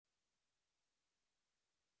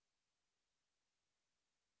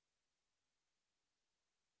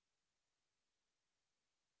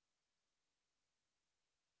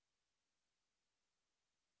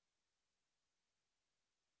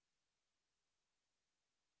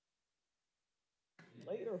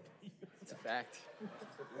It's a fact.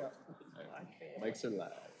 Yeah. Mics are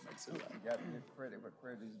live. Mics are live. You got to give credit where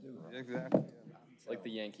credit is due. Huh? Exactly. It's like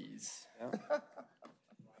the Yankees. Yeah.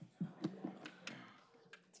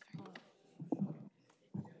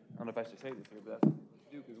 I don't know if I should say this here, but that's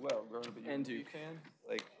Duke as well. Growing up a And UNC Duke. fan,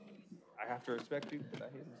 like I have to respect Duke, but I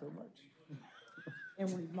hate him so much. And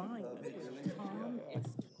remind them, Tom is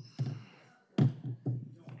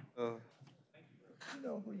You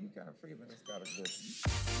know who you kind of feel that's got a good.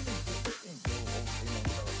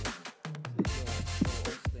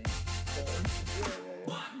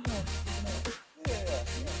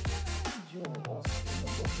 You know,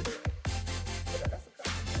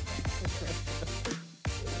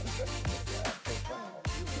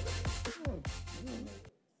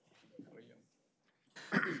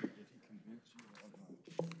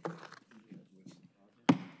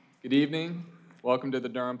 Good evening. Welcome to the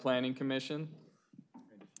Durham Planning Commission.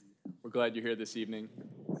 We're glad you're here this evening.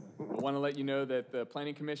 I want to let you know that the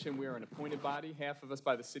Planning Commission, we are an appointed body, half of us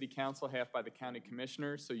by the City Council, half by the County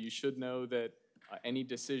Commissioners, so you should know that any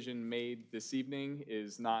decision made this evening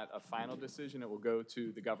is not a final decision. It will go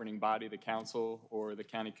to the governing body, the Council, or the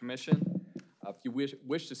County Commission. If you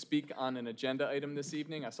wish to speak on an agenda item this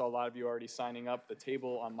evening, I saw a lot of you already signing up. The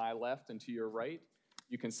table on my left and to your right,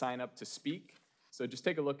 you can sign up to speak. So just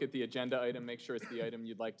take a look at the agenda item, make sure it's the item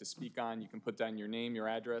you'd like to speak on. You can put down your name, your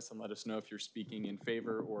address, and let us know if you're speaking in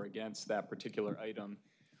favor or against that particular item.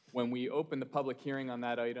 When we open the public hearing on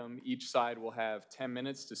that item, each side will have 10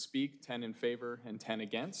 minutes to speak, 10 in favor and 10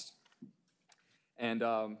 against. And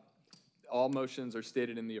all motions are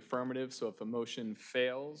stated in the affirmative, so if a motion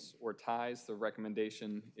fails or ties, the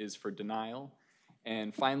recommendation is for denial.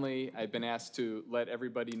 And finally, I've been asked to let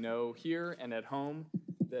everybody know here and at home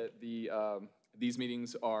that these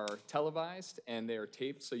meetings are televised and they are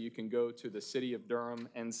taped, so you can go to the City of Durham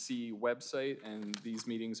NC website, and these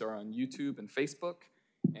meetings are on YouTube and Facebook,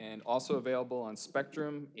 and also available on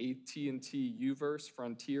Spectrum, AT&T UVerse,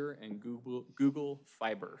 Frontier, and Google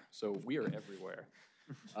Fiber. So we are everywhere.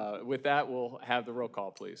 With that, we'll have the roll call,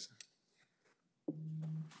 please.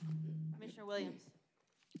 Commissioner Williams.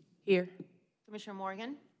 here. Commissioner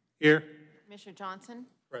Morgan. Here. Commissioner Johnson.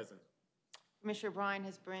 Present. Commissioner Bryan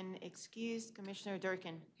has been excused. Commissioner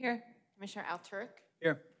Durkin. Here. Commissioner Alturk.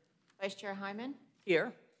 Here. Vice Chair Hyman.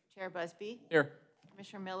 Here. Chair Busby. Here.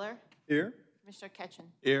 Commissioner Miller. Here. Commissioner Ketchen.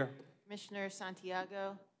 Here. Commissioner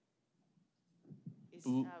Santiago is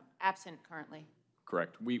absent currently.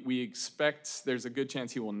 Correct. We expect there's a good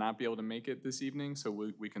chance he will not be able to make it this evening, so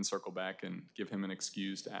we can circle back and give him an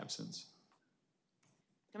excused absence.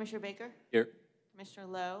 Commissioner Baker. Here. Commissioner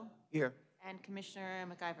Lowe. Here. And Commissioner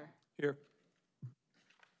McIver. Here.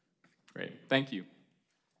 Great, thank you.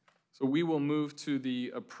 So we will move to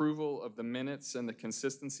the approval of the minutes and the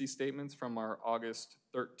consistency statements from our August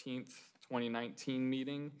 13th, 2019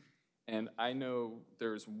 meeting. And I know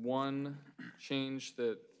there's one change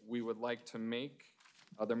that we would like to make.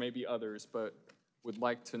 There may be others, but would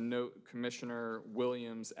like to note Commissioner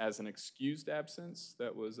Williams as an excused absence.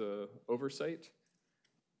 That was an oversight.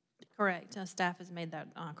 Correct. Staff has made that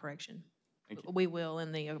correction. Thank you. We will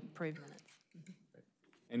in the approved minutes.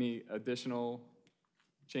 Any additional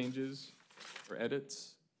changes or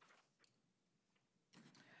edits?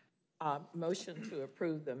 Motion to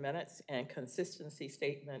approve the minutes and consistency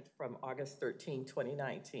statement from August 13,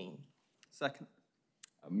 2019. Second.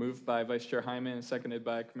 Moved by Vice Chair Hyman and seconded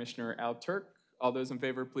by Commissioner Alturk. All those in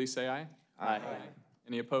favor, please say aye. Aye.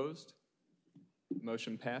 Any opposed?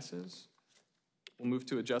 Motion passes. We'll move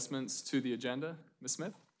to adjustments to the agenda. Ms.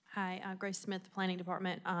 Smith? Hi, Grace Smith, the Planning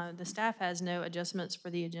Department. The staff has no adjustments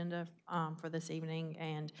for the agenda for this evening,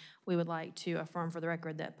 and we would like to affirm for the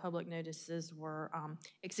record that public notices were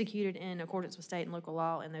executed in accordance with state and local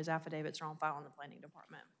law, and those affidavits are on file in the Planning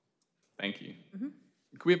Department. Thank you. Can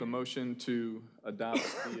we have a motion to adopt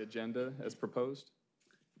the agenda as proposed?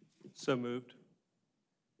 So moved.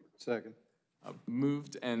 Second.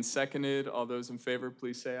 Moved and seconded. All those in favor,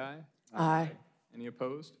 please say aye. Aye. Any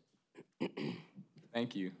opposed?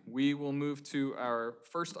 Thank you. We will move to our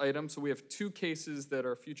first item. So we have two cases that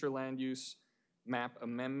are future land use map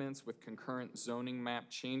amendments with concurrent zoning map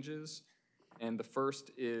changes. And the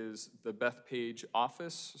first is the Bethpage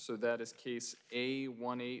office. So that is case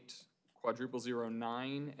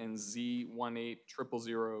A180009 and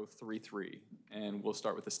Z1800033. And we'll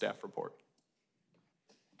start with the staff report.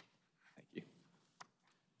 Thank you.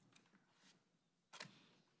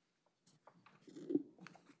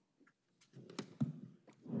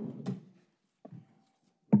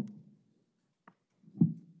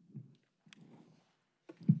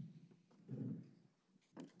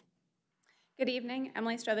 Good evening,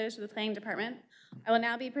 Emily Struthers with the Planning Department. I will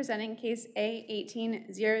now be presenting case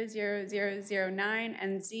A18-00009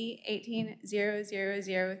 and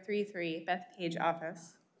Z18-00033, Bethpage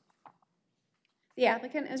office. The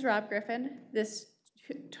applicant is Rob Griffin. This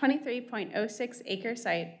 23.06 acre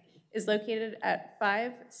site is located at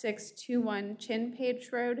 5621 Chin Page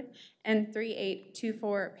Road and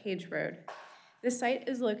 3824 Page Road. This site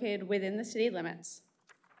is located within the city limits.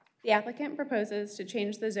 The applicant proposes to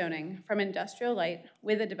change the zoning from industrial light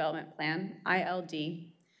with a development plan, ILD,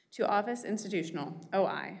 to office institutional,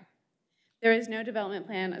 OI. There is no development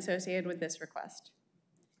plan associated with this request.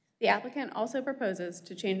 The applicant also proposes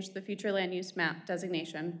to change the future land use map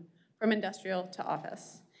designation from industrial to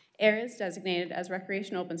office. Areas designated as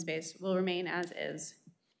recreational open space will remain as is.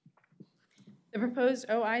 The proposed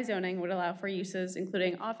OI zoning would allow for uses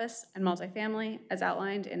including office and multifamily as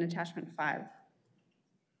outlined in attachment 5.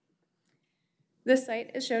 This site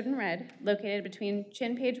is shown in red, located between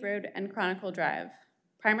Chin Page Road and Chronicle Drive.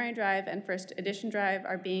 Primary Drive and First Addition Drive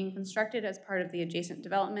are being constructed as part of the adjacent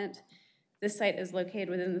development. This site is located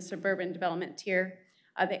within the suburban development tier.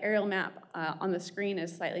 The aerial map on the screen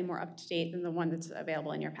is slightly more up to date than the one that's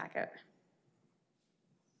available in your packet.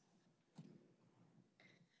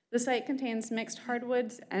 The site contains mixed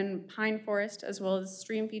hardwoods and pine forest, as well as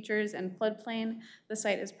stream features and floodplain. The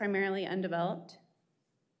site is primarily undeveloped.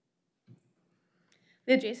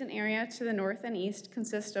 The adjacent area to the north and east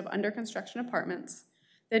consists of under construction apartments.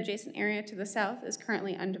 The adjacent area to the south is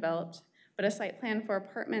currently undeveloped, but a site plan for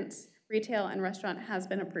apartments, retail, and restaurant has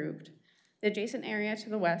been approved. The adjacent area to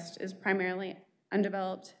the west is primarily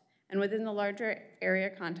undeveloped, and within the larger area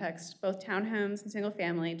context, both townhomes and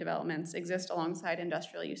single-family developments exist alongside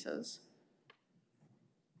industrial uses.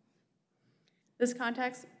 This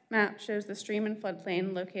context map shows the stream and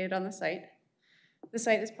floodplain located on the site. The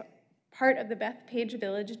site is part of the Bethpage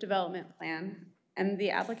Village Development Plan, and the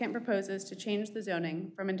applicant proposes to change the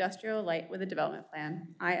zoning from industrial light with a development plan,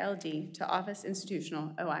 ILD, to office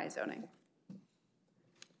institutional, OI zoning.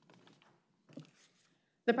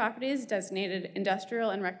 The property is designated industrial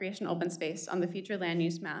and recreation open space on the future land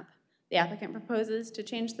use map. The applicant proposes to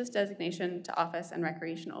change this designation to office and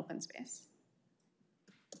recreation open space.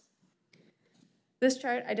 This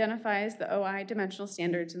chart identifies the OI dimensional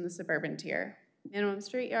standards in the suburban tier. Minimum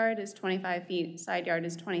street yard is 25 feet, side yard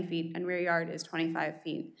is 20 feet, and rear yard is 25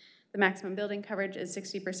 feet. The maximum building coverage is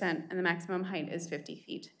 60%, and the maximum height is 50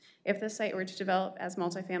 feet. If this site were to develop as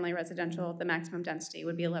multifamily residential, the maximum density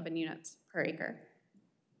would be 11 units per acre.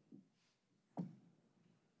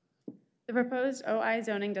 The proposed OI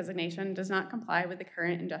zoning designation does not comply with the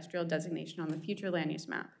current industrial designation on the future land use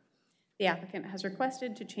map. The applicant has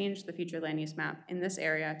requested to change the future land use map in this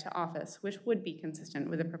area to office, which would be consistent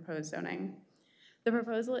with the proposed zoning. The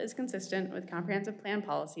proposal is consistent with comprehensive plan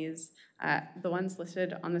policies, the ones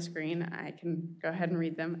listed on the screen. I can go ahead and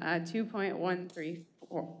read them.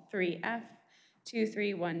 2.133F,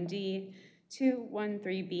 231D,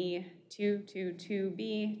 213B,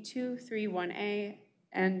 222B, 231A,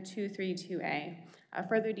 and 232A.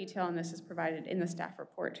 Further detail on this is provided in the staff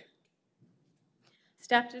report.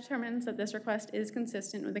 Staff determines that this request is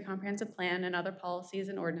consistent with the comprehensive plan and other policies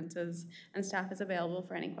and ordinances, and staff is available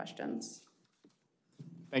for any questions.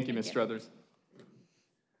 Thank you, Ms. Struthers.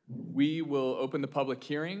 We will open the public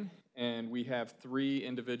hearing, and we have 3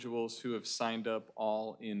 individuals who have signed up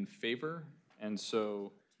all in favor, and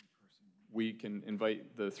so we can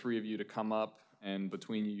invite the 3 of you to come up, and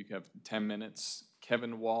between you have 10 minutes.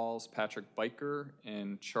 Kevin Walls, Patrick Biker,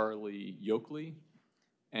 and Charlie Yoakley.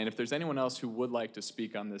 And if there's anyone else who would like to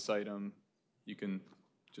speak on this item, you can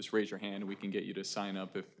just raise your hand and we can get you to sign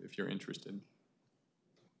up if you're interested.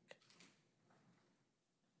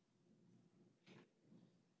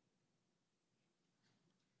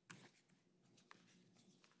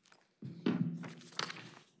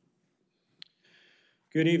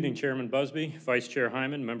 Good evening, Chairman Busby, Vice Chair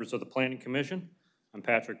Hyman, members of the Planning Commission. I'm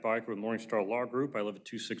Patrick Biker with Morningstar Law Group. I live at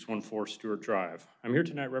 2614 Stewart Drive. I'm here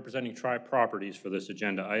tonight representing Tri Properties for this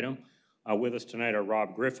agenda item. With us tonight are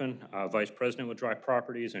Rob Griffin, Vice President with Tri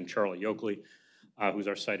Properties, and Charlie Yoakley, who's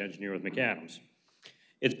our site engineer with McAdams.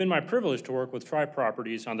 It's been my privilege to work with Tri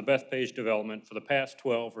Properties on the Bethpage development for the past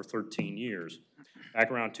 12 or 13 years.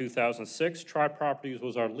 Back around 2006, Tri Properties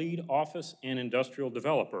was our lead office and industrial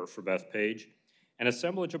developer for Bethpage, an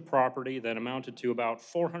assemblage of property that amounted to about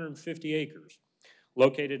 450 acres,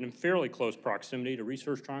 located in fairly close proximity to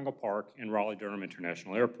Research Triangle Park and Raleigh-Durham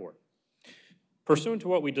International Airport. Pursuant to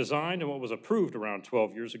what we designed and what was approved around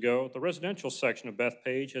 12 years ago, the residential section of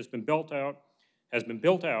Bethpage has been built out as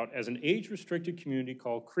an age-restricted community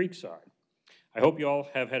called Creekside. I hope you all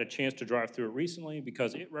have had a chance to drive through it recently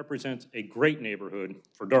because it represents a great neighborhood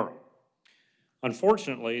for Durham.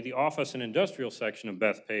 Unfortunately, the office and industrial section of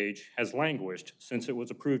Bethpage has languished since it was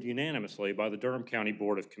approved unanimously by the Durham County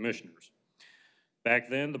Board of Commissioners. Back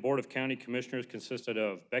then, the Board of County Commissioners consisted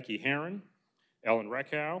of Becky Herron, Ellen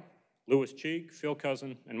Reckhow, Louis Cheek, Phil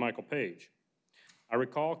Cousin, and Michael Page. I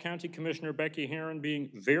recall County Commissioner Becky Herron being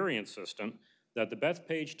very insistent that the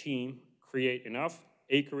Bethpage team create enough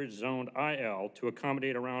acreage zoned IL to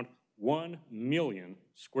accommodate around 1 million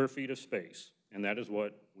square feet of space, and that is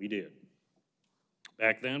what we did.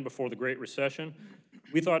 Back then, before the Great Recession,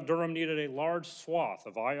 we thought Durham needed a large swath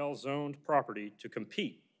of IL zoned property to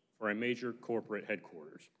compete for a major corporate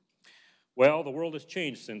headquarters. Well, the world has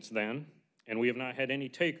changed since then, and we have not had any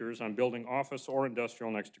takers on building office or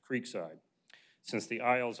industrial next to Creekside. Since the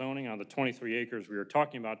IL zoning on the 23 acres we are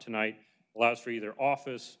talking about tonight allows for either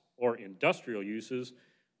office or industrial uses,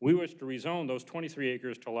 we wish to rezone those 23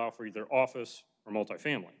 acres to allow for either office or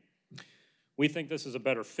multifamily. We think this is a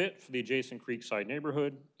better fit for the adjacent Creekside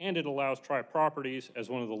neighborhood, and it allows Tri Properties, as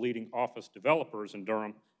one of the leading office developers in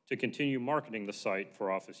Durham, to continue marketing the site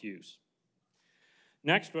for office use.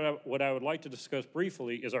 Next, what I would like to discuss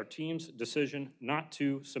briefly is our team's decision not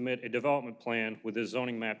to submit a development plan with this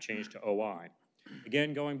zoning map change to OI.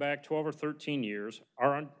 Again, going back 12 or 13 years,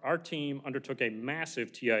 our team undertook a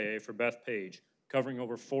massive TIA for Bethpage, covering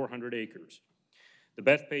over 400 acres. The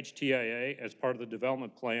Bethpage TIA, as part of the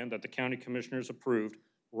development plan that the county commissioners approved,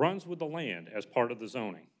 runs with the land as part of the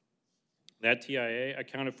zoning. That TIA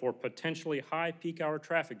accounted for potentially high peak hour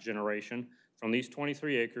traffic generation from these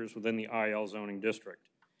 23 acres within the IL zoning district.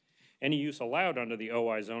 Any use allowed under the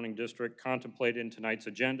OI zoning district contemplated in tonight's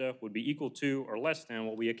agenda would be equal to or less than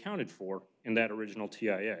what we accounted for in that original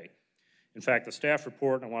TIA. In fact, the staff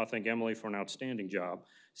report, and I want to thank Emily for an outstanding job,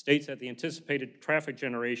 states that the anticipated traffic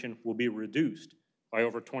generation will be reduced by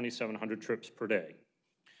over 2,700 trips per day.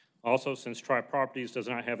 Also, since Tri Properties does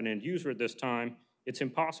not have an end user at this time, it's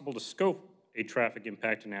impossible to scope a traffic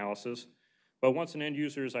impact analysis, but once an end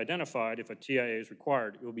user is identified, if a TIA is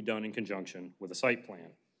required, it will be done in conjunction with a site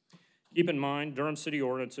plan. Keep in mind, Durham City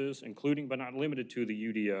ordinances, including but not limited to the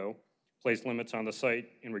UDO, place limits on the site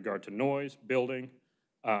in regard to noise, building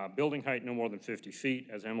height no more than 50 feet,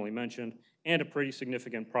 as Emily mentioned, and a pretty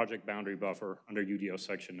significant project boundary buffer under UDO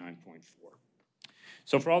section 9.4.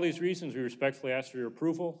 So for all these reasons, we respectfully ask for your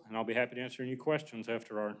approval, and I'll be happy to answer any questions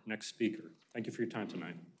after our next speaker. Thank you for your time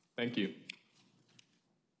tonight. Thank you.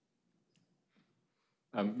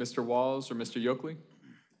 Mr. Walls or Mr. Yoakley?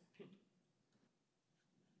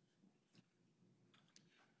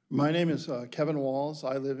 My name is Kevin Walls.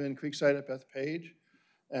 I live in Creekside at Bethpage,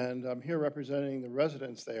 and I'm here representing the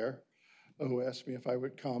residents there who asked me if I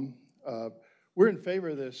would come. We're in favor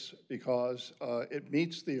of this because it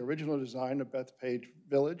meets the original design of Bethpage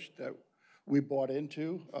Village that we bought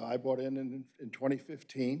into. I bought in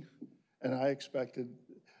 2015, and I expected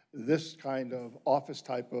this kind of office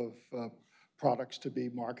type of products to be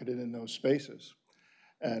marketed in those spaces.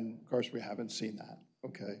 And of course, we haven't seen that,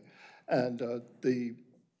 okay? And the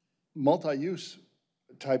multi-use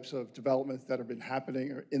types of developments that have been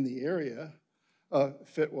happening in the area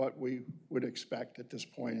fit what we would expect at this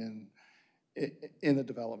point in the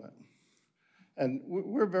development. And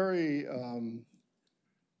we're very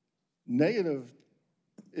negative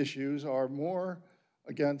issues are more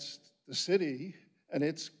against the city and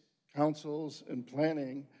its councils and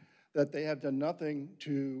planning that they have done nothing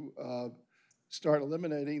to start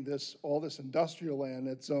eliminating all this industrial land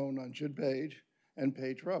that's zoned on Judd Page and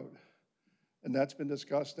Page Road. And that's been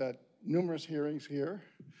discussed at numerous hearings here,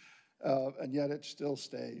 and yet it still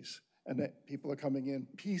stays. And that people are coming in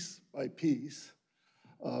piece by piece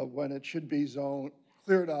when it should be zoned,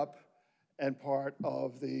 cleared up, and part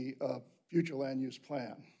of the future land use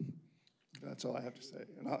plan. That's all I have to say.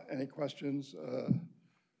 And any questions?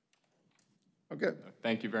 Okay.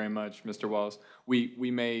 Thank you very much, Mr. Walls.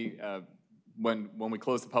 We may, when we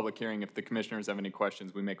close the public hearing, if the commissioners have any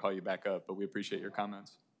questions, we may call you back up, but we appreciate your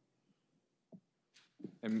comments.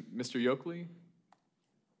 And Mr. Yoakley?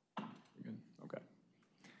 Okay.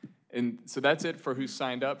 And so that's it for who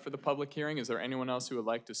signed up for the public hearing. Is there anyone else who would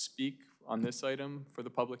like to speak on this item for the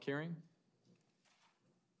public hearing?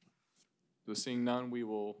 So seeing none, we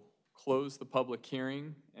will close the public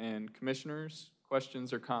hearing. And commissioners,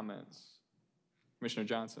 questions or comments? Commissioner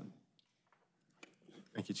Johnson.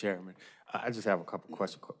 Thank you, Chairman. I just have a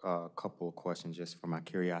couple of questions just for my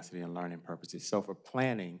curiosity and learning purposes. So for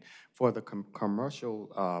planning, for the commercial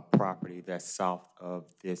property that's south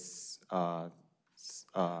of this site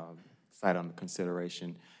under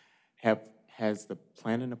consideration, has the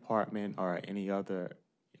planning department or any other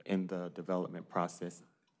in the development process,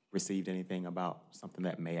 received anything about something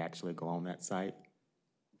that may actually go on that site?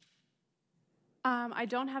 I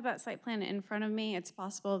don't have that site plan in front of me. It's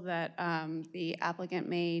possible that the applicant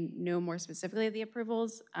may know more specifically the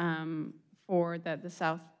approvals for the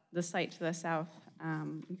site to the south.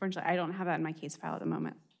 Unfortunately, I don't have that in my case file at the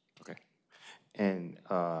moment. Okay. And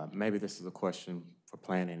maybe this is a question for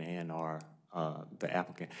planning and or the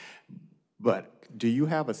applicant, but do you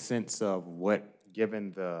have a sense of what,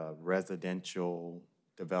 given the residential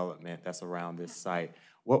development that's around this site,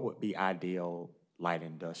 what would be ideal light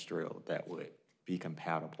industrial that would be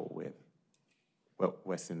compatible with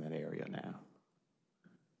what's in that area now?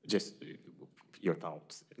 Just your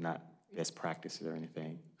thoughts, not best practices or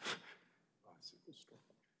anything.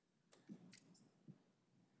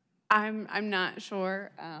 I'm not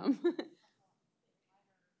sure.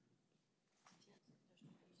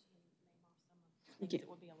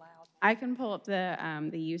 I can pull up the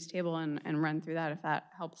use table and run through that if that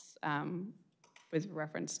helps with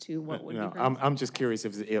reference to what would be. I'm just curious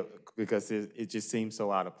because it just seems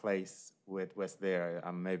so out of place with what's there.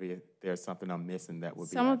 Maybe there's something I'm missing that would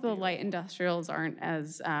be. Some of the light industrials aren't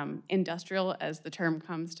as industrial as the term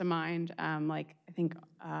comes to mind. Like I think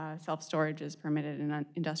self-storage is permitted in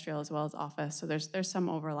industrial as well as office. So there's some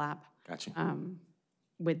overlap. Gotcha.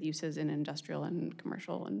 With uses in industrial and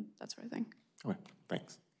commercial and that sort of thing. Okay,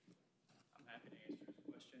 thanks. I'm happy to answer this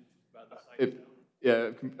question about the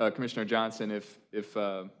site. Commissioner Johnson, if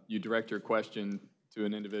you direct your question to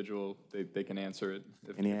an individual, they can answer it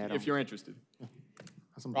if you're interested.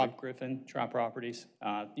 Rob Griffin, Tri Properties.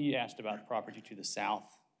 You asked about the property to the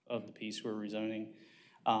south of the piece we're rezoning.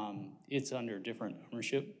 It's under different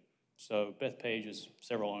ownership. So Bethpage is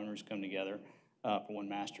several owners come together for one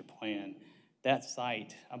master plan. That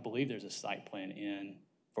site, I believe there's a site plan in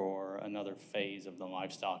for another phase of the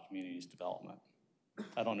livestock communities development.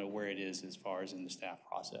 I don't know where it is as far as in the staff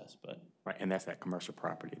process, but. Right, and that's that commercial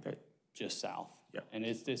property that. Just south. Yep. And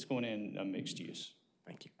it's going in a mixed use.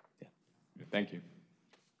 Thank you. Yeah. Thank you.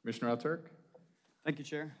 Commissioner Alturk? Thank you,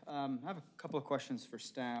 Chair. I have a couple of questions for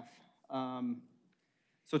staff.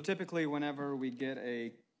 So typically whenever we get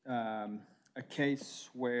a case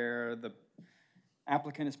where the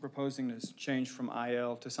applicant is proposing to change from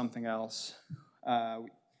IL to something else,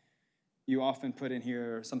 you often put in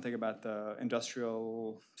here something about the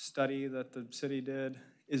industrial study that the city did.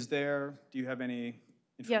 Do you have any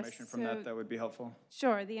information from that would be helpful?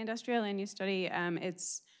 Sure, the industrial land use study,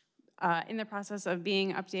 it's in the process of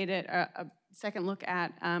being updated, a second look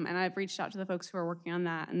at, and I've reached out to the folks who are working on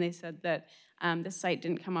that, and they said that this site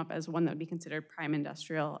didn't come up as one that would be considered prime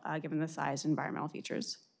industrial, given the size and environmental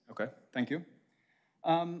features. Okay, thank you.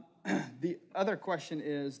 The other question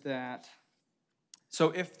is that,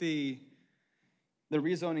 so if the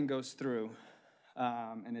rezoning goes through,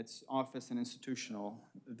 and it's office and institutional,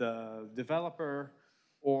 the developer,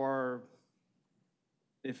 or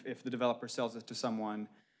if the developer sells it to someone,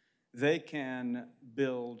 they can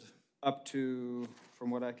build up to,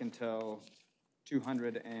 from what I can tell,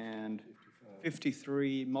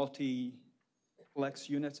 253 multiplex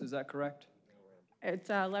units, is that correct?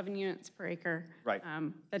 It's 11 units per acre. Right.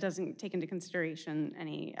 That doesn't take into consideration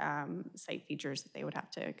any site features that they would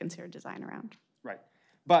have to consider design around. Right.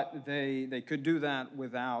 But they could do that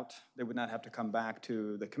without, they would not have to come back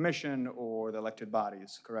to the commission or the elected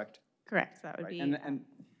bodies, correct? Correct, that would be.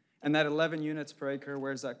 And that 11 units per acre,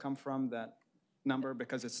 where does that come from, that number?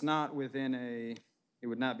 Because it's not within it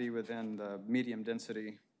would not be within the medium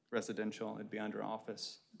density residential, it'd be under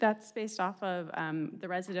office. That's based off of the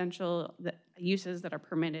residential uses that are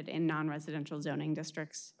permitted in non-residential zoning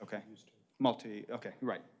districts. Okay, okay,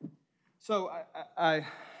 right. So I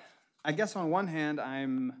guess on one hand, I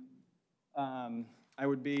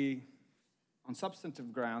would be, on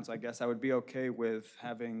substantive grounds, I guess I would be okay with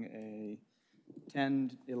having a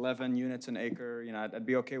 10, 11 units an acre. You know, I'd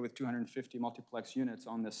be okay with 250 multiplex units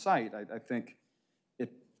on this site. I think it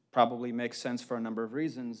probably makes sense for a number of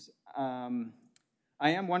reasons. I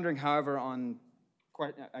am wondering, however, on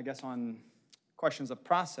questions of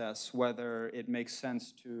process, whether it makes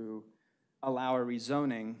sense to allow a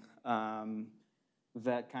rezoning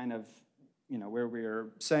that kind of, you know, where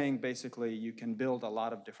we're saying basically you can build a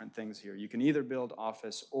lot of different things here. You can either build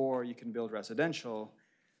office or you can build residential.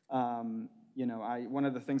 You know, one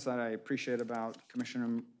of the things that I appreciate about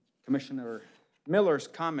Commissioner Miller's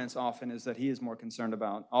comments often is that he is more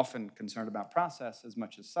often concerned about process as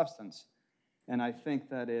much as substance. And I think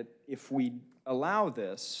that if we allow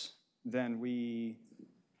this, then we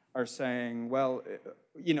are saying, well,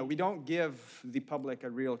 you know, we don't give the public a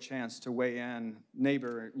real chance to weigh in,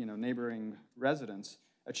 neighboring residents,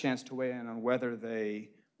 a chance to weigh in on whether they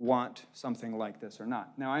want something like this or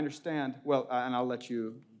not. Now, I understand, well, and I'll let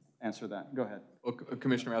you answer that. Go ahead. Well,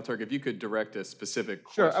 Commissioner Alturk, if you could direct a specific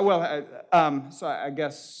Sure. question. Well, so I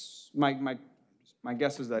guess my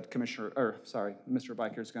guess is that Mr.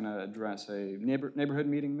 Biker is going to address a neighborhood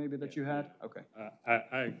meeting maybe that you had? Okay.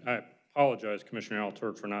 I apologize, Commissioner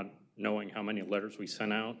Alturk, for not knowing how many letters we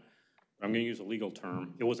sent out. I'm going to use a legal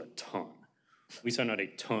term. It was a ton. We sent out a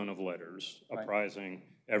ton of letters apprising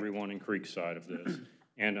everyone in Creekside of this.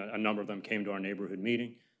 And a number of them came to our neighborhood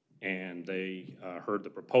meeting, and they heard the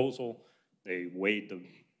proposal. They weighed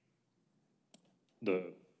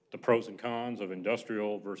the pros and cons of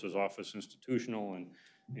industrial versus office institutional,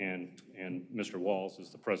 and Mr. Walls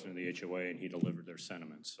is the president of the HOA, and he delivered their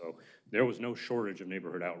sentiments. So there was no shortage of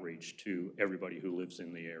neighborhood outreach to everybody who lives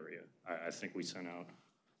in the area. I think we sent out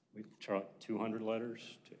 200 letters,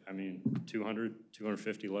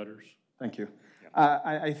 250 letters. Thank you. Yeah.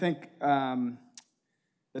 I think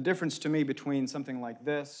the difference to me between something like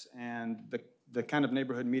this and the kind of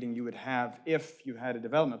neighborhood meeting you would have if you had a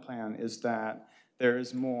development plan is that there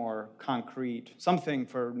is more concrete, something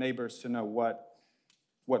for neighbors to know what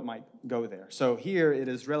might go there. So here it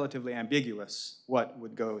is relatively ambiguous what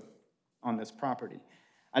would go on this property.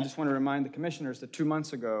 I just want to remind the commissioners that 2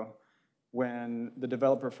 months ago, when the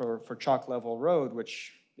developer for Chalk Level Road,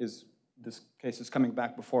 which is, this case is coming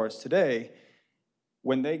back before us today,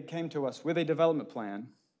 when they came to us with a development plan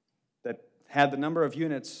that had the number of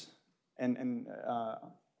units and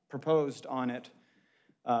proposed on it,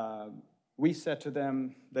 we said to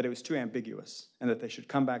them that it was too ambiguous and that they should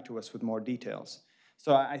come back to us with more details.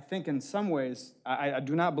 So I think in some ways, I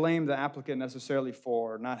do not blame the applicant necessarily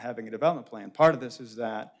for not having a development plan. Part of this is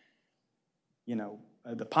that, you know,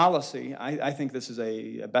 the policy, I think this is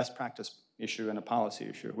a best practice issue and a policy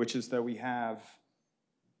issue, which is that we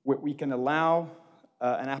can allow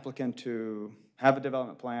an applicant to have a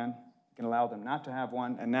development plan, we can allow them not to have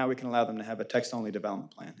one, and now we can allow them to have a text-only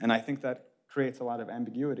development plan. And I think that creates a lot of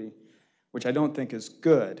ambiguity, which I don't think is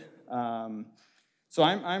good. So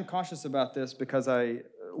I'm cautious about this because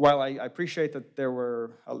while I appreciate that there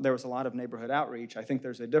was a lot of neighborhood outreach, I think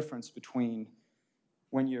there's a difference between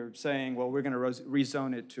when you're saying, well, we're going to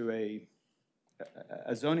rezone it to a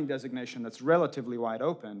zoning designation that's relatively wide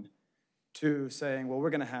open, to saying, well, we're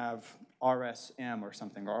going to have RSM or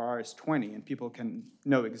something, or RS20, and people can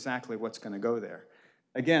know exactly what's going to go there.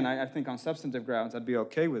 Again, I think on substantive grounds, I'd be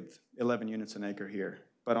okay with 11 units an acre here.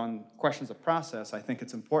 But on questions of process, I think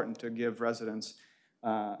it's important to give residents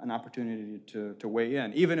an opportunity to weigh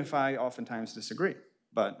in, even if I oftentimes disagree.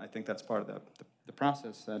 But I think that's part of the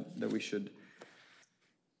process that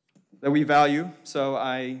we value. So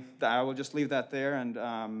I will just leave that there, and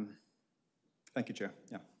thank you, Chair.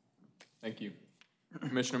 Yeah. Thank you.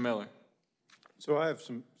 Commissioner Miller. So I have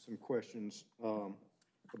some questions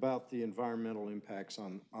about the environmental impacts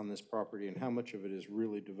on this property and how much of it is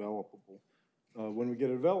really developable. When we get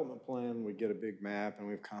a development plan, we get a big map and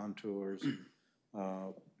we have contours,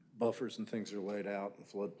 buffers and things are laid out, and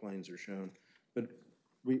floodplains are shown. But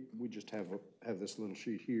we just have this little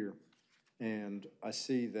sheet here, and I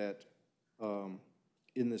see that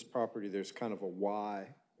in this property there's kind of a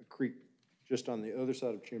creek just on the other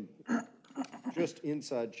side of just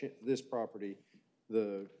inside this property.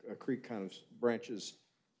 A creek kind of branches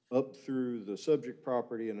up through the subject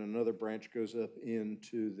property, and another branch goes up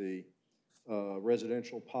into the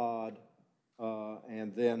residential pod,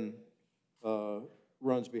 and then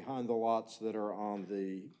runs behind the lots that are on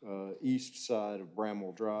the east side of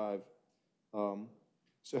Bramwell Drive.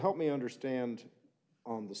 So help me understand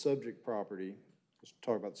on the subject property, let's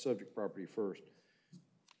talk about the subject property first.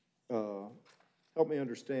 Help me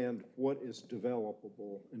understand what is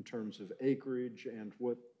developable in terms of acreage, and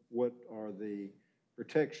what are the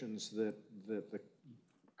protections that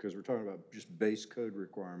because we're talking about just base code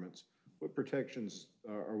requirements, what protections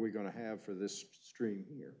are we going to have for this stream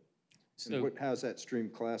here? So and how's that stream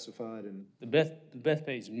classified? And the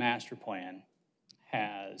Bethpage master plan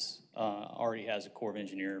already has a Corps of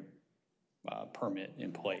Engineer permit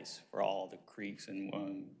in place for all the creeks and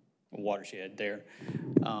watershed there.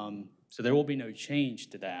 So there will be no change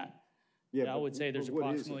to that. Yeah, I would say there's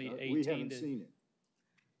approximately 18 we haven't seen it.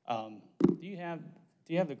 Do you have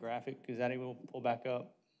the graphic? Is that able to pull back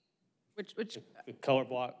up? Which the color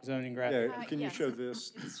block zoning graphic? Yeah, can you show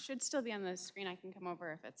this? It should still be on the screen. I can come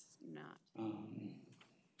over if it's not.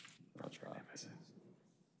 I'll try.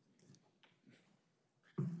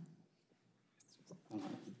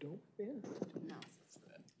 Don't bend. No.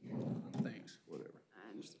 Thanks. Whatever.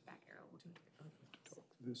 Just back arrow. Talk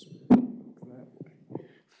this way, that way.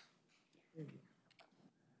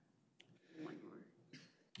 One more.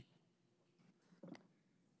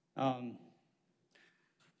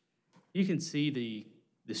 You can see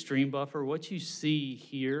the stream buffer. What you see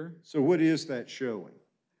here, So what is that showing?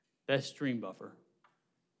 that's stream buffer.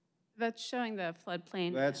 That's showing the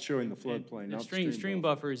floodplain. That's showing the floodplain, The not stream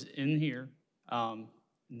buffer is in here.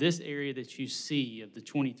 This area that you see of the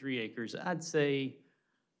 23 acres, I'd say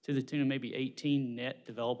to the tune of maybe 18 net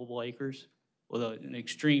developable acres with an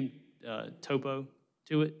extreme topo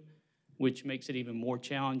to it, which makes it even more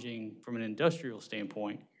challenging from an industrial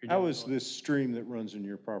standpoint. How is this stream that runs in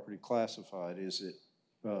your property classified? Is it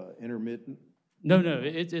intermittent? No,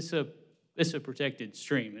 it's a protected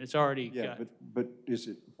stream. It's already Yeah, got, but is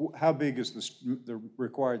it, how big is the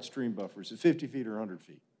required stream buffer? Is it 50 feet or 100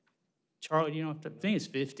 feet? Charlie, you know, I think it's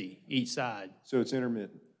 50 each side. So it's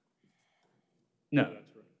intermittent? No.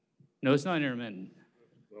 No, it's not intermittent.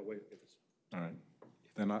 Well, wait, all right.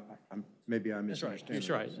 Then maybe I misunderstand. That's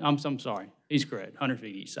right. I'm sorry. He's correct. 100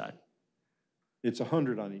 feet each side. It's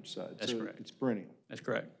 100 on each side. That's so correct. It's perennial. That's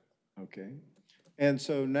correct. Okay. And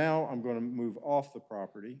so now I'm going to move off the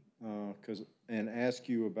property and ask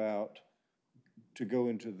you to go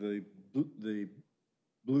into the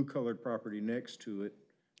blue-colored property next to it.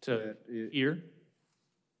 So here?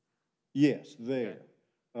 Yes, there.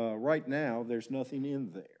 Right now, there's nothing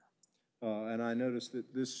in there. And I noticed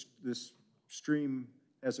that this stream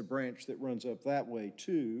has a branch that runs up that way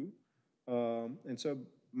too. And so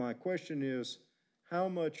my question is, how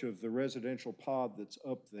much of the residential pod that's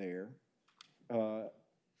up there,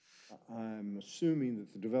 I'm assuming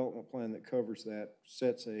that the development plan that covers that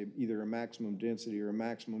sets either a maximum density or a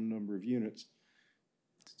maximum number of units.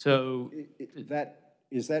 So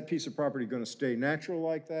is that piece of property going to stay natural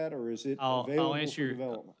like that, or is it available for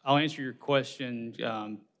development? I'll answer your question.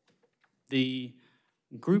 The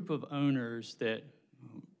group of owners that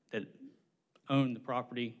own the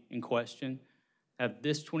property in question have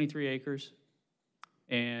this 23 acres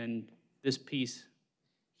and this piece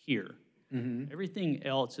here. Mm-hmm. Everything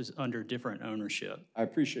else is under different ownership. I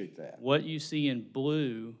appreciate that. What you see in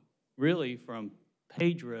blue, really from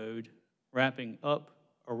Page Road wrapping up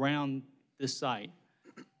around this site,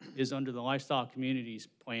 is under the Lifestyle Communities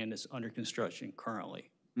plan that's under construction currently.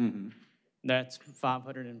 Mm-hmm. That's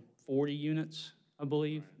 540 units, I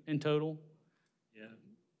believe, in total. Yeah.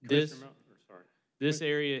 This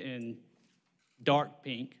area in dark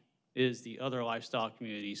pink is the other Lifestyle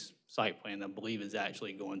Communities site plan that I believe is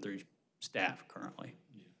actually going through staff currently.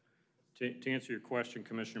 Yeah. To answer your question,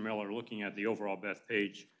 Commissioner Miller, looking at the overall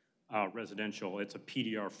Bethpage residential, it's a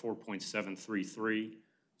PDR 4.733.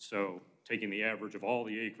 So taking the average of all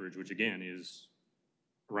the acreage, which again is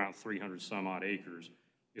around 300 some odd acres,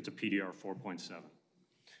 it's a PDR 4.7.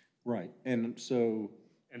 Right, and so...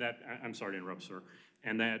 And that, I'm sorry to interrupt, sir,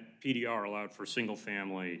 and that PDR allowed for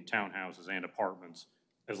single-family townhouses and apartments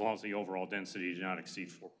as long as the overall density did not exceed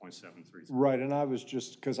 4.733. Right, and I was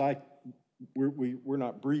just, because we're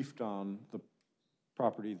not briefed on the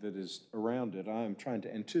property that is around it. I'm trying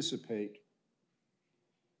to anticipate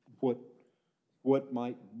what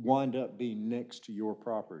might wind up being next to your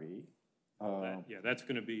property. Yeah, that's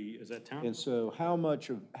going to be, is that town? And so how much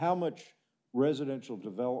residential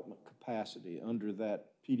development capacity under that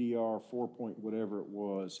PDR 4 point whatever it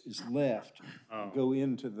was is left to go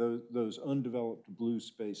into those undeveloped blue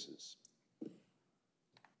spaces?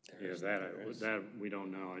 Yeah, that we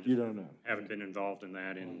don't know. You don't know. Haven't been involved in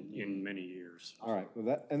that in many years. All right,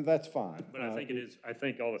 well that's fine. But I think it is. I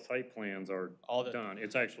think all the site plans are done.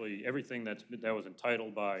 It's actually everything that was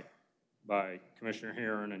entitled by Commissioner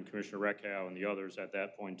Herron and Commissioner Reckow and the others at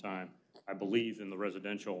that point in time. I believe in the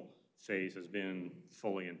residential phase has been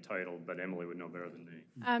fully entitled, but Emily would know better than me.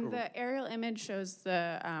 The aerial image shows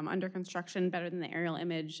the under construction better than the aerial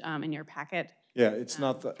image in your packet. Yeah, it's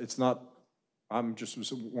not. I'm just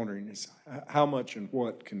wondering is how much and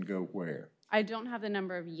what can go where. I don't have the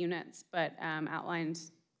number of units, but outlined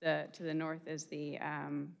to the north is the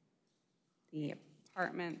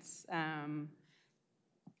apartments.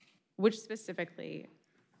 Which specifically?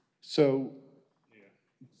 So.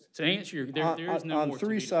 To answer your, there is no more on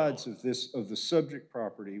three sides of the subject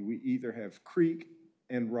property, we either have creek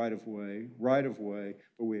and right-of-way,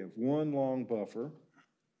 but we have one long buffer,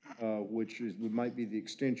 which might be the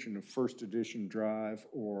extension of First Edition Drive,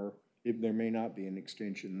 or if there may not be an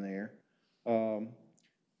extension there,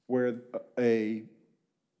 where a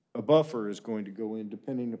buffer is going to go in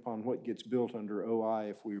depending upon what gets built under OI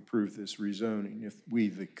if we approve this rezoning, if we,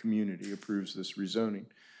 the community, approves this rezoning.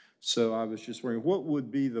 So I was just wondering, what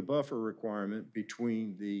would be the buffer requirement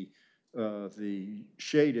between the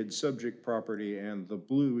shaded subject property and the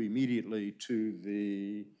blue immediately to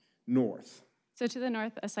the north? So to the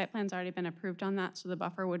north, a site plan's already been approved on that, so the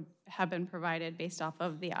buffer would have been provided based off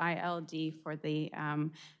of the ILD for the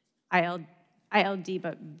ILD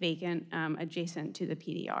but vacant adjacent to the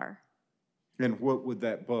PDR. And what would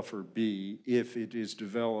that buffer be if it is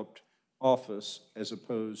developed office as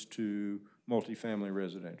opposed to multifamily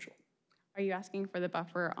residential? Are you asking for the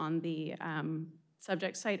buffer on the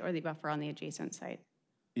subject site or the buffer on the adjacent site?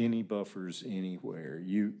 Any buffers anywhere,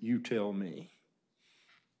 you tell me.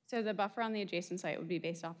 So the buffer on the adjacent site would be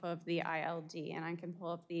based off of the ILD, and I can pull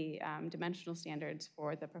up the dimensional standards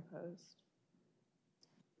for the proposed.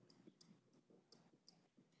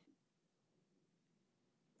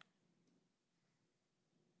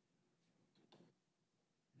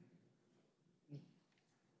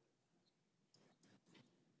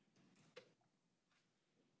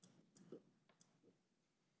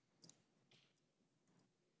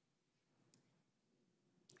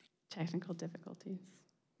 Technical difficulties.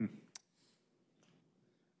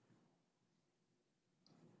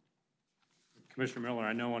 Commissioner Miller,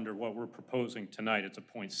 I know under what we're proposing tonight, it's a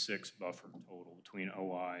 0.6 buffer total between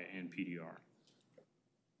OI and PDR.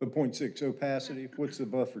 The 0.6 opacity, what's the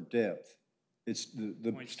buffer depth? It's the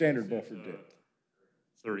standard buffer depth.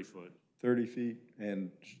 30 foot. 30 feet and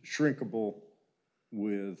shrinkable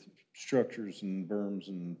with structures and berms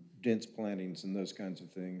and dense plantings and those kinds of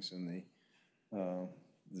things in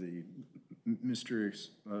the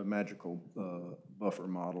mysterious magical buffer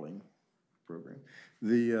modeling program.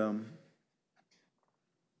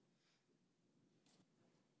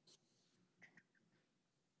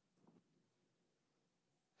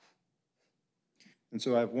 And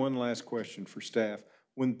so I have one last question for staff.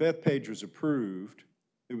 When Bethpage was approved,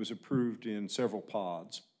 it was approved in several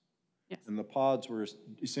pods. Yes. And the pods were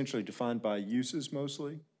essentially defined by uses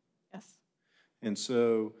mostly? Yes. And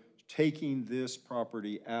so taking this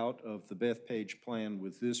property out of the Bethpage plan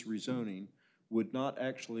with this rezoning would not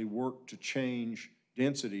actually work to change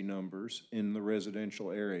density numbers in the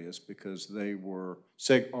residential areas because they were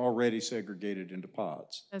already segregated into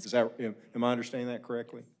pods. Am I understanding that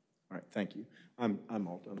correctly? All right, thank you. I'm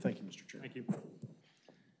all done. Thank you, Mr. Chairman. Thank you.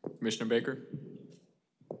 Commissioner Baker?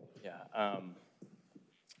 Yeah, I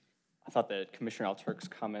thought that Commissioner Alturk's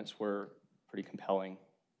comments were pretty compelling.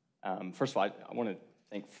 First of all, I want to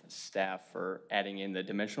thank staff for adding in the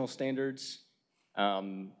dimensional standards.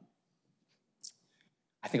 I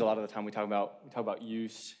think a lot of the time we talk about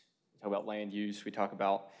use, we talk about land use, we talk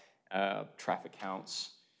about traffic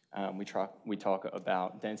counts, we talk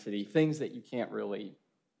about density, things that you can't really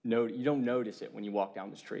you don't notice it when you walk down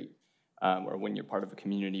the street or when you're part of a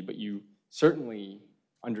community, but you certainly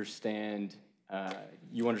understand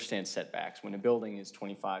setbacks. When a building is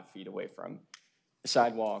 25 feet away from the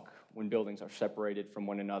sidewalk, when buildings are separated from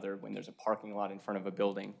one another, when there's a parking lot in front of a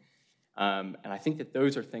building. And I think that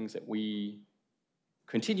those are things that we're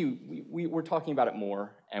talking about it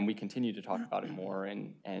more, and we continue to talk about it more,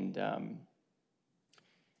 and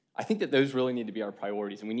I think that those really need to be our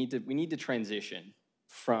priorities, and we need to transition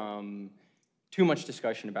from too much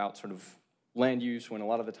discussion about sort of land use when a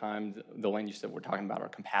lot of the time the land use that we're talking about are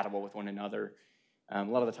compatible with one another. A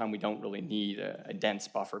lot of the time we don't really need a dense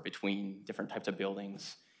buffer between different types of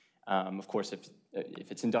buildings. Of course,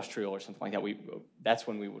 if it's industrial or something like that, that's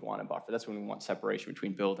when we would want a buffer. That's when we want separation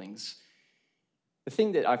between buildings. The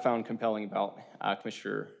thing that I found compelling about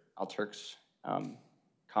Commissioner Alturk's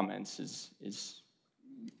comments is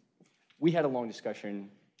we had a long discussion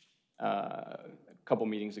a couple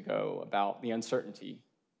meetings ago about the uncertainty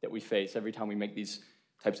that we face every time we make these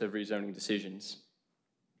types of rezoning decisions.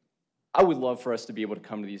 I would love for us to be able to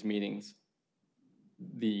come to these meetings,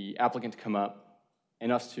 the applicant to come up,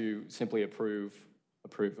 and us to simply approve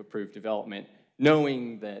development,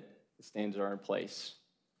 knowing that the standards are in place,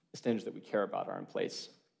 the standards that we care about are in place,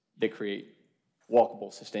 that create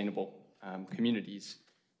walkable, sustainable communities.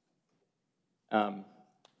 I've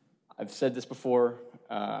said this before,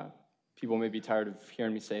 people may be tired of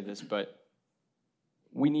hearing me say this, but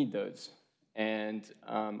we need those. And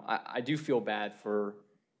I do feel bad for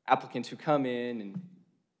applicants who come in and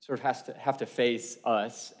sort of have to face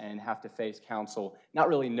us and have to face council, not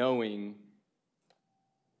really knowing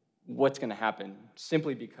what's going to happen,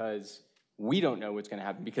 simply because we don't know what's going to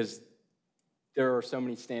happen, because there are so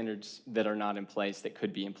many standards that are not in place that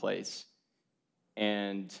could be in place.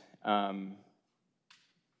 And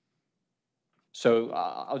so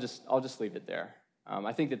I'll just leave it there.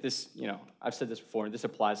 I think that this, I've said this before, and this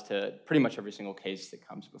applies to pretty much every single case that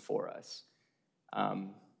comes before us.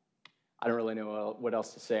 I don't really know what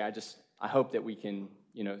else to say. I hope that we can,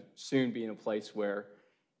 soon be in a place where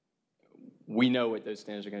we know what those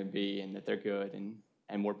standards are going to be and that they're good,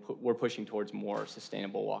 and we're pushing towards more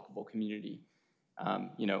sustainable, walkable community.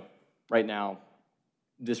 You know, right now,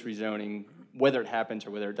 this rezoning, whether it happens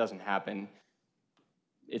or whether it doesn't happen,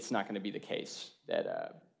 it's not going to be the case that,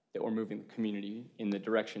 that we're moving the community in the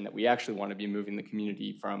direction that we actually want to be moving the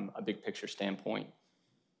community from a big picture standpoint.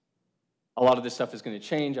 A lot of this stuff is going to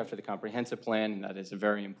change after the comprehensive plan, and that is a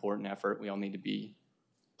very important effort. We all need to be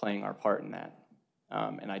playing our part in that.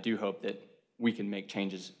 And I do hope that we can make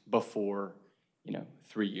changes before, you know,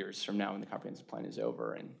 3 years from now when the comprehensive plan is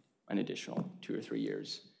over, and an additional 2 or 3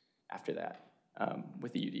 years after that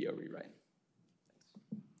with the UDO rewrite.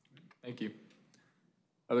 Thank you.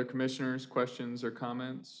 Other commissioners, questions or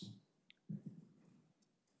comments?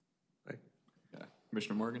 Yeah.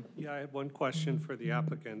 Commissioner Morgan? Yeah, I have one question for the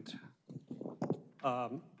applicant.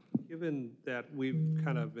 Given that we've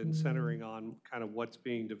kind of been centering on kind of what's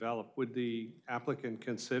being developed, would the applicant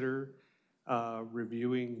consider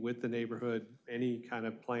reviewing with the neighborhood any kind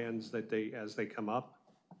of plans that as they come up?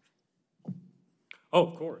 Oh,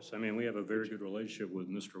 of course. I mean, we have a very good relationship with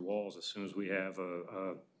Mr. Walls. As soon as we have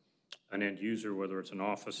an end user, whether it's an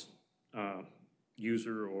office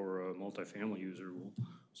user or a multifamily user, we'll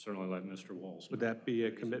certainly let Mr. Walls know. Would that be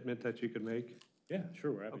a commitment that you could make? Yeah,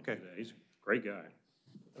 sure, we're happy to do that. He's a great guy.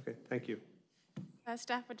 Okay, thank you.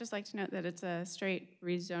 Staff would just like to note that it's a straight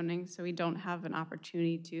rezoning, so we don't have an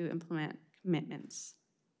opportunity to implement commitments.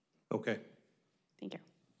 Okay. Thank you.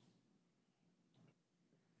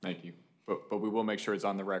 Thank you. But we will make sure it's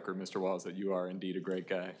on the record, Mr. Walls, that you are indeed a great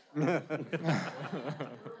guy. He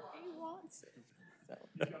wants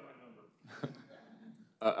it. So.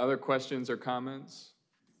 Other questions or comments?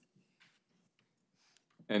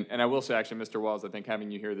 And I will say, actually, Mr. Walls, I think having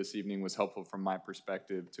you here this evening was helpful from my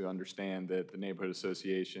perspective to understand that the neighborhood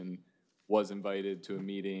association was invited to a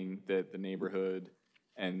meeting, that the neighborhood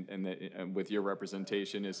and with your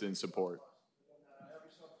representation is in support.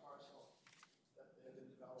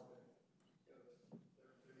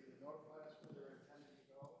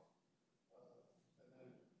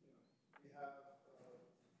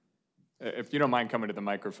 If you don't mind coming to the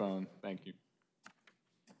microphone, thank you.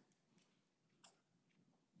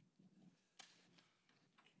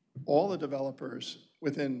 All the developers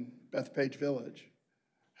within Bethpage Village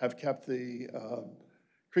have kept the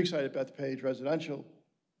Creekside at Bethpage residential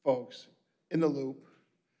folks in the loop,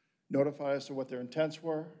 notified us of what their intents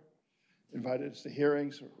were, invited us to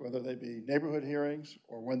hearings, whether they be neighborhood hearings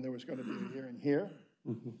or when there was going to be a hearing here.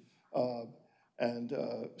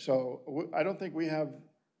 So I don't think we have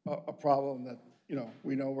a problem that, you know,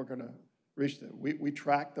 we know we're going to reach them. We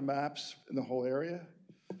track the maps in the whole area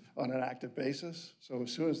on an active basis. So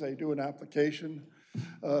as soon as they do an application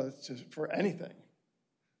for anything,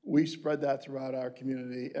 we spread that throughout our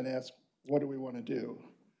community and ask, what do we want to do?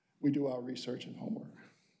 We do our research and homework.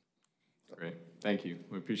 Great, thank you.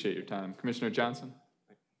 We appreciate your time. Commissioner Johnson?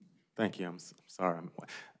 Thank you, I'm sorry.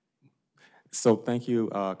 So thank you,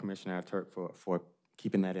 Commissioner Turk, for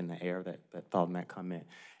keeping that in the air, that thought and that comment,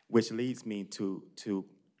 which leads me to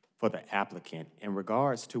for the applicant, in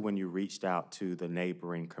regards to when you reached out to the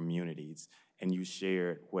neighboring communities and you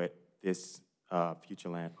shared what this future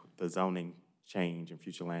land, the zoning change and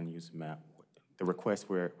future land use map, the request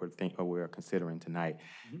we're considering tonight,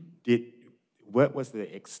 what was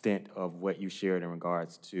the extent of what you shared in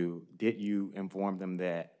regards to, did you inform them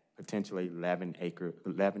that potentially 11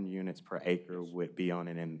 units per acre would be on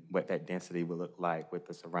it, and what that density would look like with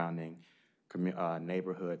the surrounding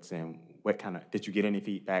neighborhoods, and what kind of, did you get any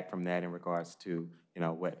feedback from that in regards to, you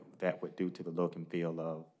know, what that would do to the look and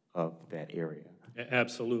feel of that area?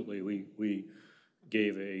 Absolutely. We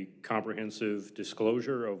gave a comprehensive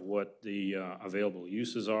disclosure of what the available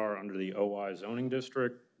uses are under the OI zoning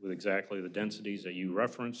district with exactly the densities that you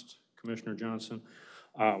referenced, Commissioner Johnson.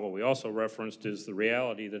 What we also referenced is the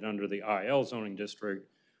reality that under the IL zoning district,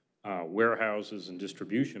 warehouses and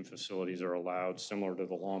distribution facilities are allowed, similar to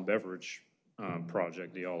the Long Beverage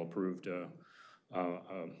project they all approved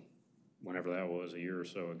whenever that was, a year or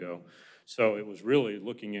so ago. So it was really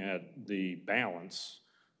looking at the balance,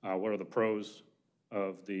 what are the pros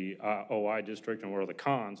of the OI district and what are the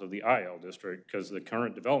cons of the IL district, because the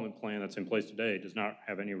current development plan that's in place today does not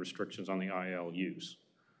have any restrictions on the IL use.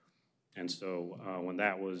 And so when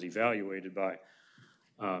that was evaluated by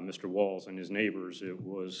Mr. Walls and his neighbors, it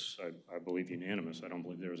was, I believe, unanimous. I don't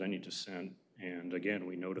believe there was any dissent. And again,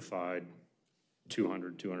 we notified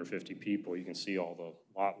 250 people. You can see all the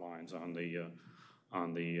lot lines on the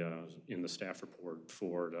in the staff report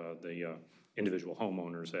for the individual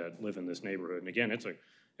homeowners that live in this neighborhood. And again, it's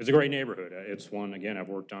a great neighborhood. It's one, again, I've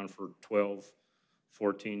worked on for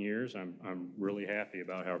 14 years. I'm really happy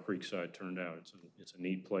about how Creekside turned out. It's a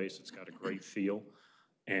neat place. It's got a great feel,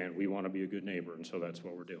 and we want to be a good neighbor, and so that's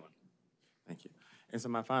what we're doing. Thank you. And so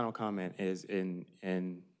my final comment is in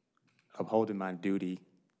upholding my duty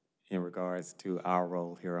in regards to our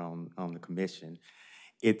role here on the commission.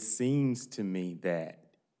 It seems to me that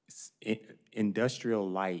industrial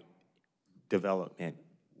light development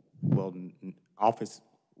office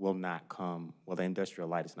will not come, well, the industrial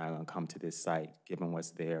light is not going to come to this site given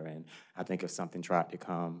what's there. And I think if something tried to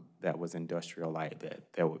come that was industrial light,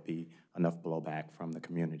 that there would be enough blowback from the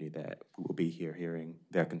community that we will be here hearing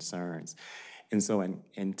their concerns. And so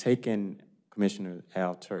in taking Commissioner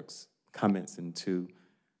Al Turk's comments into,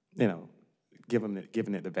 you know, giving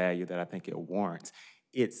it the value that I think it warrants,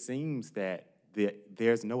 it seems that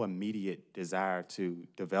there's no immediate desire to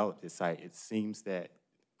develop this site. It seems that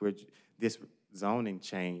this zoning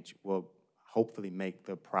change will hopefully make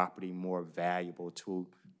the property more valuable to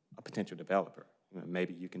a potential developer. You know,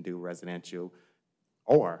 maybe you can do residential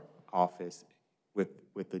or office with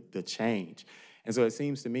the change. And so it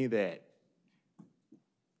seems to me that,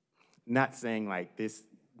 not saying like this,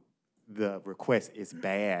 the request is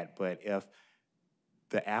bad, but if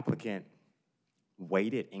the applicant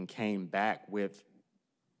waited and came back with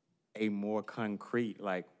a more concrete,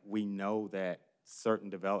 like, we know that certain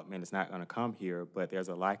development is not going to come here, but there's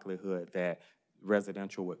a likelihood that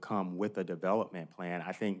residential would come with a development plan.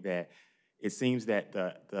 I think that it seems that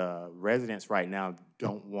the residents right now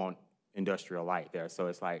don't want industrial light there. So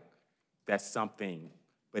it's like, that's something,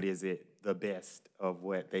 but is it the best of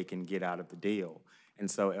what they can get out of the deal? And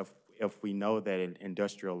so if we know that an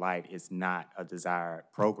industrial light is not a desired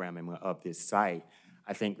programming of this site,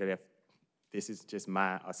 I think that this is just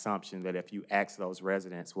my assumption, that if you ask those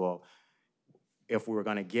residents, well, if we were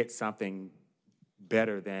going to get something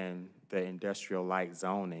better than the industrial light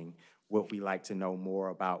zoning, would we like to know more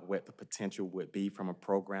about what the potential would be from a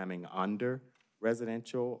programming under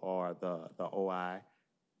residential or the OI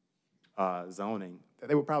zoning?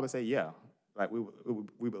 They would probably say, yeah. Like, we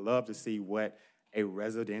would love to see what a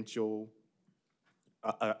residential,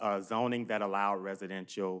 a zoning that allowed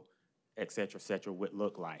residential, et cetera, would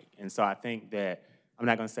look like. And so I think that, I'm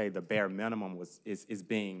not going to say the bare minimum is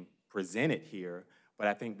being presented here, but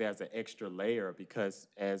I think there's an extra layer, because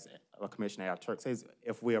as Commissioner Al Turk says,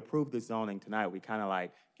 if we approve this zoning tonight, we kind of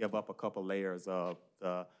like give up a couple layers of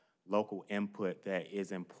the local input that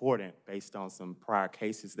is important based on some prior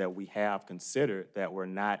cases that we have considered that were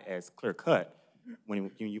not as clear-cut when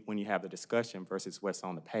you have the discussion versus what's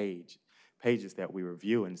on the pages that we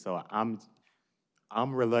review. And so I'm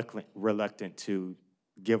reluctant to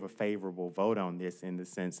give a favorable vote on this, in the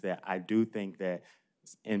sense that I do think that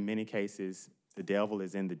in many cases the devil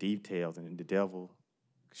is in the details, and the devil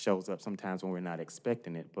shows up sometimes when we're not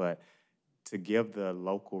expecting it. But to give the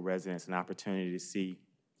local residents an opportunity to see,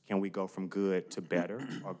 can we go from good to better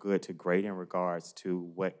or good to great in regards to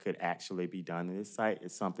what could actually be done in this site,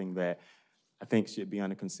 is something that I think should be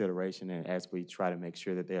under consideration, and as we try to make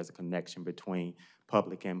sure that there's a connection between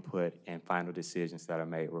public input and final decisions that are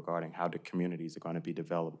made regarding how the communities are going to be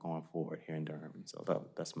developed going forward here in Durham. And so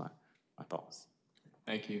that's my thoughts.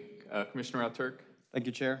 Thank you. Commissioner Al Turk. Thank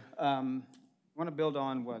you, Chair. I want to build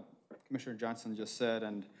on what Commissioner Johnson just said,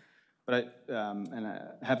 but I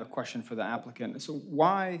have a question for the applicant. So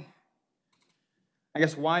why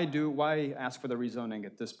ask for the rezoning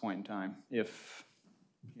at this point in time? If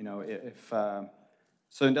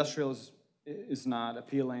so industrial is not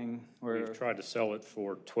appealing, or we've tried to sell it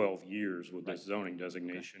for 12 years with this zoning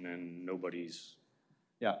designation, and nobody's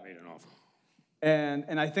made an offer.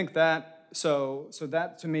 And I think that so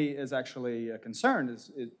that to me is actually a concern.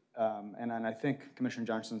 And I think Commissioner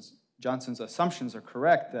Johnson's assumptions are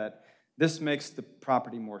correct, that this makes the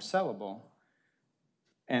property more sellable.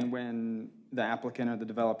 And when the applicant or the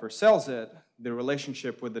developer sells it, the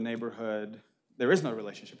relationship with the neighborhood, there is no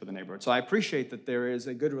relationship with the neighborhood. So I appreciate that there is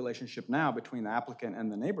a good relationship now between the applicant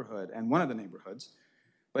and the neighborhood, and one of the neighborhoods.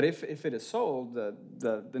 But if it is sold,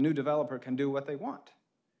 the new developer can do what they want.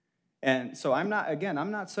 And so I'm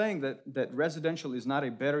not saying that residential is not a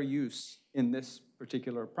better use in this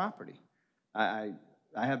particular property. I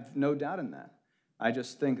have no doubt in that. I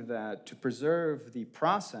just think that to preserve the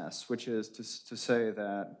process, which is to say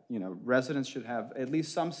that, you know, residents should have at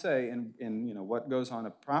least some say in you know, what goes on a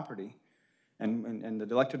property, and the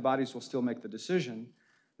elected bodies will still make the decision,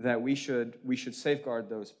 that we should safeguard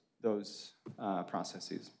those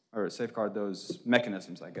processes, or safeguard those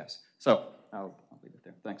mechanisms, I guess. So I'll leave it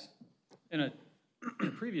there. Thanks. In a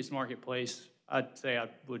previous marketplace, I'd say I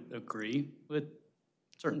would agree with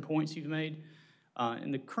certain points you've made.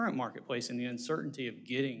 In the current marketplace, and the uncertainty of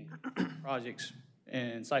getting projects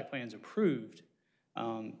and site plans approved,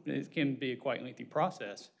 it can be a quite lengthy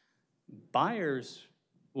process. Buyers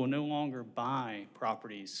will no longer buy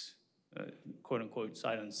properties quote-unquote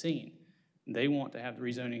sight unseen. They want to have the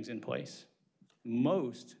rezonings in place.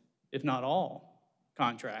 Most, if not all,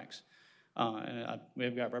 contracts,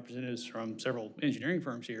 we've got representatives from several engineering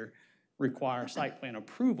firms here, require site plan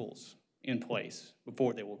approvals in place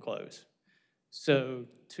before they will close. So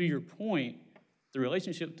to your point, the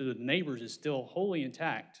relationship to the neighbors is still wholly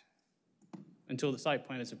intact until the site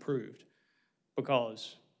plan is approved,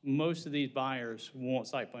 because most of these buyers want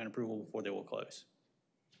site plan approval before they will close.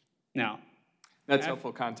 Now, that's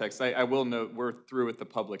helpful context. I will note we're through with the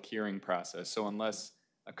public hearing process, so unless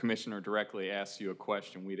a commissioner directly asks you a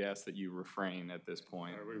question, we'd ask that you refrain at this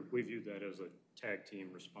point. We view that as a tag team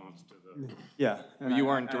response to the... Yeah. You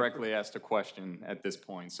weren't directly asked a question at this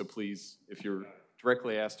point, so please, if you're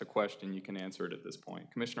directly asked a question, you can answer it at this point.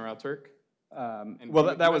 Commissioner Alturk?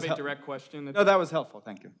 Well, that was a direct question. No, that was helpful.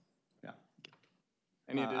 Thank you. Yeah.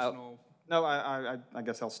 Any additional? No, I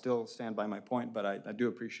guess I'll still stand by my point, but I do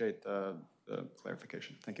appreciate the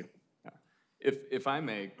clarification. Thank you. If I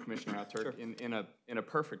may, Commissioner Alturk, sure. in a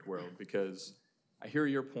perfect world, because I hear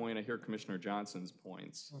your point, I hear Commissioner Johnson's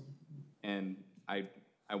points, and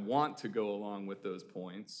I want to go along with those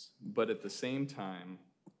points, but at the same time,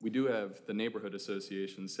 we do have the neighborhood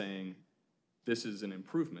association saying this is an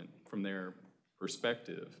improvement from their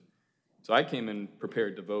perspective. So I came in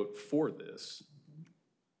prepared to vote for this,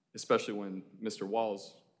 especially when Mr.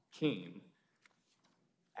 Walls came.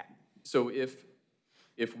 So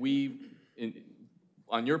if we,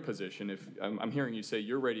 on your position, if I'm hearing you say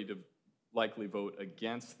you're ready to likely vote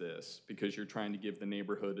against this because you're trying to give the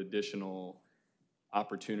neighborhood additional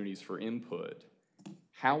opportunities for input,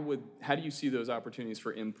 how do you see those opportunities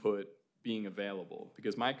for input being available?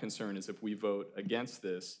 Because my concern is if we vote against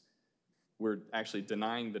this, we're actually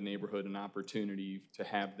denying the neighborhood an opportunity to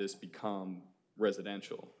have this become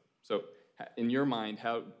residential. So in your mind,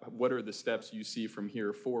 what are the steps you see from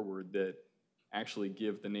here forward that actually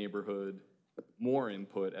give the neighborhood more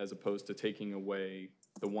input as opposed to taking away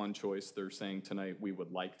the one choice they're saying tonight we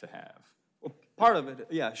would like to have? Well, part of it,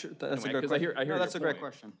 yeah, sure, that's anyway, a great question. No, that's a great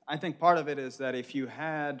question. I think part of it is that if you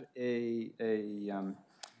had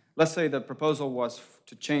let's say the proposal was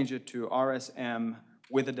to change it to RSM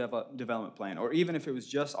with a development plan, or even if it was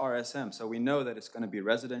just RSM, so we know that it's going to be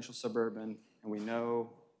residential suburban, and we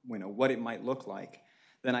know what it might look like,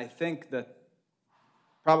 then I think that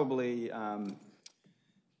probably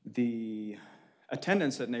the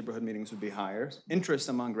attendance at neighborhood meetings would be higher, interest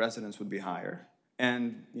among residents would be higher,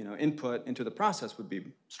 and input into the process would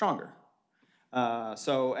be stronger.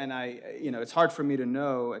 It's hard for me to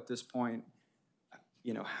know at this point,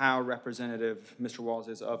 how representative Mr. Walls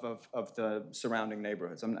is of the surrounding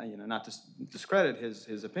neighborhoods. I'm not to discredit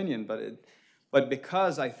his opinion, but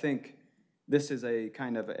because I think this is a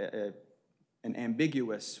kind of an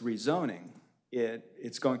ambiguous rezoning,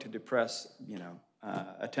 it's going to depress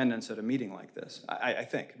attendance at a meeting like this. I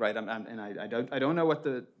think, right? I don't know what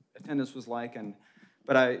the attendance was like,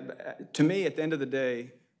 but to me, at the end of the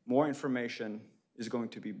day, more information is going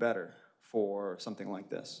to be better for something like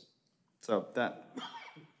this. So that's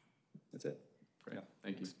it. Great. Yeah.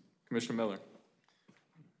 Thank you. Commissioner Miller.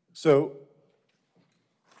 So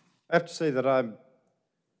I have to say that I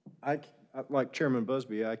like Chairman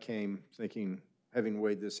Busby, I came thinking, having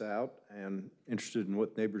weighed this out and interested in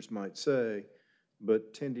what neighbors might say,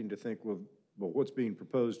 but tending to think, well what's being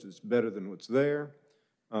proposed is better than what's there.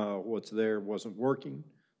 What's there wasn't working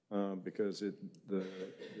because it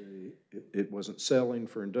wasn't selling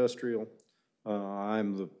for industrial.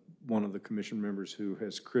 I'm one of the commission members who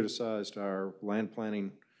has criticized our land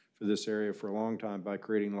planning for this area for a long time by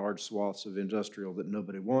creating large swaths of industrial that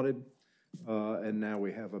nobody wanted. And now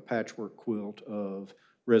we have a patchwork quilt of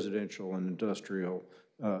residential and industrial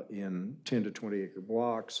in 10 to 20 acre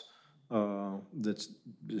blocks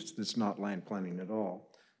that's not land planning at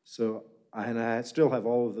all. So I still have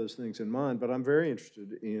all of those things in mind, but I'm very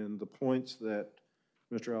interested in the points that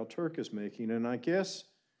Mr. Alturk is making, and I guess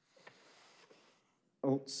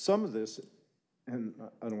some of this, and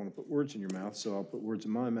I don't want to put words in your mouth, so I'll put words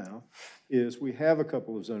in my mouth, is we have a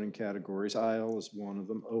couple of zoning categories. IL is one of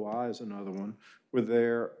them, OI is another one,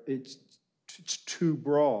 where it's too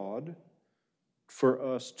broad for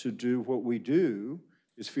us to do what we do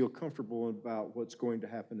is feel comfortable about what's going to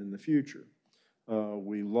happen in the future.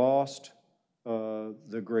 We lost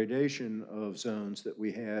the gradation of zones that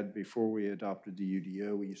we had before we adopted the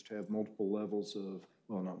UDO. We used to have multiple levels of,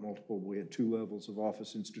 well, not multiple, we had 2 levels of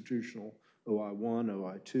office institutional, OI1,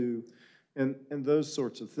 OI2, and those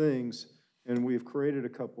sorts of things. And we've created a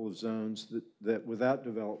couple of zones that without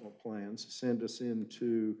development plans send us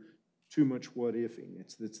into too much what-ifing.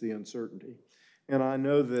 It's the uncertainty. And I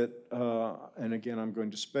know that, and again, I'm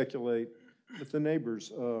going to speculate, that the neighbors,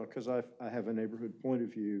 because I have a neighborhood point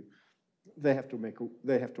of view, they have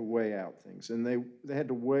to weigh out things. And they had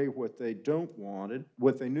to weigh what they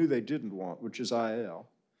what they knew they didn't want, which is IL,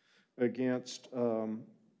 against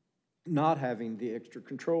not having the extra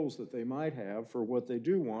controls that they might have for what they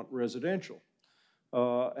do want, residential.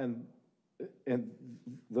 And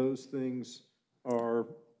those things are,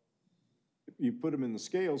 you put them in the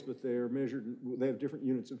scales, but they're measured, they have different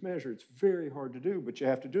units of measure. It's very hard to do, but you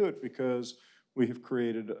have to do it because we have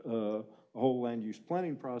created a whole land use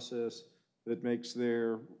planning process that makes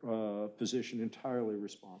their position entirely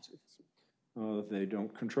responsive. They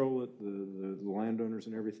don't control it. The landowners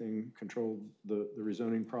and everything control the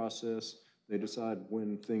rezoning process. They decide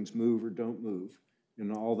when things move or don't move.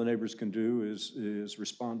 And all the neighbors can do is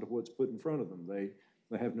respond to what's put in front of them. They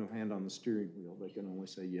have no hand on the steering wheel. They can only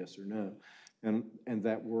say yes or no. And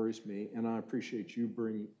that worries me. And I appreciate you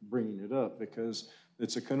bringing it up because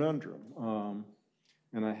it's a conundrum.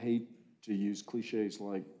 And I hate to use cliches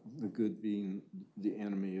like the good being the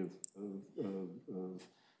enemy of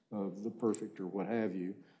the perfect or what have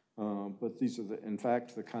you. But these are, in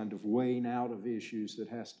fact, the kind of weighing out of issues that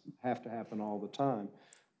have to happen all the time.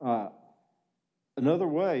 Another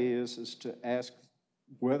way is to ask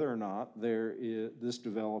whether or not this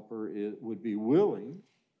developer would be willing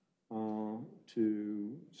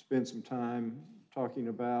to spend some time talking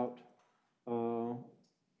about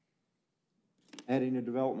adding a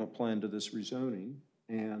development plan to this rezoning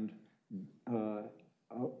and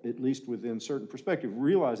at least within certain perspective,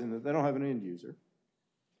 realizing that they don't have an end user,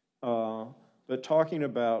 but talking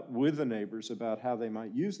about with the neighbors about how they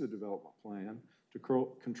might use the development plan to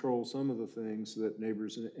control some of the things that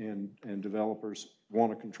neighbors and developers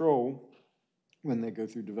want to control when they go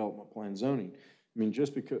through development plan zoning. I mean,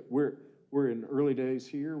 just because we're in early days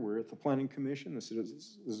here, we're at the Planning Commission. This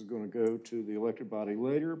is going to go to the elected body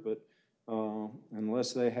later, but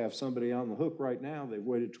unless they have somebody on the hook right now, they've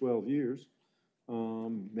waited 12 years,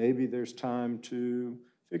 maybe there's time to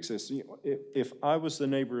fix this. If I was the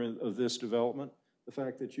neighbor of this development, the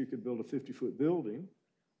fact that you could build a 50-foot building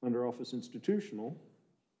under office institutional,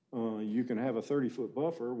 you can have a 30-foot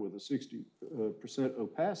buffer with a 60%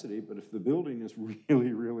 opacity, but if the building is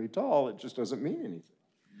really, really tall, it just doesn't mean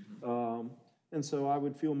anything. And so I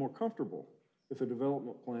would feel more comfortable if a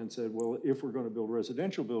development plan said, well, if we're going to build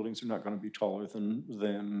residential buildings, they're not going to be taller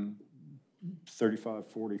than 35,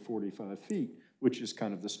 40, 45 feet, which is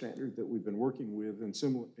kind of the standard that we've been working with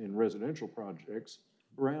in residential projects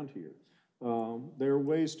around here. There are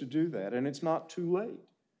ways to do that, and it's not too late.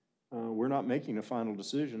 We're not making a final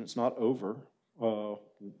decision. It's not over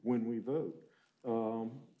when we vote.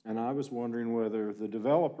 And I was wondering whether the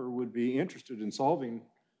developer would be interested in solving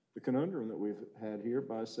the conundrum that we've had here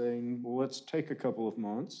by saying, well, let's take a couple of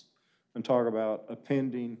months and talk about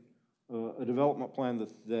appending a development plan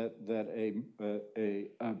that a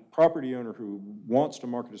property owner who wants to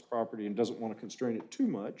market his property and doesn't want to constrain it too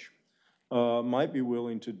much might be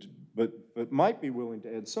willing to, but might be willing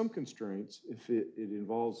to add some constraints if it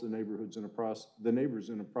involves the neighbors in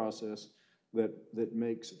a process that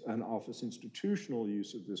makes an office institutional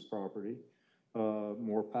use of this property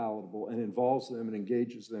more palatable and involves them and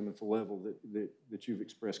engages them at the level that you've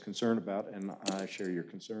expressed concern about, and I share your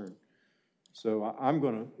concern. So I'm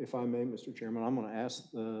going to, if I may, Mr. Chairman, I'm going to ask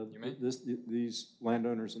these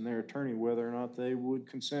landowners and their attorney whether or not they would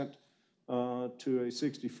consent to a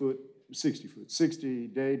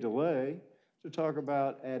 60-day delay to talk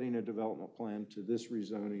about adding a development plan to this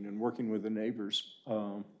rezoning and working with the neighbors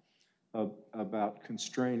about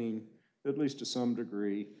constraining, at least to some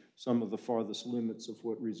degree, some of the farthest limits of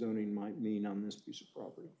what rezoning might mean on this piece of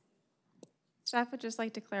property. Staff would just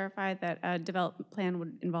like to clarify that a development plan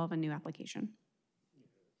would involve a new application.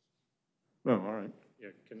 Oh, all right. Yeah,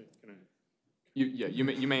 can I?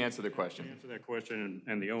 You may answer the question. Answer that question,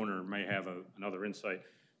 and the owner may have another insight.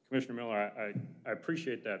 Commissioner Miller, I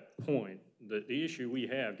appreciate that point. The issue we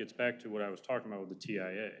have gets back to what I was talking about with the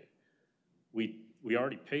TIA. We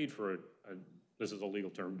already paid for this is a legal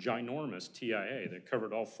term, ginormous TIA that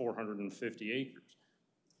covered all 450 acres.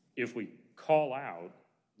 If we call out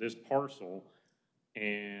this parcel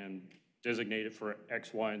and designate it for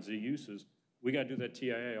X, Y, and Z uses, we got to do that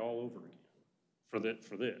TIA all over again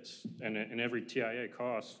for this. And every TIA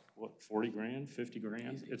costs, what, 40 grand, 50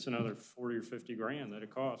 grand? Easy. It's another 40 or 50 grand that it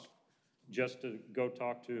costs just to go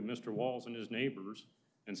talk to Mr. Walls and his neighbors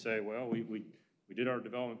and say, well, we did our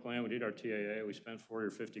development plan, we did our TIA, we spent 40 or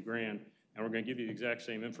 50 grand, and we're going to give you the exact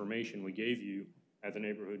same information we gave you at the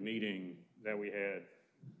neighborhood meeting that we had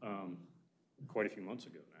quite a few months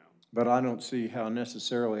ago now. But I don't see how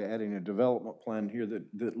necessarily adding a development plan here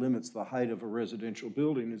that limits the height of a residential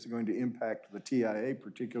building is going to impact the TIA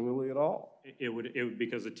particularly at all. It would,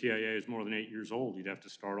 because the TIA is more than 8 years old, you'd have to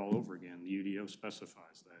start all over again. The UDO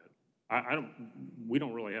specifies that. We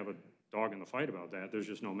don't really have a dog in the fight about that. There's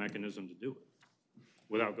just no mechanism to do it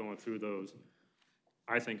without going through those,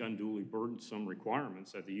 I think, unduly burdensome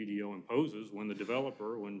requirements that the UDO imposes when the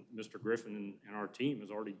developer, when Mr. Griffin and our team has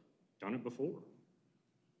already done it before.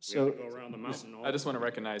 So, we have to go around the mountain. I just want to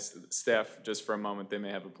recognize staff just for a moment. They may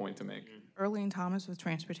have a point to make. Earlene Thomas with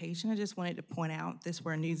Transportation. I just wanted to point out this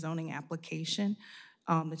were a new zoning application.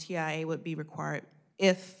 The TIA would be required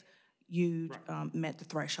if you met the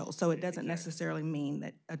threshold. So it doesn't necessarily mean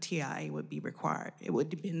that a TIA would be required. It would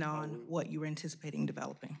depend on what you were anticipating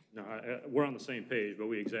developing. No, we're on the same page, but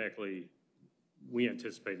we anticipate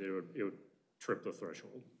that it would trip the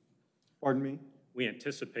threshold. Pardon me? We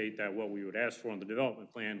anticipate that what we would ask for on the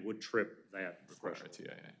development plan would trip that threshold.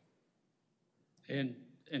 And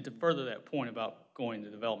to further that point about going the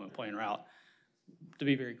development plan route, to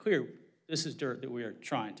be very clear, this is dirt that we are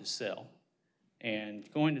trying to sell.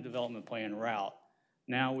 And going the development plan route,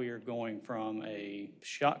 now we are going from a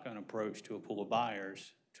shotgun approach to a pool of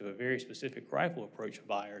buyers to a very specific rifle approach of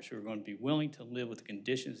buyers who are going to be willing to live with the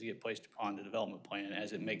conditions that get placed upon the development plan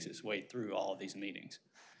as it makes its way through all of these meetings.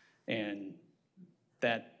 And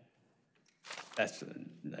that's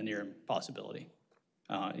a near impossibility.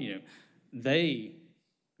 You know, they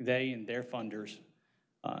and their funders,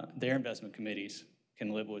 their investment committees can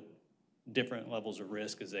live with different levels of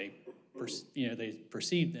risk as they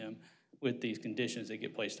perceive them with these conditions that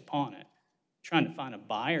get placed upon it. Trying to find a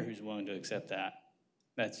buyer who's willing to accept that,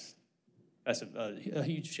 that's a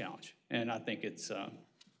huge challenge, and I think it's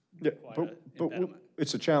quite but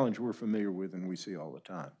it's a challenge we're familiar with and we see all the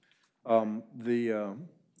time.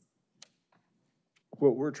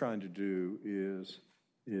 What we're trying to do is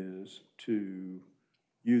to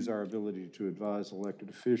use our ability to advise elected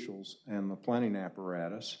officials and the planning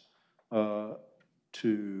apparatus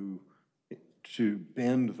to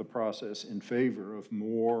bend the process in favor of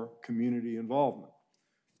more community involvement.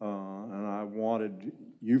 And I wanted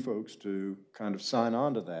you folks to kind of sign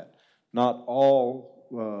on to that. Not all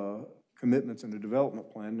commitments in a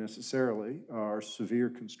development plan necessarily are severe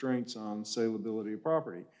constraints on saleability of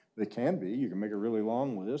property. They can be. You can make a really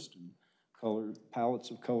long list and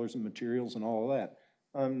palettes of colors and materials and all of that.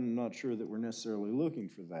 I'm not sure that we're necessarily looking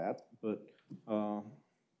for that, but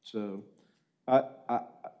so I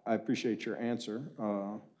appreciate your answer,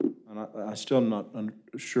 and I still am not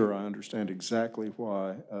sure I understand exactly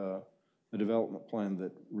why a development plan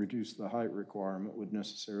that reduced the height requirement would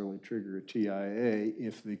necessarily trigger a TIA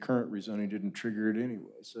if the current rezoning didn't trigger it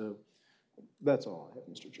anyway. So that's all I have,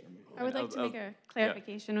 Mr. Chairman. I would like to make a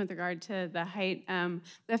clarification with regard to the height.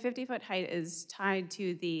 The 50-foot height is tied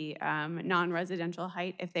to the non-residential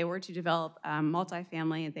height. If they were to develop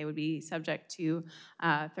multifamily, they would be subject to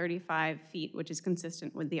 35 feet, which is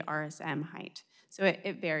consistent with the RSM height. So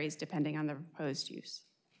it varies depending on the proposed use.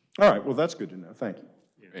 All right, well, that's good to know. Thank you.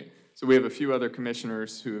 Great. So we have a few other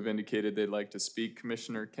commissioners who have indicated they'd like to speak.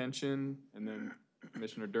 Commissioner Kenshin and then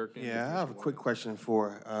Commissioner Durkin. Yeah, I have a quick question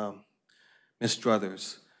for Ms.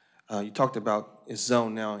 Struthers. You talked about it's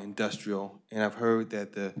zoned now industrial, and I've heard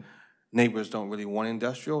that the neighbors don't really want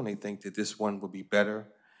industrial, and they think that this one would be better.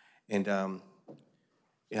 And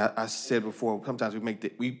yeah, I said before, sometimes we make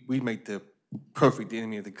the perfect the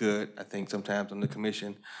enemy of the good. I think sometimes on the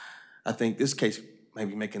commission, I think this case may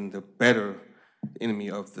be making the better enemy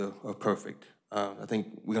of perfect. I think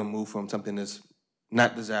we're gonna move from something that's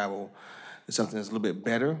not desirable to something that's a little bit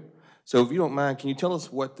better. So if you don't mind, can you tell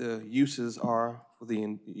us what the uses are for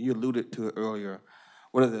you alluded to it earlier,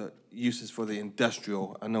 what are the uses for the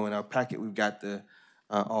industrial? I know in our packet we've got the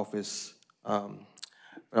office, but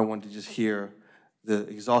I wanted to just hear the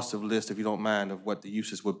exhaustive list, if you don't mind, of what the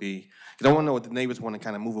uses would be. Because I want to know what the neighbors want to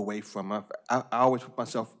kind of move away from. I always put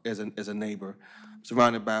myself as a neighbor,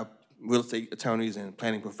 surrounded by real estate attorneys and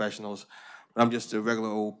planning professionals, but I'm just a regular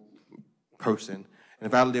old person. And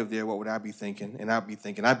if I lived there, what would I be thinking? And I'd be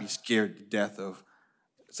thinking I'd be scared to death of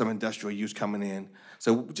some industrial use coming in.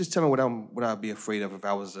 So just tell me what I'd be afraid of if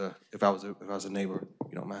I was a neighbor,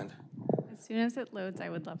 if you don't mind. As soon as it loads, I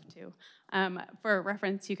would love to. For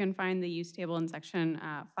reference, you can find the use table in section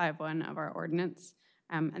 5.1 of our ordinance,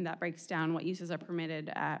 and that breaks down what uses are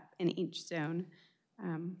permitted in each zone.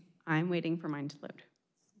 I'm waiting for mine to load.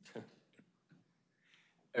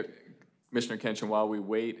 Commissioner Kenshin, while we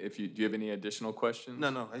wait, do you have any additional questions?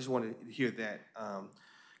 No, I just wanted to hear that.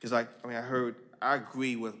 Because I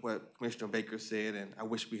agree with what Commissioner Baker said, and I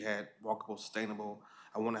wish we had walkable, sustainable.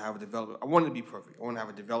 I want to have a development. I want it to be perfect. I want to have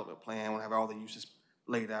a development plan. I want to have all the uses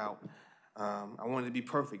laid out. I want it to be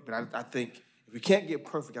perfect, but I think if we can't get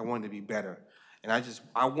perfect, I want it to be better. And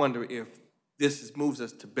I wonder if this moves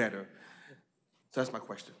us to better. So that's my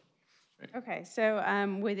question. Okay, so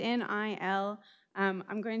within IL,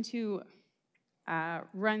 I'm going to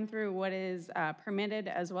run through what is permitted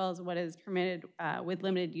as well as what is permitted with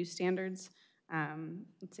limited use standards.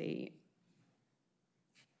 Let's see,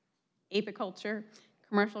 apiculture,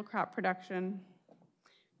 commercial crop production,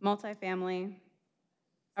 multifamily,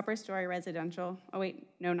 upper story residential. Oh wait,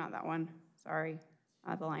 no, not that one. Sorry,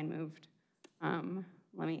 the line moved.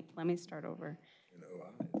 Let me start over.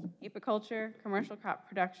 Apiculture, commercial crop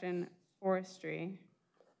production, forestry.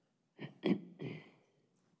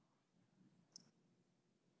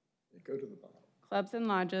 Go to the bottom. Clubs and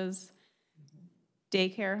lodges,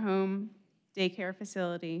 daycare home, daycare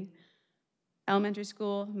facility, elementary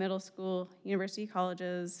school, middle school, university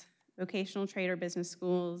colleges, vocational trade or business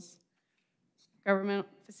schools, government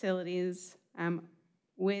facilities,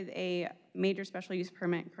 with a major special use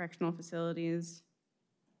permit, correctional facilities,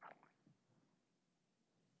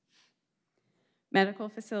 medical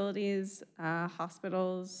facilities,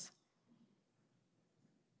 hospitals,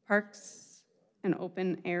 parks and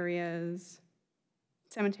open areas,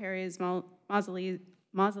 cemeteries,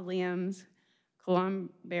 mausoleums,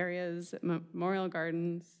 columbarias, memorial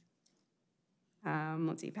gardens,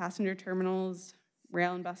 let's see, passenger terminals,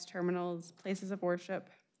 rail and bus terminals, places of worship.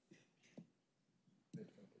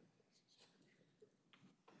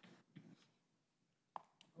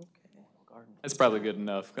 That's probably good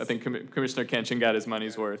enough. I think Commissioner Kenshin got his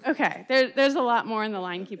money's worth. Okay, there's a lot more and the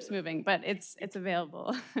line keeps moving, but it's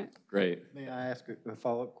available. Great. May I ask a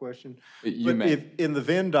follow-up question? You may. If in the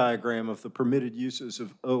Venn diagram of the permitted uses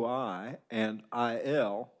of OI and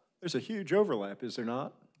IL, there's a huge overlap, is there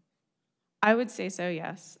not? I would say so,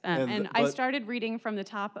 yes. I but- started reading from the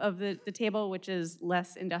top of the table, which is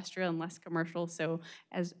less industrial and less commercial, so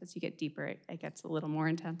as you get deeper, it gets a little more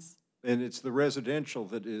intense. And it's the residential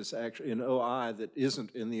that is actually in OI that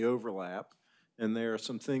isn't in the overlap. And there are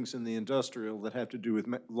some things in the industrial that have to do with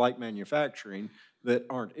light manufacturing that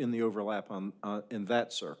aren't in the overlap in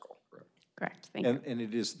that circle. Correct, thank you. And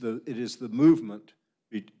it is the movement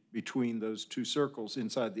between those two circles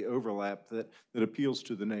inside the overlap that appeals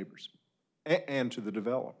to the neighbors and to the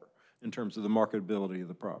developer in terms of the marketability of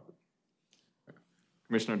the property.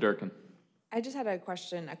 Commissioner Durkin. I just had a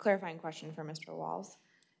question, a clarifying question for Mr. Walls.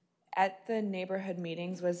 At the neighborhood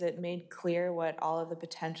meetings, was it made clear what all of the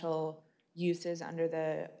potential uses under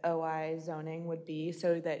the OI zoning would be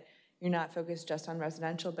so that you're not focused just on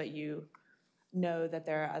residential, but you know that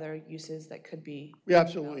there are other uses that could be? We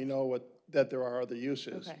absolutely know that there are other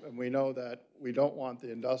uses. Okay. And we know that we don't want the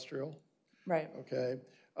industrial. Right. Okay.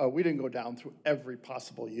 We didn't go down through every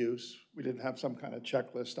possible use. We didn't have some kind of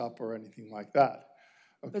checklist up or anything like that.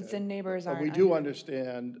 Okay. But the neighbors aren't. But we do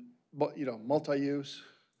understand, multi-use,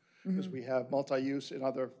 because we have multi-use in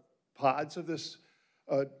other pods of this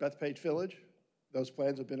Bethpage Village. Those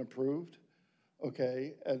plans have been approved,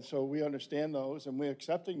 okay? And so we understand those and we're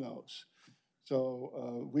accepting those.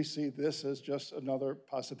 So we see this as just another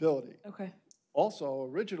possibility. Okay. Also,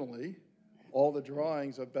 originally, all the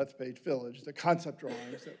drawings of Bethpage Village, the concept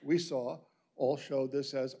drawings that we saw, all showed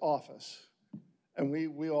this as office. And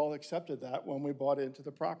we all accepted that when we bought into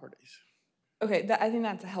the properties. Okay, I think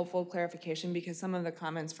that's a helpful clarification because some of the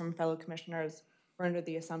comments from fellow commissioners were under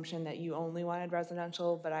the assumption that you only wanted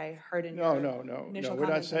residential, but I heard in your initial we're not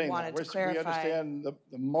comments saying and wanted to that. clarify. We understand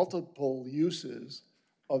the multiple uses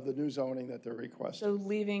of the new zoning that they're requesting. So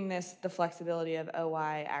leaving the flexibility of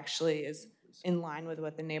OI actually is in line with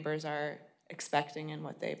what the neighbors are expecting and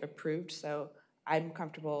what they've approved. So I'm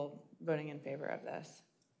comfortable voting in favor of this.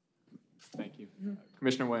 Thank you.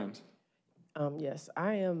 Commissioner Williams. Yes,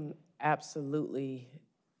 I am absolutely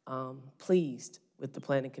pleased with the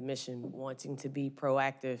Planning Commission wanting to be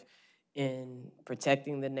proactive in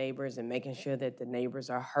protecting the neighbors and making sure that the neighbors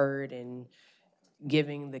are heard and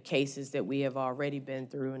giving the cases that we have already been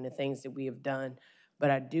through and the things that we have done. But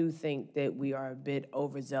I do think that we are a bit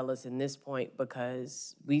overzealous in this point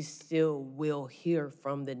because we still will hear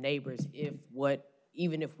from the neighbors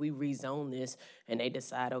even if we rezone this and they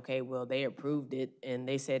decide, okay, well, they approved it and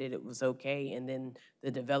they said it was okay, and then the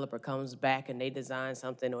developer comes back and they design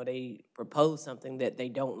something or they propose something that they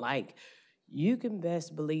don't like, you can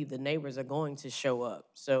best believe the neighbors are going to show up.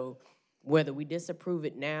 So whether we disapprove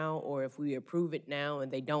it now or if we approve it now and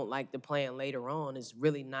they don't like the plan later on is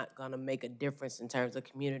really not gonna make a difference in terms of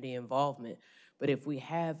community involvement. But if we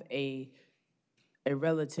have a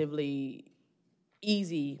relatively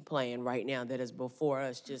easy plan right now that is before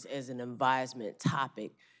us just as an advisement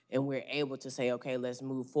topic, and we're able to say, okay, let's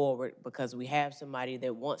move forward because we have somebody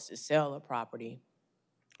that wants to sell a property,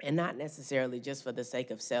 and not necessarily just for the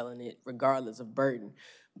sake of selling it regardless of burden,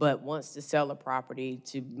 but wants to sell a property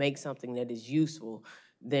to make something that is useful,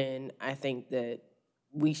 then I think that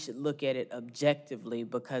we should look at it objectively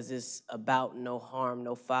because it's about no harm,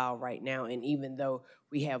 no foul right now. And even though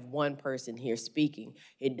we have one person here speaking,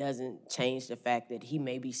 it doesn't change the fact that he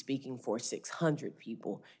may be speaking for 600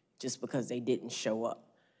 people just because they didn't show up.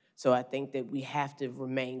 So I think that we have to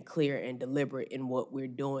remain clear and deliberate in what we're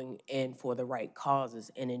doing and for the right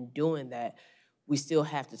causes. And in doing that, we still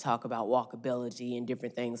have to talk about walkability and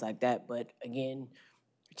different things like that. But again,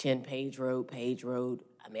 Page Road,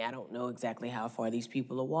 I mean, I don't know exactly how far these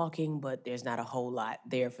people are walking, but there's not a whole lot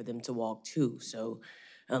there for them to walk to. So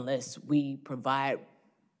unless we provide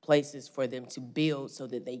places for them to build so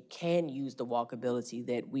that they can use the walkability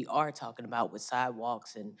that we are talking about with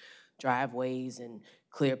sidewalks and driveways and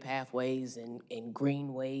clear pathways and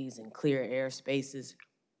greenways and clear air spaces,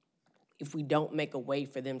 if we don't make a way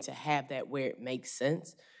for them to have that where it makes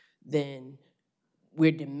sense, then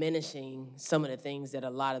we're diminishing some of the things that a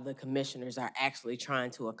lot of the commissioners are actually trying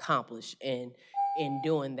to accomplish. And in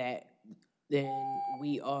doing that, then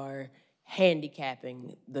we are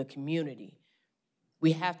handicapping the community.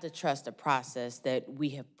 We have to trust the process that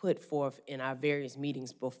we have put forth in our various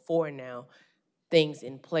meetings before now, things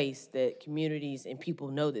in place that communities and people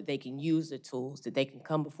know that they can use the tools, that they can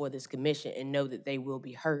come before this commission and know that they will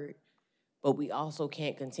be heard. But we also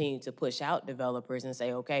can't continue to push out developers and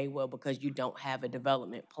say, okay, well, because you don't have a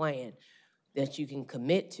development plan that you can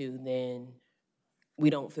commit to, then we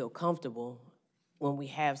don't feel comfortable when we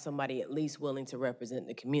have somebody at least willing to represent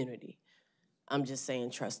the community. I'm just saying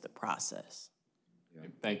trust the process.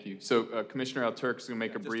 Thank you. So Commissioner Al-Turk's going to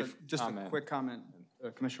make a brief just comment. a quick comment,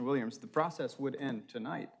 Commissioner Williams. The process would end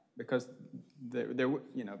tonight because the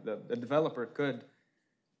developer could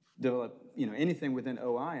develop anything within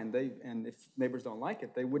OI, and if neighbors don't like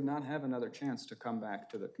it, they would not have another chance to come back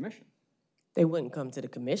to the commission. They wouldn't come to the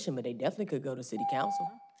commission, but they definitely could go to city council.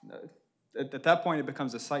 At that point, it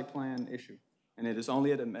becomes a site plan issue, and it is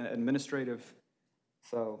only an administrative.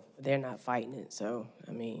 So they're not fighting it. So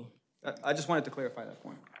I mean, I just wanted to clarify that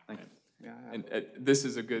point. Thank you. Yeah, and this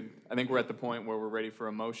is a good. I think we're at the point where we're ready for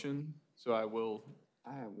a motion. So I will.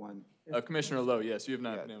 I have one. Commissioner Lowe, yes, you have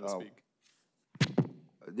not been able to speak.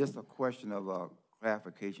 Just a question of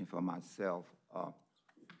clarification for myself.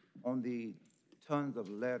 On the tons of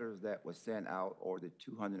letters that were sent out, or the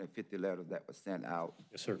 250 letters that were sent out.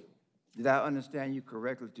 Yes, sir. Did I understand you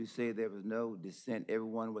correctly to say there was no dissent?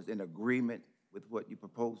 Everyone was in agreement with what you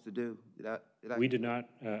proposed to do? Did I? We did not.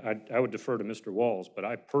 I would defer to Mr. Walls, but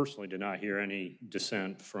I personally did not hear any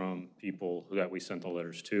dissent from people that we sent the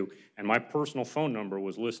letters to. And my personal phone number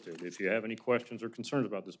was listed. If you have any questions or concerns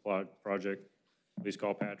about this project, please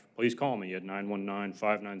call Patrick. Please call me at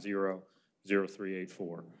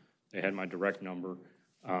 919-590-0384. They had my direct number.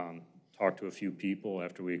 Talked to a few people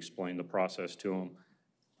after we explained the process to them.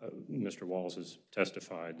 Mr. Walls has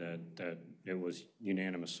testified that it was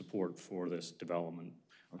unanimous support for this development,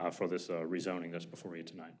 for this rezoning that's before you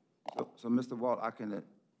tonight. So Mr. Walls,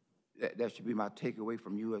 that should be my takeaway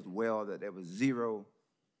from you as well, that there was zero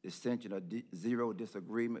dissension or zero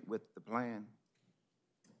disagreement with the plan?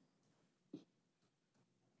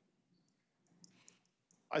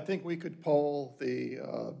 I think we could poll the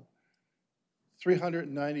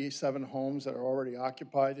 397 homes that are already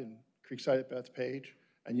occupied in Creekside at Bethpage,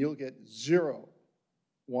 and you'll get zero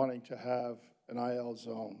wanting to have an IL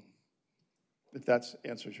zone, if that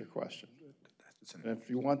answers your question. And if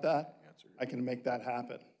you want that, I can make that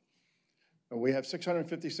happen. But we have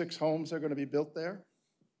 656 homes that are going to be built there,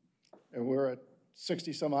 and we're at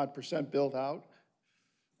 60-some-odd% built out.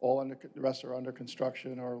 The rest are under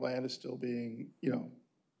construction. Our land is still being,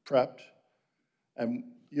 prepped. And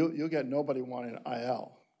you'll get nobody wanting an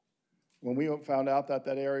IL. When we found out that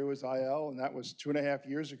that area was IL, and that was 2.5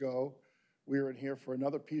 years ago, we were in here for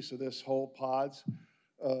another piece of this whole pods,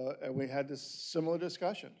 and we had this similar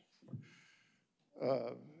discussion.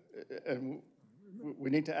 And we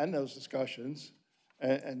need to end those discussions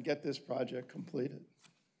and get this project completed.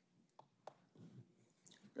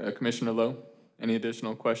 Commissioner Lowe, any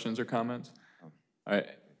additional questions or comments? All right,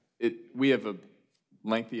 we have a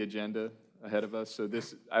lengthy agenda ahead of us, so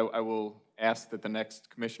I will ask that the next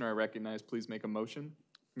commissioner I recognize please make a motion.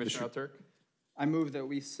 Commissioner Al-Turk. I move that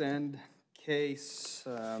we send case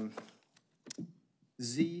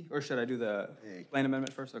Z, or should I do the plan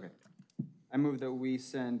amendment first? Okay. I move that we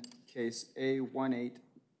send case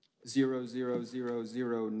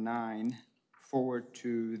A1800009 forward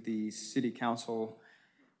to the City Council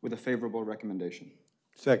with a favorable recommendation.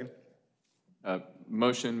 Second.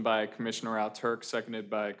 Motion by Commissioner Alturk, seconded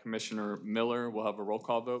by Commissioner Miller. We'll have a roll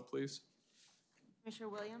call vote, please. Commissioner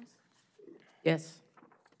Williams? Yes.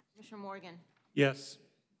 Commissioner Morgan? Yes.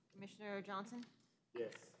 Commissioner Johnson?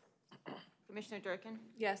 Yes. Commissioner Durkin?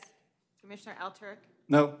 Yes. Commissioner Alturk?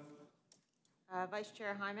 No. Vice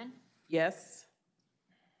Chair Hyman? Yes.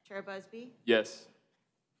 Chair Busby? Yes.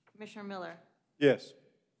 Commissioner Miller? Yes.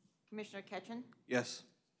 Commissioner Ketchen? Yes.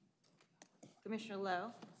 Commissioner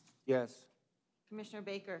Lowe? Yes. Commissioner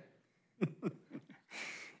Baker?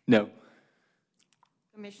 No.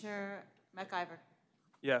 Commissioner McIver?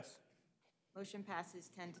 Yes. Motion passes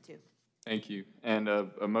 10-2. Thank you. And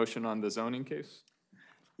a motion on the zoning case?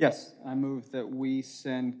 Yes, I move that we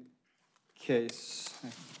send case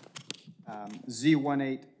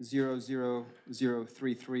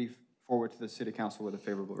Z1900033 forward to the City Council with a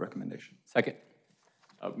favorable recommendation. Second.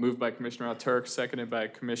 Moved by Commissioner Alturk, seconded by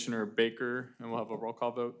Commissioner Baker, and we'll have a roll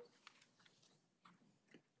call vote.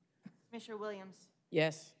 Commissioner Williams?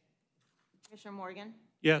 Yes. Commissioner Morgan?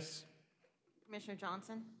 Yes. Commissioner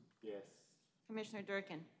Johnson? Yes. Commissioner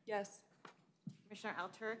Durkin? Yes. Commissioner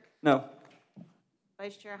Alturk? No.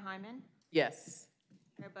 Vice Chair Hyman? Yes.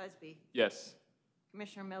 Chair Busby? Yes.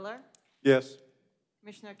 Commissioner Miller? Yes.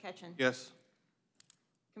 Commissioner Ketchen? Yes.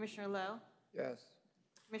 Commissioner Lowe? Yes.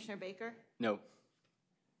 Commissioner Baker? No.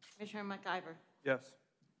 Commissioner McIver? Yes.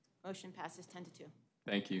 Motion passes 10-2.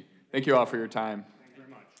 Thank you. Thank you all for your time. Thank you very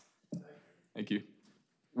much. Thank you.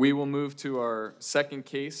 We will move to our second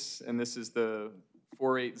case, and this is the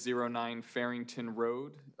 4809 Farrington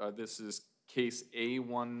Road. This is case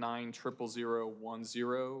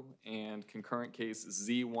A1900010 and concurrent case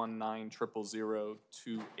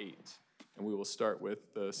Z1900028. And we will start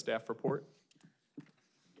with the staff report.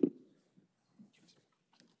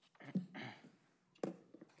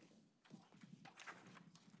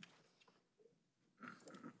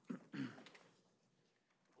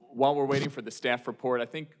 While we're waiting for the staff report, I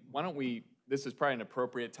think, why don't we, this is probably an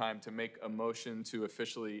appropriate time to make a motion to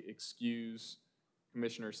officially excuse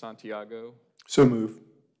Commissioner Santiago. So move.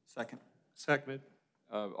 Second. Seconded.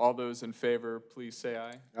 All those in favor, please say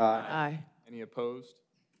aye. Aye. Any opposed?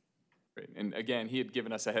 Great. And again, he had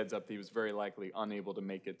given us a heads up that he was very likely unable to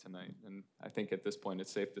make it tonight. And I think at this point,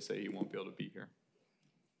 it's safe to say he won't be able to be here.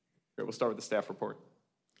 Great, we'll start with the staff report.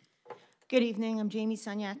 Good evening. I'm Jamie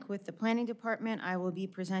Sunyak with the Planning Department. I will be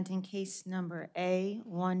presenting case number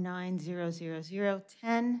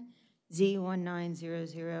A1900010,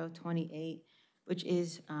 Z1900028, which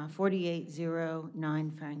is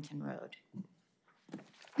 4809 Farrington Road.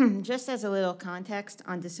 Just as a little context,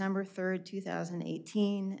 on December 3rd,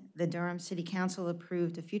 2018, the Durham City Council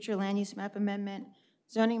approved a future land use map amendment,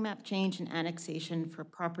 zoning map change, and annexation for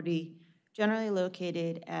property generally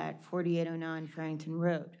located at 4809 Farrington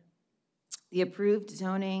Road. The approved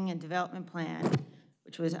zoning and development plan,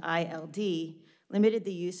 which was ILD, limited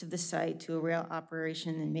the use of the site to a rail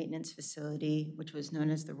operation and maintenance facility, which was known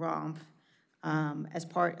as the ROMF, as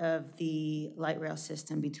part of the light rail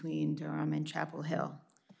system between Durham and Chapel Hill.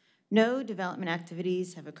 No development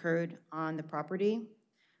activities have occurred on the property,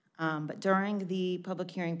 but during the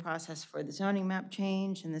public hearing process for the zoning map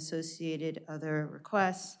change and the associated other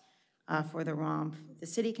requests, for the ROMF, the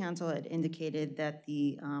City Council had indicated that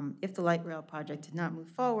if the light rail project did not move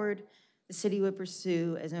forward, the city would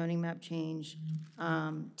pursue a zoning map change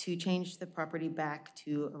to change the property back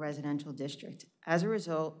to a residential district. As a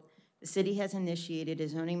result, the city has initiated a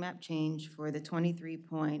zoning map change for the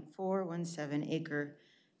 23.417 acre,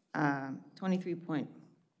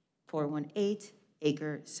 23.418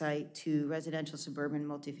 acre site to residential suburban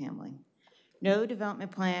multifamily. No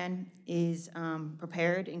development plan is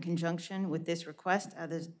prepared in conjunction with this request,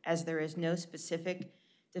 as there is no specific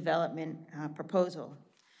development proposal.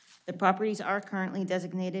 The properties are currently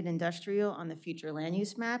designated industrial on the future land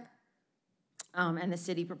use map, and the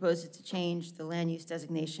city proposes to change the land use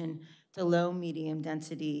designation to low medium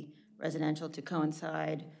density residential to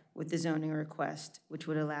coincide with the zoning request, which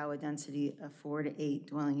would allow a density of 4 to 8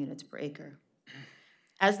 dwelling units per acre.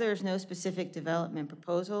 As there is no specific development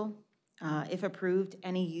proposal, if approved,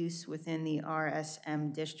 any use within the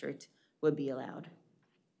RSM district would be allowed.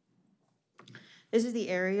 This is the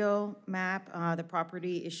aerial map. The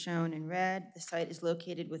property is shown in red. The site is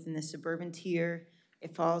located within the suburban tier.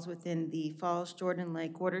 It falls within the Falls Jordan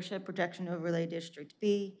Lake Watershed Protection Overlay District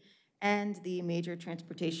B and the Major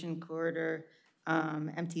Transportation Corridor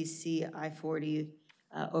MTC I-40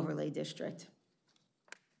 Overlay District.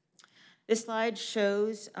 This slide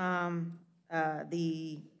shows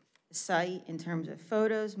the The site, in terms of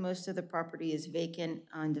photos, most of the property is vacant,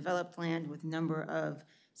 undeveloped land with a number of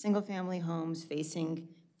single-family homes facing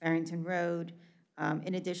Farrington Road.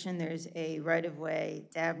 In addition, there's a right-of-way,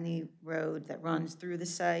 Dabney Road, that runs through the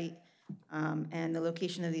site, and the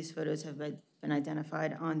location of these photos have been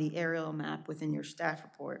identified on the aerial map within your staff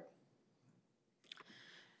report.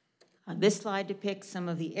 This slide depicts some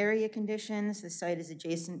of the area conditions. The site is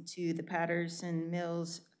adjacent to the Patterson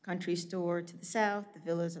Mills Country Store to the south, the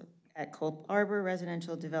villas at Culp Arbor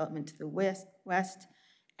residential development to the west,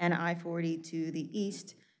 and I-40 to the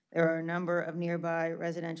east. There are a number of nearby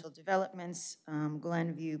residential developments.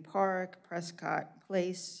 Glenview Park, Prescott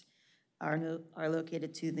Place are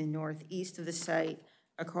located to the northeast of the site,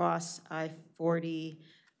 across I-40,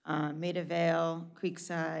 Maida Vale,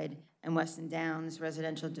 Creekside, and Weston Downs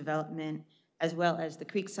residential development, as well as the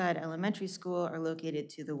Creekside Elementary School, are located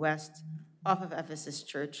to the west off of Ephesus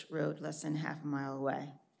Church Road, less than half a mile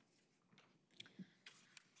away.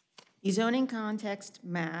 The zoning context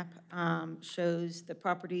map shows the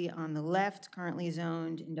property on the left, currently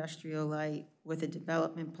zoned industrial light with a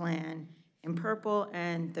development plan in purple,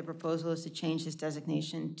 and the proposal is to change this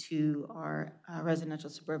designation to our residential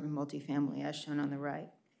suburban multifamily as shown on the right.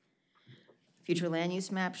 Future land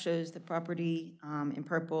use map shows the property in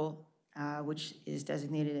purple, which is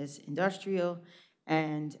designated as industrial,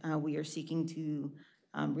 and we are seeking to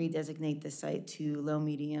redesignate the site to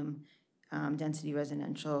low-medium density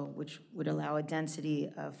residential, which would allow a density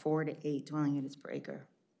of 4 to 8 dwelling units per acre.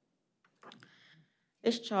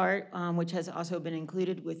 This chart, which has also been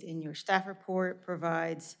included within your staff report,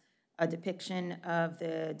 provides a depiction of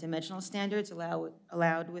the dimensional standards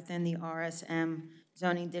allowed within the RSM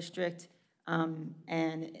zoning district, and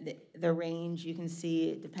the range you can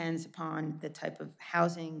see it depends upon the type of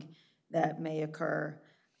housing that may occur.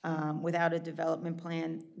 Without a development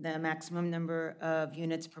plan, the maximum number of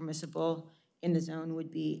units permissible in the zone would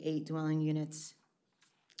be 8 dwelling units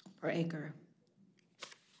per acre.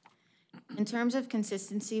 In terms of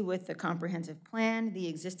consistency with the comprehensive plan, the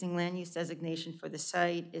existing land use designation for the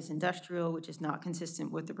site is industrial, which is not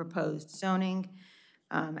consistent with the proposed zoning.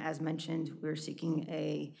 As mentioned, we're seeking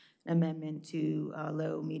an amendment to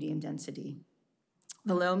low-medium density.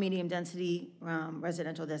 The low-medium density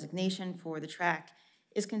residential designation for the tract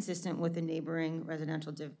is consistent with the neighboring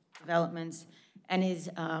residential developments and is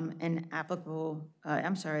an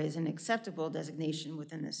acceptable designation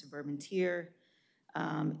within the suburban tier.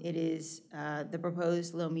 It is the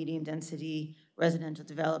proposed low-medium density residential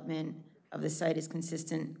development of the site is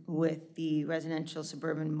consistent with the residential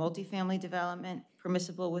suburban multifamily development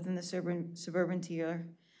permissible within the suburban tier.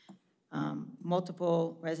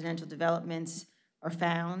 Multiple residential developments are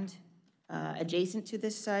found adjacent to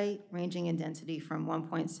this site, ranging in density from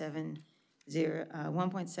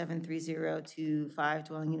 1.730 to 5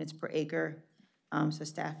 dwelling units per acre. So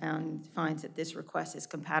staff finds that this request is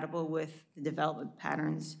compatible with the development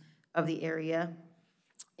patterns of the area.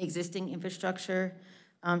 Existing infrastructure,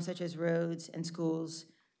 such as roads and schools,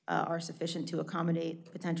 are sufficient to accommodate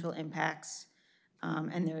potential impacts,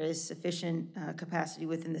 and there is sufficient capacity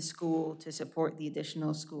within the school to support the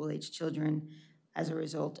additional school-age children as a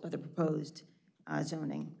result of the proposed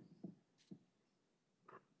zoning.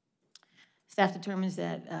 Staff determines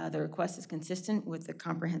that the request is consistent with the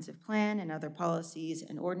comprehensive plan and other policies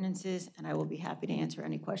and ordinances, and I will be happy to answer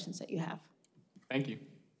any questions that you have. Thank you.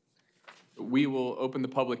 We will open the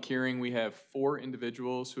public hearing. We have 4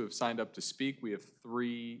 individuals who have signed up to speak. We have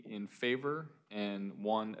 3 in favor and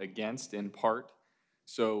 1 against in part.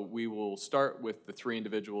 So we will start with the 3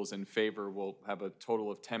 individuals in favor. We'll have a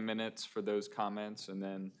total of 10 minutes for those comments, and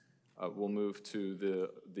then we'll move to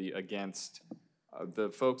the against. The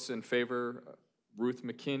folks in favor, Ruth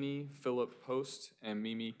McKinney, Philip Post, and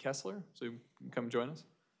Mimi Kessler. So you can come join us.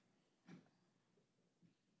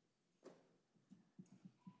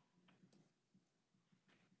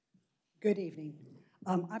 Good evening.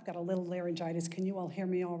 I've got a little laryngitis. Can you all hear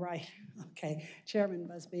me all right? Okay. Chairman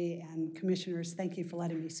Busby and Commissioners, thank you for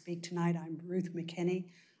letting me speak tonight. I'm Ruth McKinney.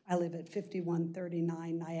 I live at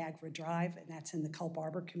 5139 Niagara Drive, and that's in the Culp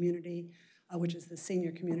Arbor community, which is the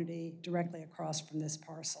senior community directly across from this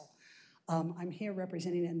parcel. I'm here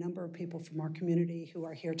representing a number of people from our community who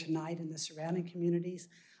are here tonight in the surrounding communities.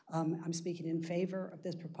 I'm speaking in favor of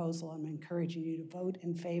this proposal. I'm encouraging you to vote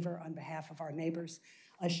in favor on behalf of our neighbors.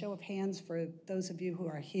 A show of hands for those of you who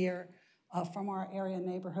are here from our area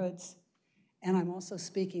neighborhoods. And I'm also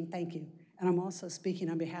speaking, thank you, and I'm also speaking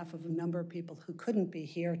on behalf of a number of people who couldn't be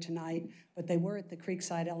here tonight, but they were at the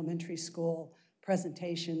Creekside Elementary School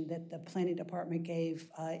presentation that the Planning Department gave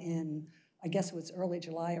in I guess it was early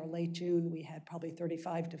July or late June, we had probably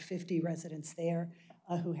 35 to 50 residents there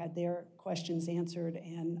who had their questions answered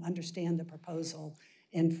and understand the proposal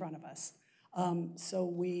in front of us.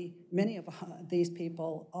 So many of these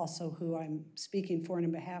people also who I'm speaking for and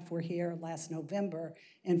on behalf were here last November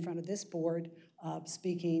in front of this board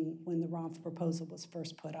speaking when the ROMF proposal was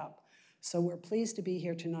first put up. So we're pleased to be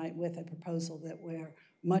here tonight with a proposal that we're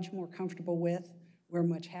much more comfortable with. We're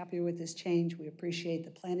much happier with this change. We appreciate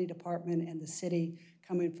the planning department and the city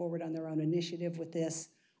coming forward on their own initiative with this.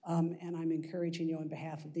 And I'm encouraging you on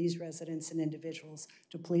behalf of these residents and individuals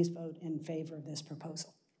to please vote in favor of this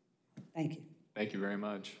proposal. Thank you. Thank you very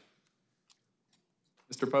much.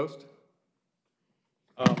 Mr. Post?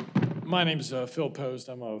 My name is Phil Post.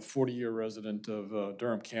 I'm a 40-year resident of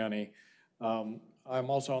Durham County. I'm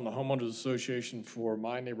also on the Homeowners Association for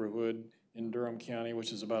my neighborhood in Durham County,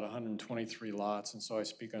 which is about 123 lots, and so I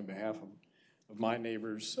speak on behalf of my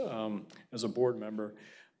neighbors as a board member.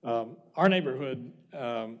 Our neighborhood,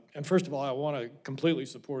 and first of all, I want to completely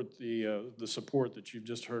support the support that you've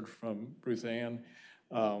just heard from Ruth Ann.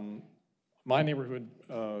 My neighborhood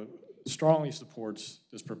strongly supports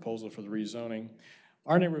this proposal for the rezoning.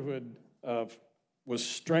 Our neighborhood was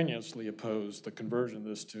strenuously opposed the conversion of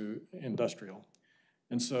this to industrial.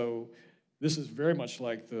 And so this is very much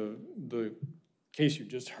like the case you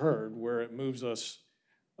just heard, where it moves us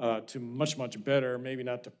to much, much better, maybe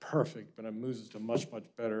not to perfect, but it moves us to much, much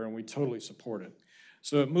better, and we totally support it.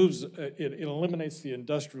 So it eliminates the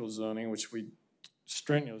industrial zoning, which we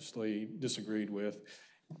strenuously disagreed with,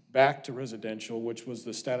 back to residential, which was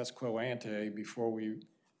the status quo ante before we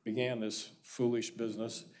began this foolish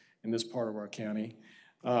business in this part of our county.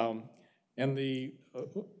 And the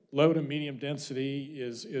low to medium density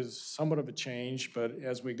is somewhat of a change, but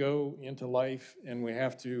as we go into life and we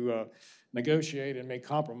have to negotiate and make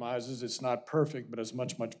compromises, it's not perfect, but it's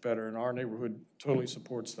much, much better, and our neighborhood totally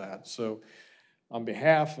supports that. So on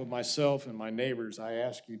behalf of myself and my neighbors, I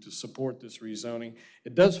ask you to support this rezoning.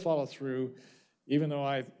 It does follow through, even though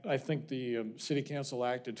I think the city council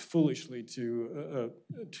acted foolishly to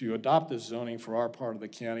adopt this zoning for our part of the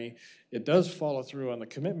county. It does follow through on the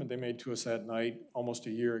commitment they made to us that night almost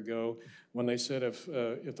a year ago when they said if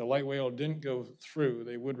the light rail didn't go through,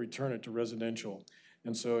 they would return it to residential.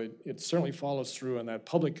 And so it certainly follows through on that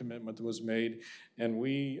public commitment that was made, and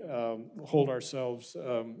we hold ourselves,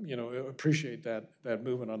 appreciate that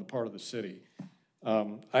movement on the part of the city.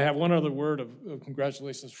 I have one other word of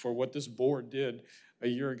congratulations for what this board did a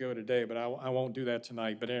year ago today, but I won't do that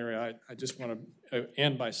tonight. But anyway, I just want to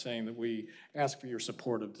end by saying that we ask for your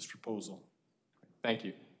support of this proposal. Thank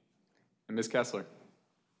you. And Ms. Kessler.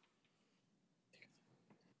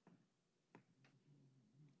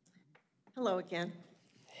 Hello again.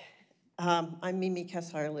 I'm Mimi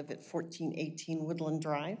Kessler. I live at 1418 Woodland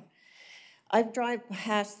Drive. I drive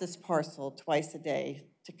past this parcel twice a day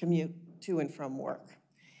to commute to and from work.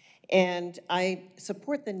 And I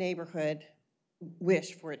support the neighborhood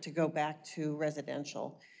wish for it to go back to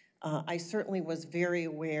residential. I certainly was very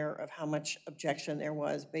aware of how much objection there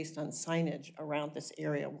was based on signage around this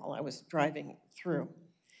area while I was driving through.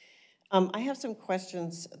 I have some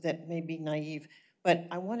questions that may be naive, but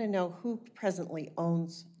I want to know who presently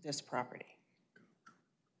owns this property.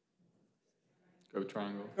 Go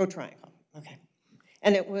Triangle. Go Triangle, okay.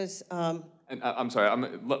 And it was... and I'm sorry,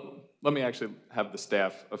 let me actually have the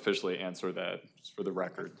staff officially answer that, just for the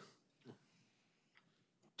record.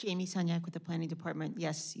 Jamie Sunyak with the Planning Department.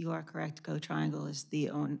 Yes, you are correct. Go Triangle is the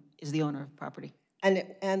owner of property. And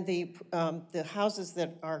the houses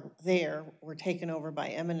that are there were taken over by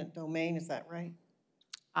eminent domain, is that right?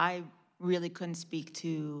 I really couldn't speak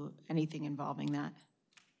to anything involving that.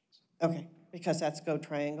 Okay, because that's Go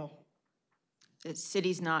Triangle. The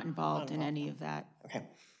city's not involved in any of that. Okay.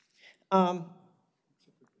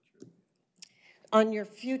 On your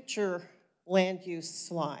future land use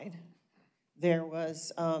slide, there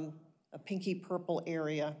was a pinky purple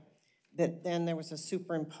area that then there was a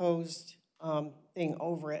superimposed thing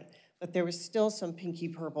over it, but there was still some pinky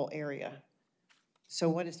purple area. So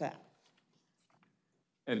what is that?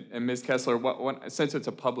 And Ms. Kessler, since it's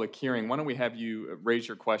a public hearing, why don't we have you raise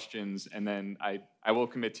your questions, and then I will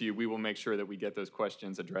commit to you, we will make sure that we get those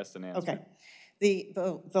questions addressed and answered. Okay.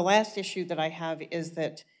 The last issue that I have is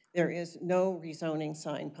that there is no rezoning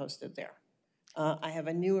sign posted there. I have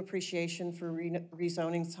a new appreciation for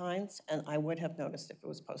rezoning signs, and I would have noticed if it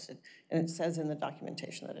was posted. And it says in the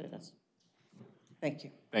documentation that it is. Thank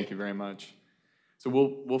you. Thank you very much. So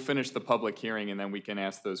we'll finish the public hearing, and then we can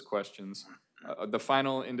ask those questions. The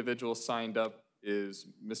final individual signed up is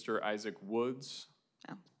Mr. Isaac Woods.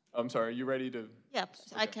 Oh. I'm sorry, are you ready to? Yep,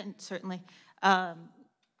 okay. I can certainly.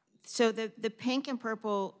 So the pink and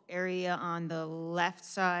purple area on the left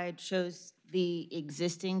side shows the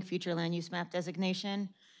existing future land use map designation,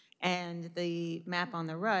 and the map on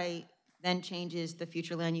the right then changes the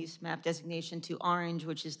future land use map designation to orange,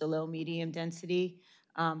 which is the low medium density.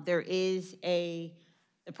 There is the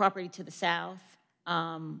property to the south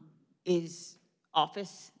is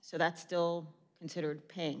office, so that's still considered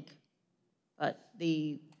pink. But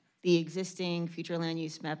the existing future land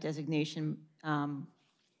use map designation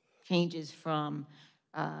changes from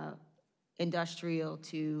industrial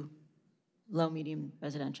to low medium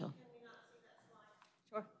residential.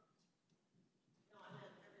 Sure.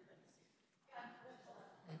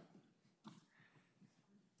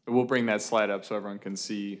 We'll bring that slide up so everyone can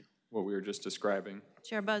see what we were just describing.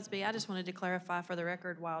 Chair Busby, I just wanted to clarify for the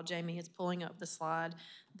record while Jamie is pulling up the slide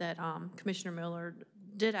that Commissioner Miller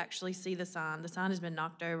did actually see the sign. The sign has been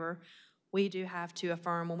knocked over. We do have to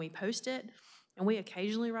affirm when we post it, and we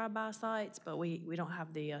occasionally ride by sites, but we don't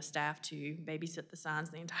have the staff to babysit the signs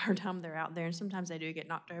the entire time they're out there, and sometimes they do get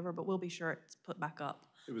knocked over, but we'll be sure it's put back up.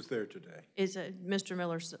 It was there today. Mr.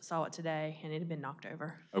 Miller saw it today, and it had been knocked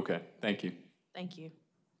over. Okay, thank you. Thank you.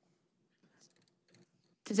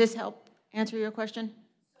 Does this help answer your question?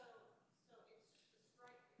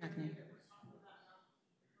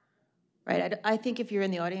 Right, I think if you're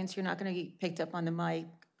in the audience, you're not going to get picked up on the mic,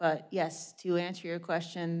 but yes, to answer your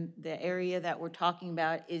question, the area that we're talking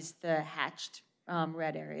about is the hatched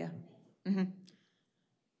red area. Mm-hmm.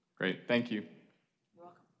 Great, thank you. You're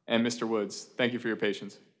welcome. And Mr. Woods, thank you for your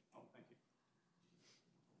patience.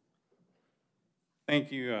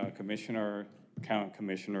 Thank you, Commissioner, County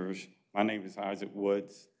Commissioners. My name is Isaac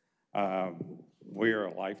Woods. We're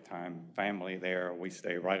a lifetime family there. We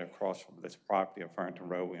stay right across from this property of Farrington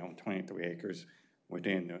Road. We own 23 acres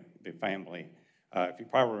within the family. If you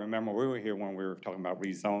probably remember, we were here when we were talking about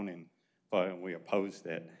rezoning, but we opposed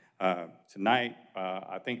it. Tonight,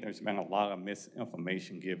 I think there's been a lot of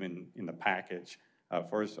misinformation given in the package.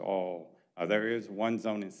 First of all, there is one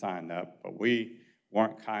zoning sign up, but we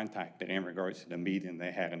weren't contacted in regards to the meeting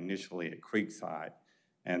they had initially at Creekside.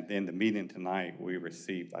 And then the meeting tonight we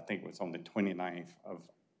received, I think it was on the 29th of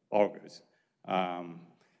August.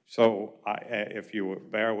 So if you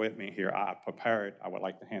would bear with me here, I prepared, I would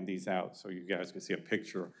like to hand these out so you guys can see a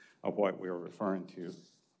picture of what we were referring to.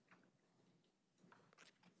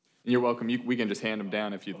 You're welcome. We can just hand them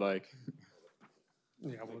down if you'd like.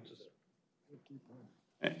 Yeah, we'll just.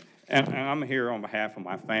 And I'm here on behalf of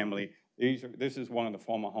my family. This is one of the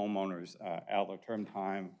former homeowners out of term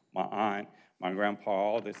time, my aunt, my grandpa.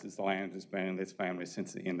 All this is the land that's been in this family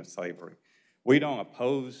since the end of slavery. We don't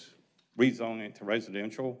oppose rezoning to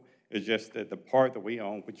residential. It's just that the part that we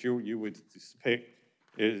own, which you would pick,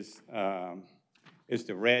 is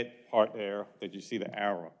the red part there that you see the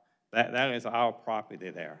arrow. That is our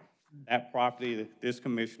property there. That property, this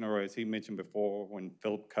commissioner, as he mentioned before, when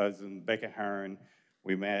Philip Cousin, Becca Hearn,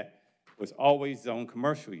 we met, was always zoned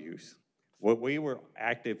commercial use. What we were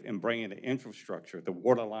active in bringing the infrastructure, the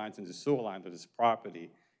water lines and the sewer lines to this property,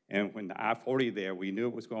 and when the I-40 there, we knew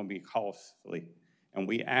it was going to be costly. And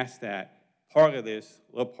we asked that part of this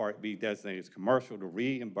little part be designated as commercial to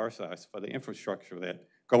reimburse us for the infrastructure that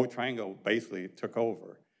Go Triangle basically took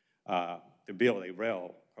over to build a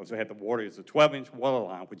rail. Because we had the water, it's a 12-inch water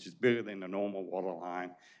line, which is bigger than the normal water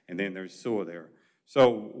line, and then there's sewer there.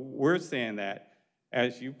 So we're saying that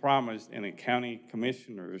as you promised, and the county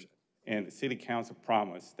commissioners and the city council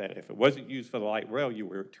promised that if it wasn't used for the light rail, you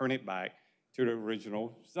would return it back to the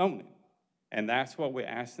original zoning. And that's what we're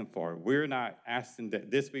asking for. We're not asking that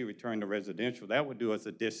this be returned to residential. That would do us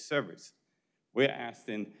a disservice. We're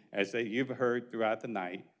asking, as you've heard throughout the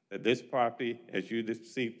night, that this property, as you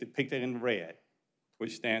see depicted in red,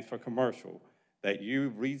 which stands for commercial, that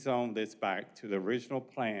you rezone this back to the original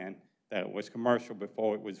plan that was commercial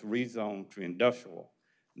before it was rezoned to industrial,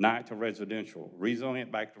 not to residential. Rezoning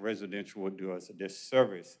it back to residential would do us a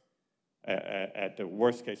disservice at the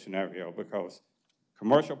worst case scenario, because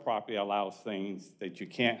commercial property allows things that you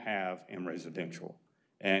can't have in residential.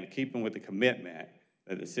 And keeping with the commitment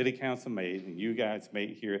that the city council made and you guys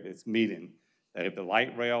made here at this meeting, that if the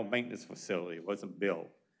light rail maintenance facility wasn't built,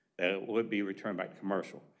 that it would be returned back to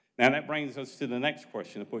commercial. Now that brings us to the next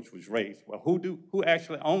question, which was raised. Well, who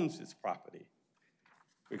actually owns this property?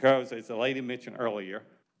 Because as the lady mentioned earlier,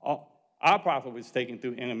 our property was taken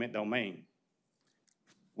through eminent domain.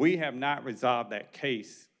 We have not resolved that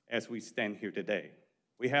case as we stand here today.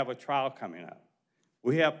 We have a trial coming up.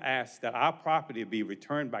 We have asked that our property be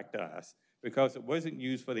returned back to us because it wasn't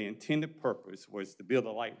used for the intended purpose, was to build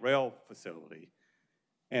a light rail facility.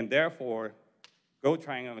 And therefore, Go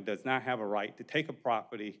Triangle does not have a right to take a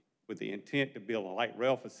property with the intent to build a light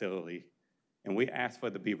rail facility, and we asked for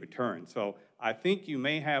it to be returned. So I think you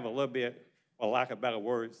may have a little bit, for lack of better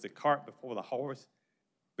words, the cart before the horse,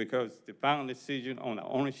 because the final decision on the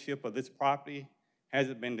ownership of this property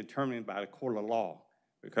hasn't been determined by the court of law.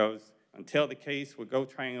 Because until the case with Go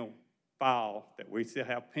Triangle file that we still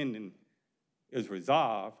have pending is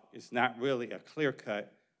resolved, it's not really a clear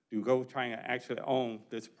cut to Go Triangle actually own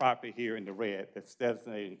this property here in the red that's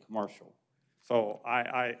designated commercial. So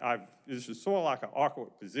this is sort of like an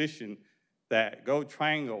awkward position that Go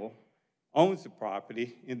Triangle owns the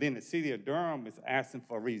property, and then the city of Durham is asking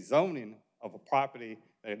for rezoning of a property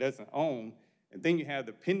that it doesn't own, and then you have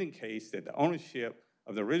the pending case that the ownership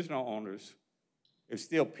of the original owners is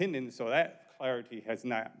still pending, so that clarity has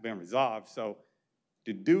not been resolved. So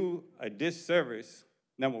to do a disservice,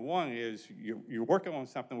 number one is you're working on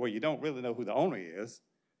something where you don't really know who the owner is.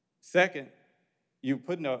 Second, you're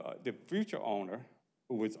putting the future owner,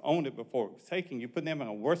 who was owned it before it was taken, you're putting them in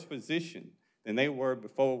a worse position than they were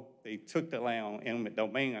before they took the land on eminent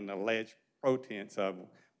domain under the alleged pretense of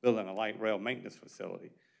building a light rail maintenance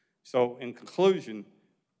facility. So in conclusion,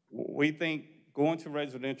 we think going to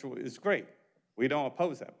residential is great. We don't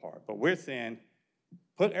oppose that part, but we're saying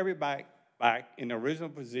put everybody back in the original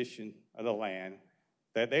position of the land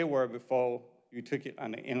that they were before you took it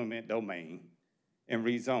under eminent domain and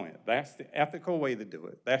rezone it. That's the ethical way to do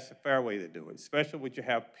it. That's the fair way to do it, especially when you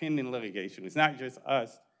have pending litigation. It's not just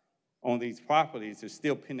us on these properties, it's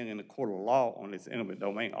still pending in the court of law on this eminent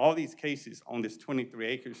domain. All these cases on this 23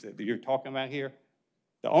 acres that you're talking about here,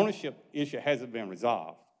 the ownership issue hasn't been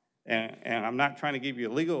resolved. And I'm not trying to give you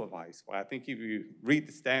legal advice, but I think if you read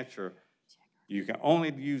the statute, you can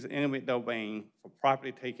only use eminent domain for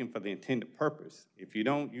property taken for the intended purpose. If you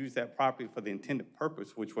don't use that property for the intended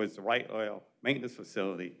purpose, which was the right rail maintenance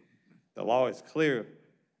facility, the law is clear,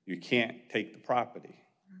 you can't take the property.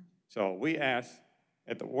 So we ask,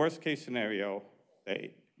 at the worst case scenario, that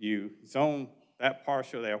you zone that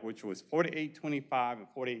parcel there, which was 4825 and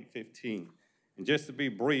 4815. And just to be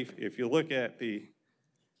brief, if you look at the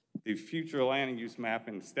future land use map,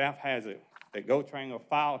 and the staff has it, that Go Triangle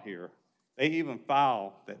filed here, they even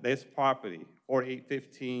filed that this property,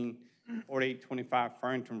 4815, 4825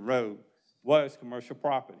 Farrington Road, was commercial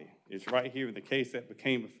property. It's right here in the case that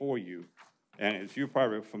became before you. And as you're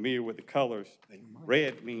probably familiar with the colors,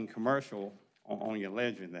 red means commercial on your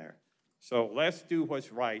legend there. So let's do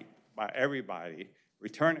what's right by everybody,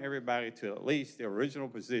 return everybody to at least the original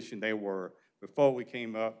position they were before we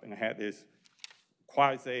came up and had this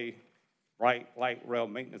quasi light rail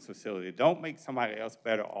maintenance facility. Don't make somebody else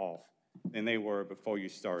better off than they were before you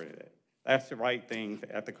started it. That's the right thing,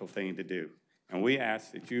 the ethical thing to do. And we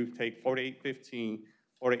ask that you take 4815,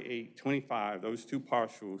 4825, those two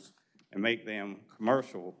parcels, and make them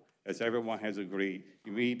commercial, as everyone has agreed.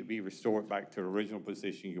 You need to be restored back to the original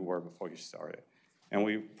position you were before you started. And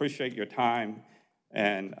we appreciate your time,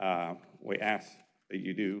 and we ask that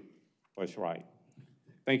you do what's right.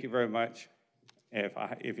 Thank you very much.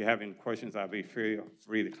 If you have any questions, I'll be free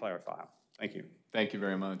to clarify. Thank you. Thank you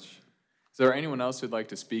very much. Is there anyone else who'd like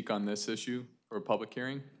to speak on this issue for a public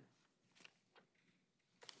hearing?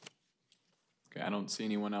 Okay, I don't see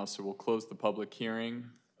anyone else, so we'll close the public hearing.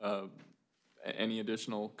 Any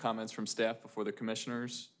additional comments from staff before the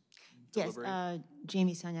commissioners deliberate? Yes,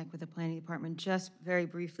 Jamie Sonyak with the Planning Department. Just very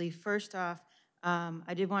briefly, first off,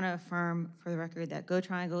 I did want to affirm for the record that Go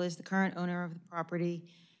Triangle is the current owner of the property.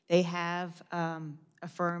 They have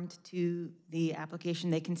affirmed to the application,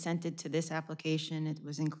 they consented to this application. It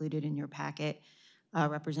was included in your packet.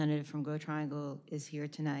 Representative from Go Triangle is here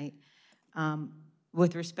tonight.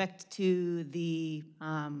 With respect to the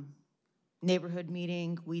neighborhood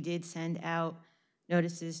meeting, we did send out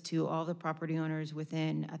notices to all the property owners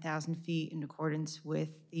within 1,000 feet in accordance with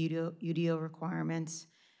the UDO requirements.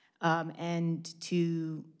 And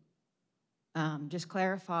to just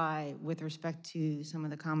clarify with respect to some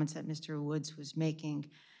of the comments that Mr. Woods was making,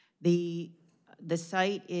 the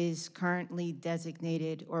site is currently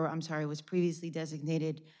designated, or I'm sorry, was previously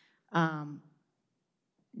designated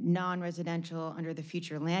non-residential under the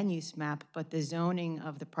future land use map, but the zoning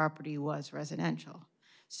of the property was residential.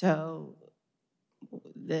 So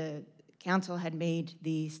the council had made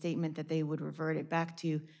the statement that they would revert it back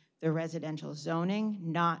to the residential zoning,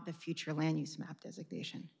 not the future land use map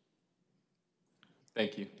designation.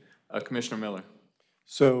 Thank you. Commissioner Miller.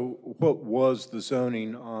 So what was the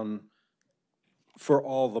zoning on, for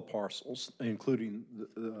all the parcels, including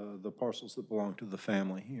the parcels that belong to the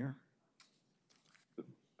family here?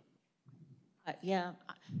 Yeah,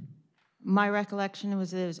 my recollection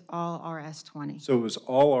was it was all RS20. So it was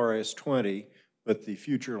all RS20, but the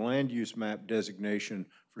future land use map designation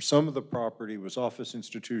for some of the property was office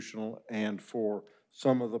institutional, and for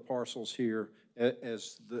some of the parcels here,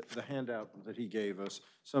 as the handout that he gave us,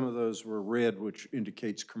 some of those were red, which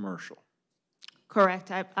indicates commercial.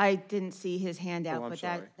 Correct. I didn't see his handout, I'm but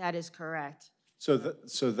sorry. that is correct. So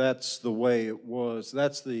that's the way it was.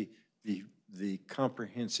 That's the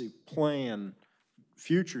comprehensive plan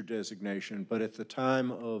future designation, but at the time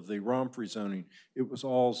of the ROMF rezoning, it was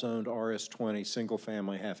all zoned RS20,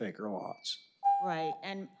 single-family half-acre lots. Right,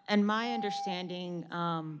 and my understanding,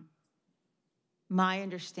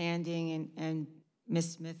 and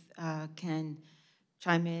Ms. Smith can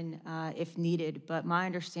chime in if needed, but my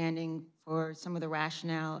understanding for some of the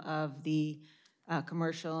rationale of the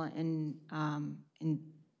commercial and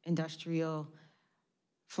industrial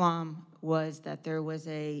FLOM was that there was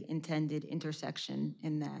a intended intersection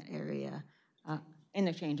in that area,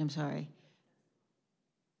 interchange, I'm sorry.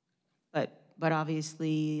 But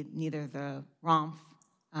obviously neither the ROMF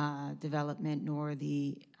development nor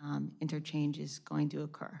the interchange is going to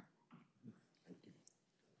occur.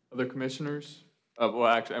 Other commissioners? Well,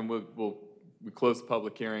 actually, and we close the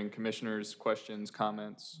public hearing. Commissioners, questions,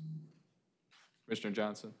 comments? Commissioner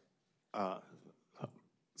Johnson?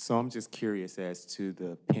 So I'm just curious as to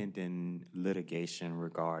the pending litigation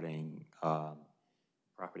regarding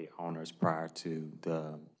property owners prior to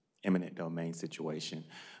the eminent domain situation.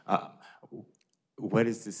 What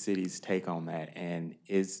is the city's take on that? And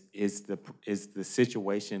is the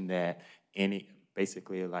situation that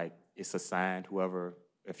basically like it's assigned whoever,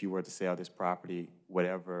 if you were to sell this property,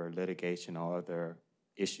 whatever litigation or other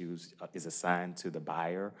issues is assigned to the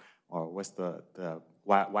buyer? Or what's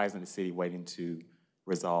why isn't the city waiting to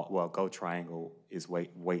resolve? Well, Go Triangle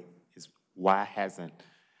why hasn't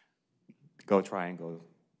Go Triangle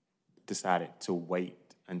decided to wait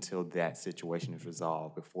until that situation is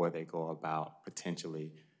resolved before they go about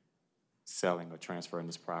potentially selling or transferring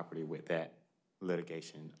this property with that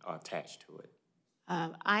litigation attached to it?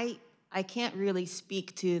 I can't really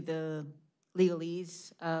speak to the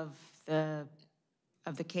legalese of the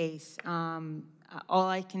case. All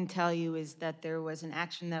I can tell you is that there was an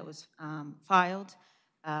action that was filed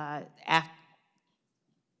after.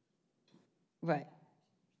 Right.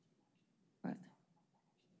 Right. Do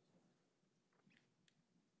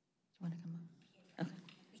you want to come up? Okay.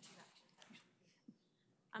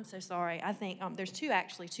 I'm so sorry. I think there's two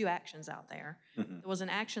actions out there. Mm-hmm. There was an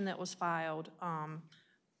action that was filed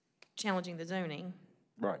challenging the zoning.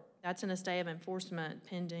 Right. That's in a stay of enforcement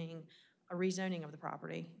pending a rezoning of the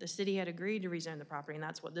property. The city had agreed to rezone the property, and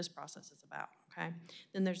that's what this process is about, okay?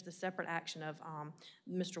 Then there's the separate action of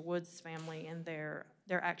Mr. Wood's family and their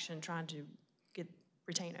action trying to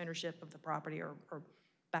retain ownership of the property or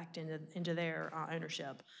backed into their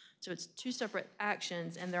ownership. So it's two separate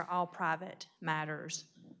actions, and they're all private matters.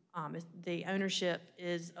 The ownership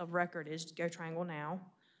of record is Go Triangle now.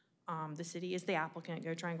 The city is the applicant.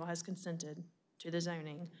 Go Triangle has consented to the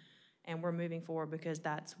zoning, and we're moving forward because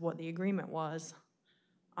that's what the agreement was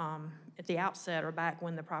at the outset or back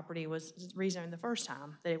when the property was rezoned the first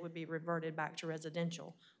time, that it would be reverted back to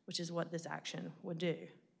residential, which is what this action would do.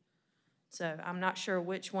 So I'm not sure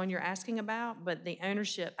which one you're asking about, but the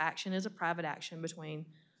ownership action is a private action between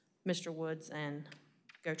Mr. Woods and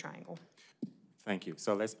Go Triangle. Thank you.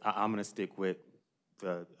 So I'm going to stick with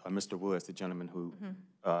Mr. Woods, the gentleman who,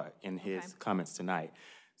 in his comments tonight.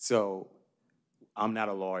 So I'm not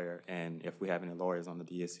a lawyer, and if we have any lawyers on the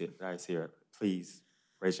dais here, please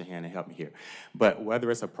raise your hand and help me here. But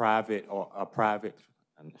whether it's a private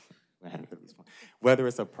whether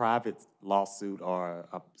it's a private lawsuit or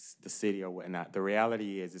the city or whatnot, the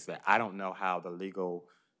reality is that I don't know how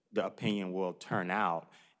the opinion will turn out.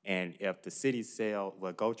 And if the city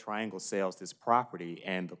Go Triangle sells this property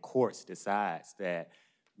and the courts decides that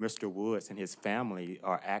Mr. Woods and his family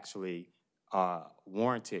are actually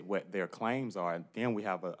warranted what their claims are, then we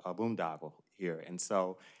have a boondoggle here. And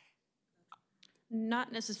so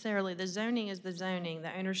not necessarily. The zoning is the zoning.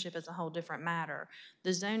 The ownership is a whole different matter.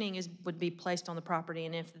 The zoning would be placed on the property,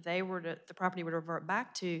 and if the property would revert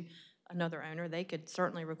back to another owner, they could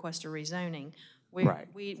certainly request a rezoning.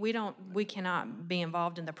 We cannot be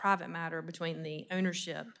involved in the private matter between the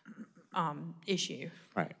ownership issue.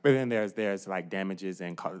 Right, but then there's like damages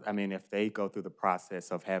and I mean, if they go through the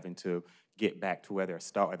process of having to get back to where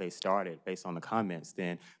they started based on the comments,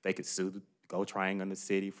 then they could sue Go Triangle in the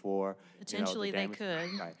city for potentially they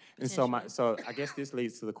could. Right, and so I guess this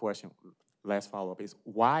leads to the question. Last follow up is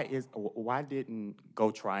why didn't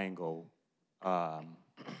Go Triangle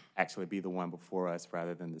actually be the one before us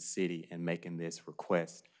rather than the city in making this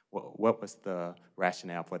request? What was the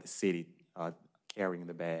rationale for the city carrying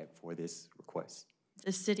the bag for this request? request?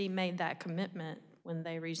 The city made that commitment when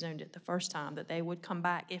they rezoned it the first time, that they would come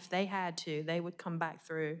back, if they had to, they would come back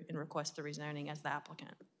through and request the rezoning as the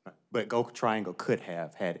applicant. But Go Triangle could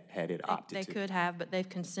have had it opted They to. could have, but they've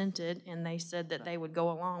consented, and they said that they would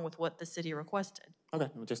go along with what the city requested. Okay,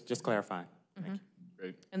 well, just clarifying.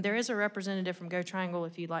 Great. And there is a representative from Go Triangle,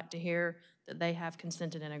 if you'd like to hear, that they have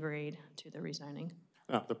consented and agreed to the rezoning.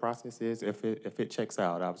 No, the process is, if it checks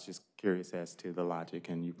out, I was just curious as to the logic,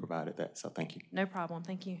 and you provided that, so thank you. No problem,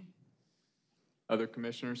 thank you. Other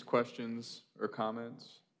commissioners, questions or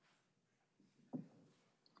comments?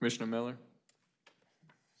 Commissioner Miller?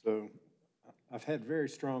 So I've had very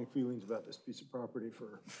strong feelings about this piece of property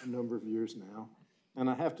for a number of years now. And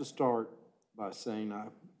I have to start by saying I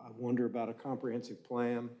wonder about a comprehensive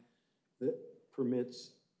plan that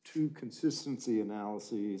permits 2 consistency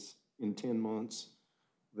analyses in 10 months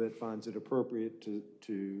that finds it appropriate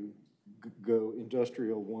to go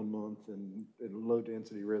industrial 1 month and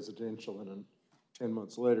low-density residential in 10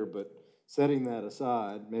 months later. But setting that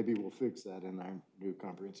aside, maybe we'll fix that in our new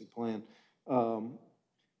comprehensive plan.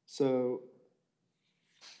 So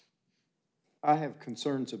I have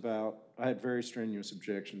concerns about, I had very strenuous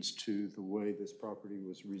objections to the way this property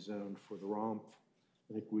was rezoned for the ROMF.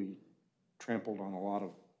 I think we trampled on a lot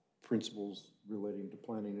of principles relating to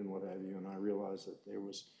planning and what have you, and I realized that there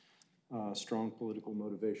was strong political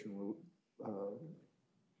motivation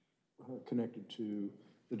connected to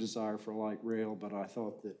the desire for light rail, but I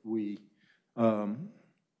thought that we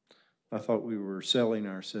were selling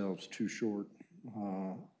ourselves too short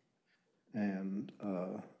and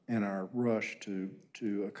our rush to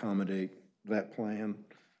accommodate that plan.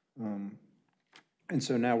 And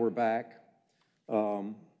so now we're back.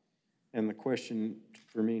 And the question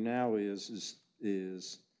for me now is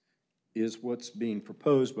what's being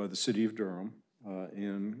proposed by the city of Durham.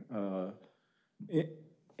 And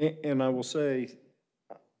I will say,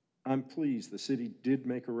 I'm pleased the city did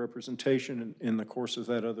make a representation in the course of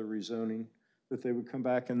that other rezoning that they would come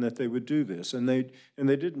back and that they would do this. And they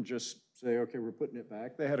didn't just say, okay, we're putting it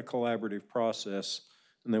back. They had a collaborative process,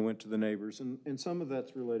 and they went to the neighbors. And some of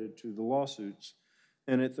that's related to the lawsuits.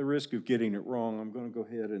 And at the risk of getting it wrong, I'm going to go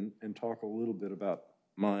ahead and talk a little bit about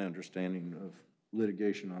my understanding of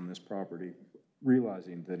litigation on this property,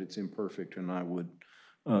 realizing that it's imperfect, and I would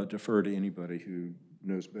defer to anybody who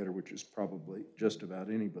knows better, which is probably just about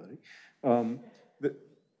anybody.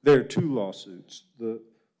 There are 2 lawsuits. The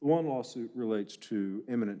one lawsuit relates to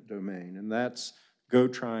eminent domain, and that's Go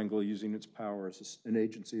Triangle using its power as an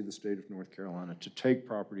agency of the state of North Carolina to take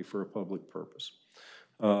property for a public purpose.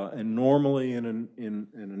 And normally in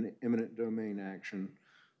an eminent domain action,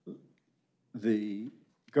 the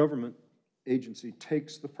government agency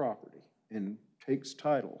takes the property and takes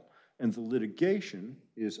title, and the litigation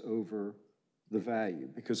is over the value,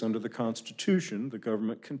 because under the Constitution, the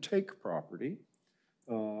government can take property,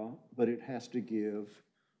 but it has to give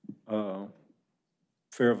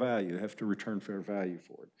fair value, have to return fair value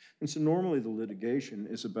for it. And so normally the litigation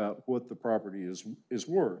is about what the property is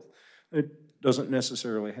worth. It doesn't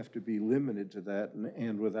necessarily have to be limited to that,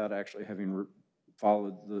 and without actually having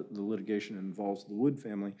followed the litigation that involves the Wood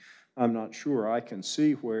family, I'm not sure. I can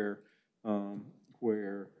see where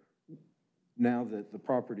now that the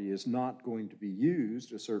property is not going to be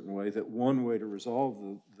used a certain way, that one way to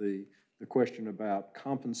resolve the question about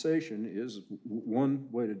compensation is, one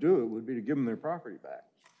way to do it would be to give them their property back.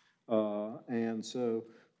 And so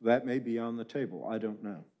that may be on the table. I don't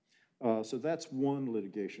know. So that's one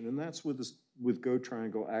litigation, and that's with Go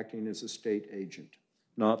Triangle acting as a state agent,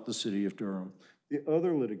 not the city of Durham. The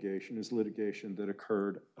other litigation is litigation that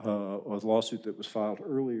occurred, a lawsuit that was filed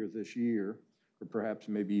earlier this year, or perhaps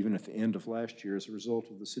maybe even at the end of last year, as a result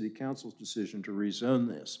of the city council's decision to rezone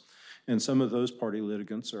this. And some of those party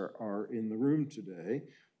litigants are in the room today.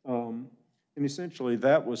 And essentially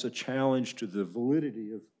that was a challenge to the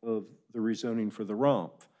validity of the rezoning for the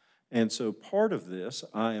ROMF. And so part of this,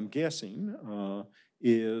 I am guessing,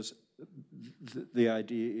 is the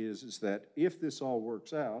idea is that if this all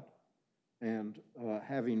works out, and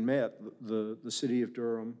having met the city of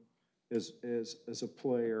Durham as a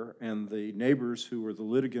player, and the neighbors who were the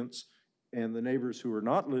litigants, and the neighbors who are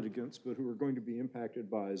not litigants but who are going to be impacted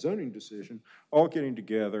by a zoning decision, all getting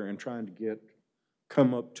together and trying to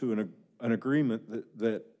come up to an agreement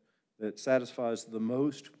that satisfies the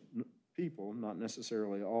most people, not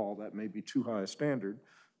necessarily all, that may be too high a standard,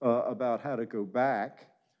 about how to go back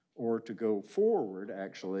or to go forward,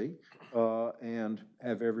 actually, and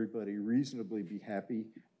have everybody reasonably be happy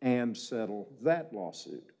and settle that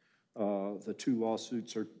lawsuit. The 2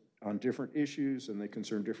 lawsuits are on different issues, and they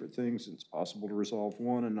concern different things. It's possible to resolve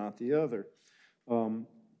one and not the other.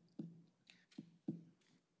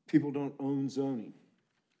 people don't own zoning.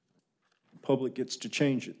 Public gets to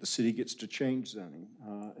change it. The city gets to change zoning,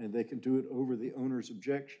 and they can do it over the owner's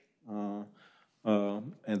objection,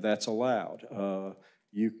 and that's allowed.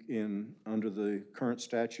 Under the current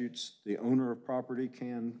statutes, the owner of property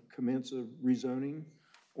can commence a rezoning,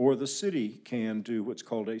 or the city can do what's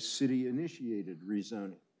called a city-initiated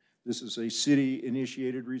rezoning. This is a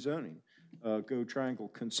city-initiated rezoning. Go Triangle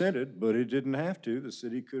consented, but it didn't have to. The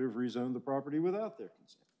city could have rezoned the property without their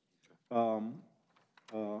consent.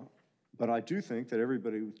 But I do think that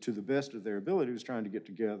everybody, to the best of their ability, was trying to get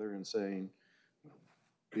together and saying,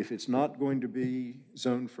 if it's not going to be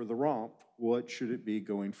zoned for the romp, what should it be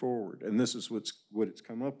going forward? And this is what it's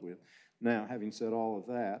come up with. Now, having said all of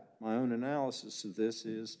that, my own analysis of this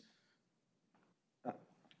is,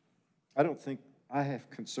 I don't think I have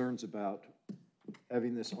concerns about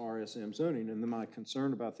having this RSM zoning, and then my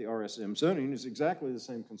concern about the RSM zoning is exactly the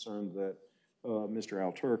same concern that Mr.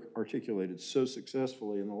 Alturk articulated so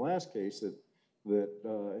successfully in the last case that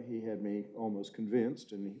he had me almost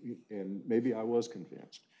convinced, and maybe I was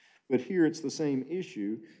convinced. But here it's the same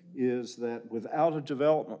issue, is that without a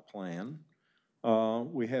development plan,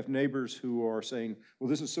 we have neighbors who are saying, well,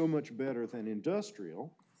 this is so much better than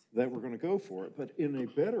industrial that we're going to go for it. But in a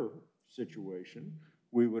better situation,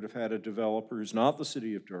 we would have had a developer who's not the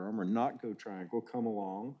city of Durham or not Go Triangle come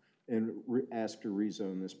along and ask to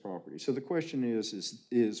rezone this property. So the question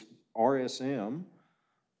is RSM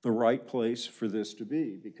the right place for this to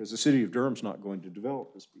be? Because the city of Durham's not going to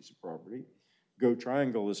develop this piece of property. Go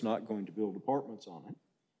Triangle is not going to build apartments on it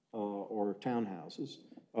or townhouses.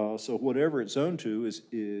 So whatever it's zoned to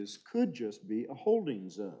could just be a holding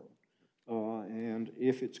zone. And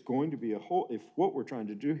if it's going to be if what we're trying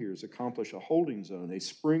to do here is accomplish a holding zone, a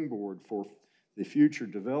springboard for the future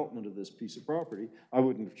development of this piece of property, I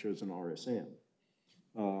wouldn't have chosen RSM.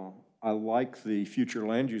 I like the future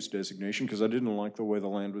land use designation because I didn't like the way the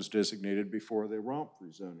land was designated before the romp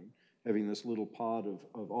rezoning, having this little pod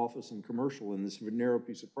of office and commercial in this narrow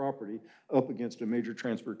piece of property up against a major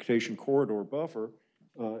transportation corridor buffer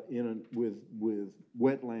with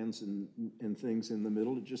wetlands and things in the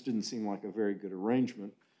middle. It just didn't seem like a very good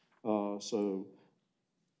arrangement. So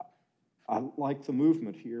I like the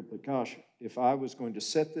movement here, but gosh, if I was going to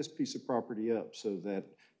set this piece of property up so that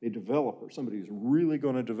a developer, somebody who's really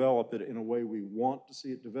going to develop it in a way we want to see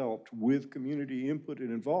it developed with community input and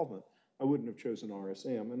involvement, I wouldn't have chosen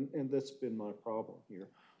RSM, and that's been my problem here.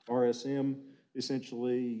 RSM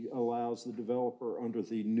essentially allows the developer under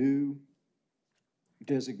the new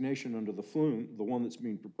designation under the flume, the one that's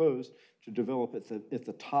being proposed, to develop at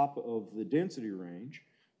the top of the density range,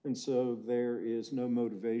 and so there is no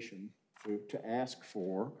motivation to ask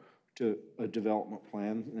for a development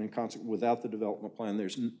plan, and without the development plan,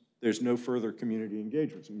 there's no further community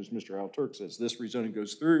engagement. And as Mr. Alturk says, this rezoning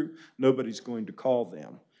goes through, nobody's going to call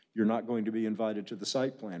them. You're not going to be invited to the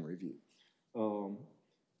site plan review.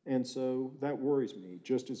 And so that worries me,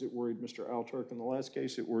 just as it worried Mr. Alturk in the last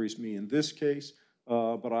case, it worries me in this case,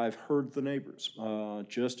 but I've heard the neighbors.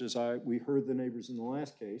 Just as we heard the neighbors in the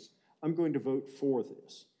last case, I'm going to vote for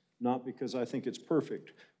this, not because I think it's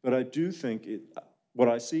perfect, but I do think what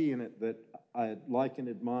I see in it that I like and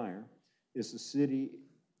admire is the city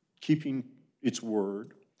keeping its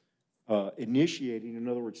word, initiating, in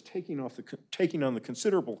other words, taking on the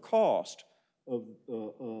considerable cost of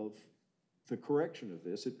the correction of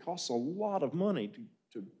this. It costs a lot of money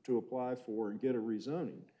to apply for and get a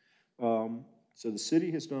rezoning. So the city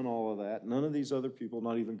has done all of that. None of these other people,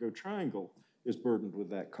 not even Go Triangle, is burdened with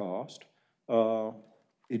that cost.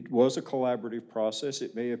 It was a collaborative process.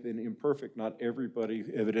 It may have been imperfect. Not everybody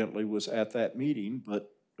evidently was at that meeting, but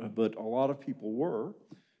a lot of people were.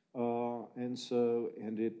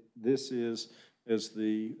 This is, as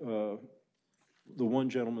the one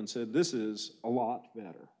gentleman said, this is a lot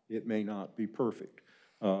better. It may not be perfect.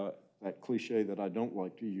 That cliche that I don't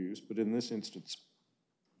like to use, but in this instance,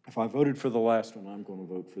 if I voted for the last one, I'm going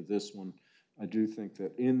to vote for this one. I do think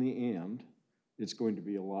that in the end, it's going to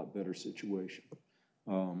be a lot better situation.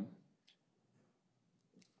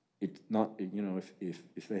 It's not, you know,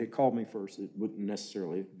 if they had called me first, it wouldn't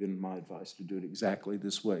necessarily have been my advice to do it exactly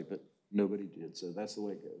this way, but nobody did, so that's the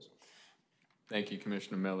way it goes. Thank you,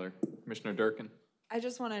 Commissioner Miller. Commissioner Durkin? I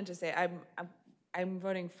just wanted to say I'm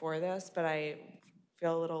voting for this, but I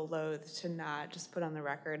feel a little loath to not just put on the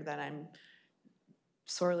record that I'm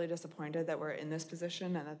sorely disappointed that we're in this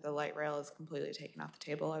position and that the light rail is completely taken off the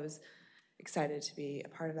table. I was excited to be a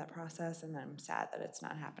part of that process, and I'm sad that it's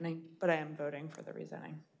not happening, but I am voting for the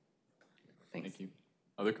rezoning. Thanks. Thank you.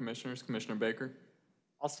 Other commissioners? Commissioner Baker?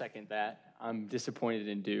 I'll second that. I'm disappointed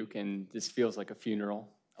in Duke, and this feels like a funeral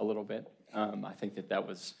a little bit. I think that that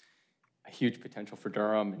was a huge potential for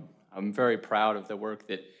Durham, and I'm very proud of the work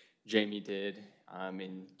that Jamie did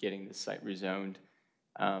in getting this site rezoned.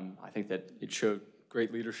 I think that it showed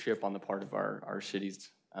great leadership on the part of our city's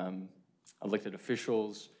elected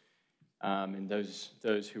officials, and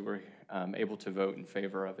those who were able to vote in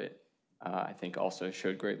favor of it, I think also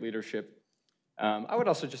showed great leadership. I would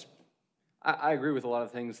also I agree with a lot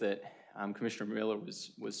of things that Commissioner Miller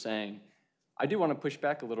was saying. I do want to push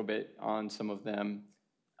back a little bit on some of them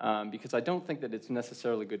because I don't think that it's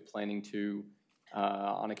necessarily good planning to,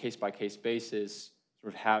 on a case-by-case basis,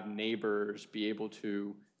 sort of have neighbors be able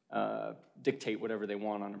to dictate whatever they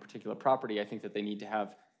want on a particular property. I think that they need to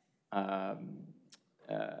have a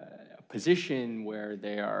position where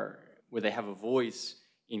they have a voice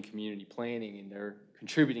in community planning, and they're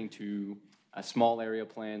contributing to small area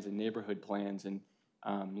plans and neighborhood plans, and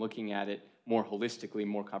looking at it more holistically,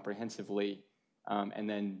 more comprehensively. And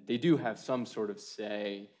then they do have some sort of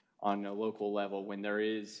say on a local level when there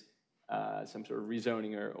is some sort of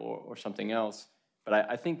rezoning or something else. But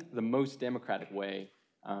I think the most democratic way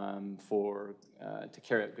to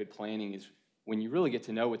carry out good planning is when you really get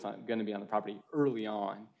to know what's going to be on the property early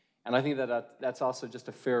on. And I think that's also just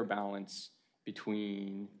a fair balance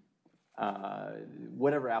between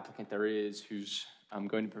whatever applicant there is who's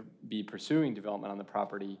going to be pursuing development on the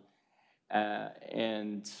property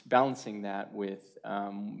and balancing that with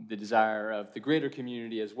the desire of the greater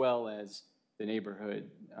community as well as the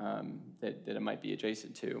neighborhood that it might be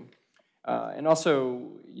adjacent to. And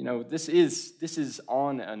also, you know, this is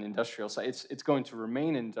on an industrial site. It's going to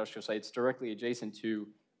remain an industrial site. It's directly adjacent to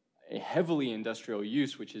a heavily industrial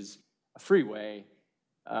use, which is a freeway.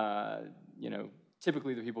 You know,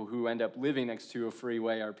 typically the people who end up living next to a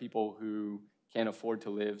freeway are people who can't afford to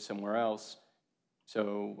live somewhere else.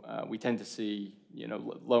 So we tend to see, you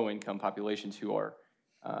know, low-income populations who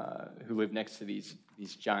live next to these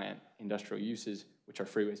giant industrial uses, which are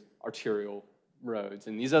freeways, arterial roads,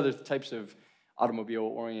 and these other types of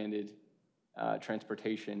automobile-oriented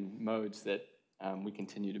transportation modes that we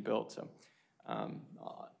continue to build. So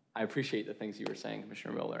I appreciate the things you were saying,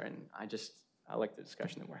 Commissioner Miller, and I like the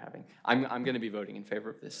discussion that we're having. I'm going to be voting in favor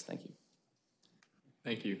of this. Thank you.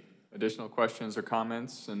 Thank you. Additional questions or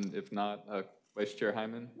comments? And if not, Vice Chair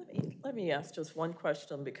Hyman? Let me ask just one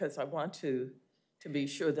question because I want to be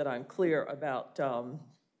sure that I'm clear about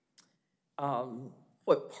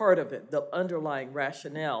what part of it, the underlying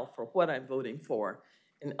rationale for what I'm voting for.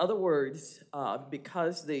 In other words,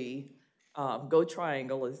 because the GO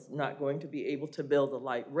Triangle is not going to be able to build a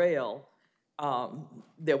light rail,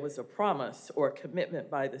 there was a promise or a commitment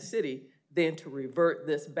by the city then to revert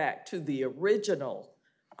this back to the original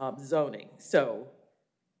zoning. So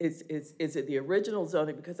is it the original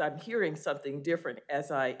zoning? Because I'm hearing something different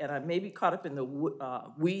and I may be caught up in the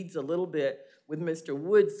weeds a little bit with Mr.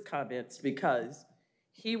 Wood's comments because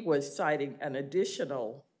he was citing an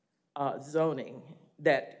additional zoning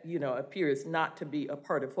that, you know, appears not to be a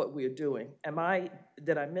part of what we're doing.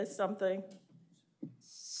 Did I miss something?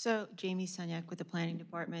 So, Jamie Sunyak with the Planning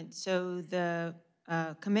Department. So the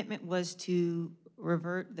commitment was to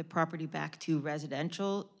revert the property back to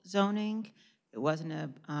residential zoning. It wasn't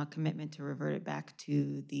a commitment to revert it back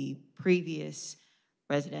to the previous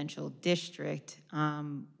residential district.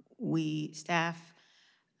 Staff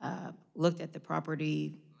looked at the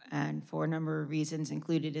property and for a number of reasons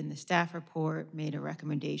included in the staff report, made a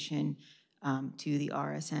recommendation to the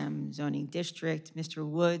RSM zoning district. Mr.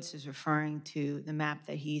 Woods is referring to the map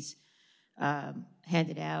that he's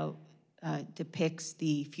handed out, depicts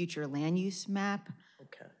the future land use map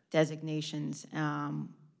designations,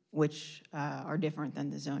 which are different than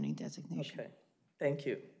the zoning designation. Okay, thank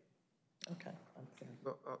you. Okay.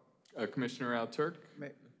 Commissioner Al-Turk?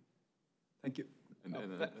 Thank you. And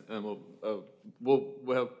then we'll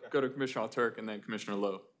go to Commissioner Al-Turk and then Commissioner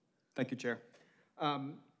Lowe. Thank you, Chair.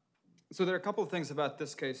 So there are a couple of things about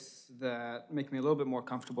this case that make me a little bit more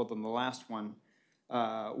comfortable than the last one.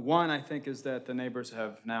 One, I think, is that the neighbors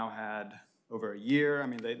have now had over a year. I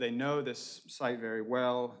mean, they know this site very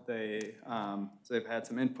well. They've had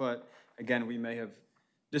some input. Again, we may have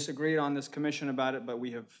disagreed on this commission about it, but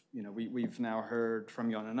we have, you know, we've now heard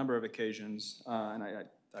from you on a number of occasions, and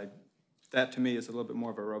that to me is a little bit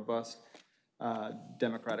more of a robust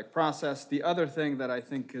democratic process. The other thing that I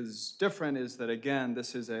think is different is that, again,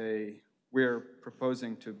 we're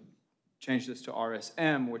proposing to change this to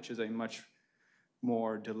RSM, which is a much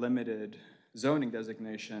more delimited zoning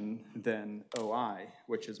designation than OI,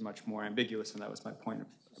 which is much more ambiguous, and that was my point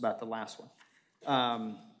about the last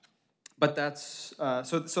one. But that's,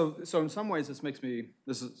 so in some ways this makes me,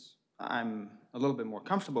 I'm a little bit more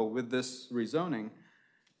comfortable with this rezoning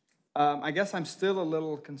I guess I'm still a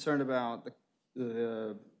little concerned about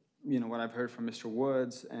you know, what I've heard from Mr.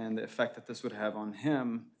 Woods and the effect that this would have on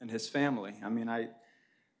him and his family. I mean,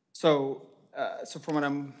 so from what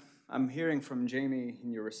I'm hearing from Jamie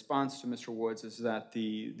in your response to Mr. Woods is that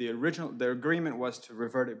the agreement was to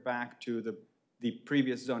revert it back to the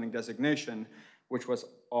previous zoning designation, which was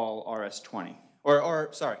all RS20, or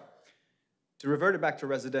sorry, to revert it back to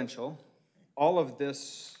residential. All of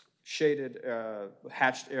this shaded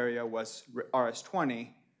hatched area was RS20.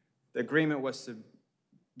 The agreement was to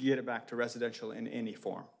get it back to residential in any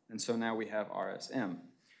form. And so now we have RSM.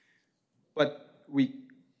 But we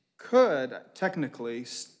could technically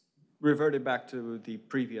revert it back to the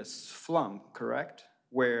previous FLUM, correct?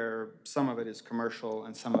 Where some of it is commercial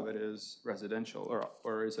and some of it is residential,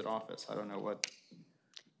 or is it office? I don't know what.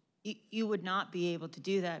 You would not be able to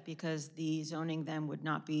do that because the zoning then would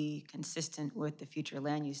not be consistent with the future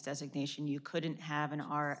land use designation. You couldn't have an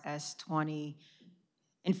RS20.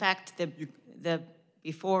 In fact,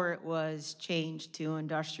 before it was changed to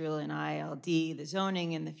industrial and ILD, the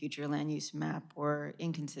zoning and the future land use map were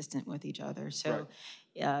inconsistent with each other. So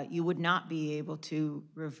you would not be able to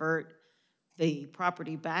revert the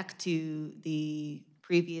property back to the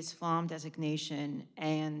previous FLOM designation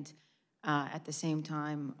and at the same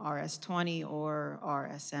time RS20 or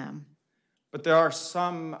RSM. But there are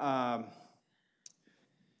some,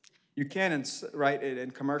 you can, in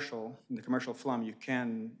the commercial FLUM, you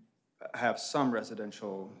can have some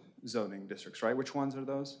residential zoning districts, right? Which ones are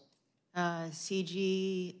those?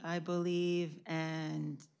 CG, I believe,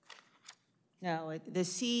 and no, the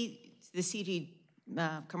CG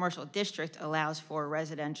commercial district allows for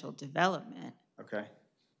residential development. Okay.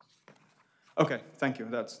 Okay, thank you.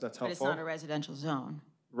 That's helpful. But it's not a residential zone.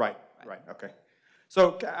 Right, okay.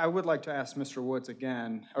 So I would like to ask Mr. Woods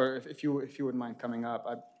again, or if you wouldn't mind coming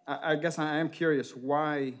up. I guess I am curious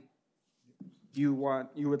why you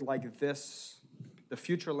would like the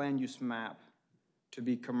future land use map to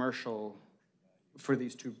be commercial for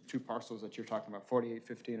these two parcels that you're talking about,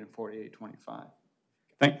 4815 and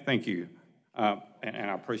 4825. Thank you.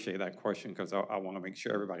 And I appreciate that question because I want to make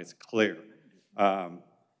sure everybody's clear.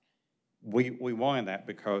 We wanted that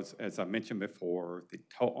because, as I mentioned before, the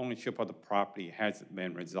ownership of the property hasn't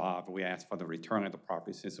been resolved. We asked for the return of the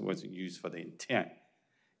property since it wasn't used for the intent.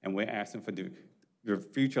 And we're asking for the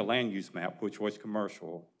future land use map, which was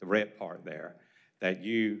commercial, the red part there, that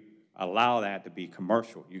you allow that to be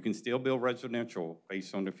commercial. You can still build residential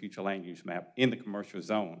based on the future land use map in the commercial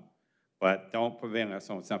zone, but don't prevent us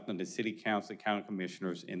on something the city council, county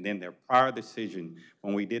commissioners, and then their prior decision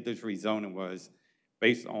when we did this rezoning was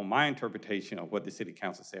based on my interpretation of what the city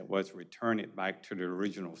council said was return it back to the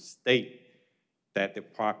original state that the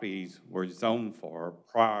properties were zoned for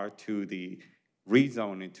prior to the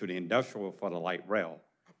rezoning to the industrial for the light rail.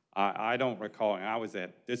 I don't recall, and I was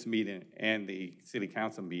at this meeting and the city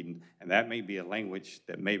council meeting, and that may be a language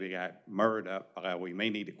that maybe got murdered up, but we may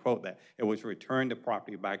need to quote that. It was return the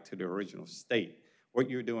property back to the original state. What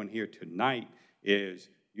you're doing here tonight is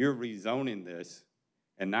you're rezoning this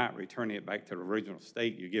and not returning it back to the original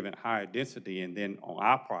state. You're giving higher density, and then on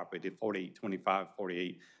our property, 4825,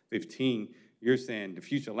 4815, you're saying the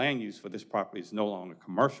future land use for this property is no longer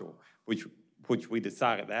commercial, which we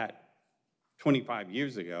decided that 25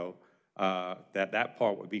 years ago, that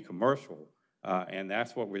part would be commercial, and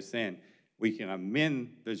that's what we're saying. We can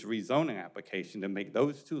amend this rezoning application to make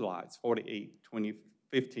those two lots,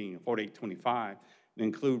 4815 and 4825, and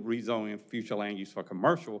include rezoning future land use for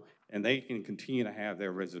commercial, and they can continue to have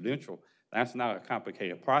their residential. That's not a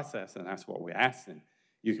complicated process, and that's what we're asking.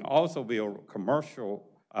 You can also build commercial,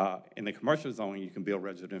 in the commercial zone, you can build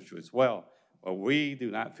residential as well, but we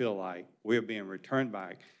do not feel like we're being returned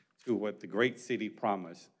back to what the great city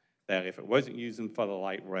promised, that if it wasn't using for the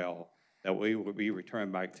light rail, that we would be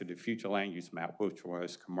returned back to the future land use map, which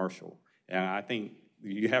was commercial. And I think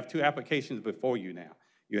you have two applications before you now.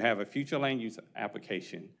 You have a future land use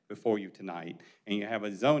application before you tonight, and you have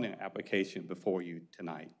a zoning application before you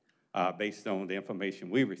tonight, based on the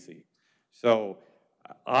information we received. So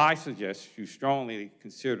I suggest you strongly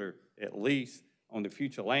consider, at least on the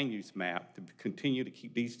future land use map, to continue to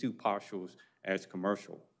keep these two parcels as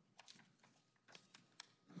commercial.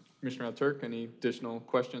 Commissioner Alturk, any additional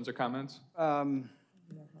questions or comments?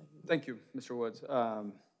 Thank you, Mr. Woods.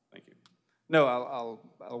 Thank you. No,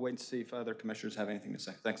 I'll wait and see if other commissioners have anything to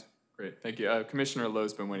say. Thanks. Great, thank you. Commissioner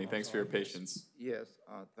Lowe's been waiting. Thanks for your patience. Yes,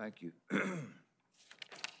 thank you.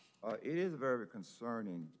 It is very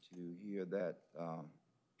concerning to hear that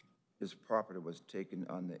this property was taken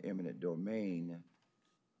under eminent domain,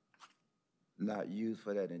 not used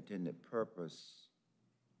for that intended purpose,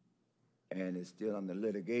 and it's still under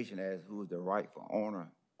litigation as who's the rightful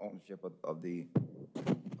ownership of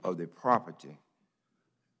the property.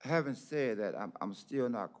 Having said that, I'm still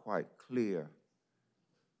not quite clear.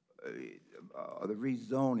 The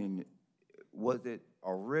rezoning, was it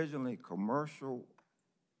originally commercial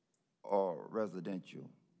or residential?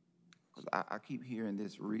 Because I keep hearing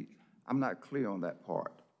this, I'm not clear on that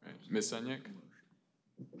part. Right. Ms. Sunyik?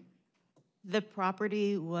 The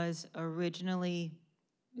property was originally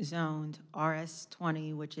zoned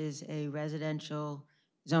RS20, which is a residential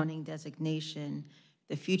zoning designation.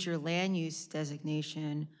 The future land use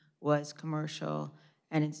designation was commercial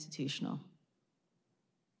and institutional.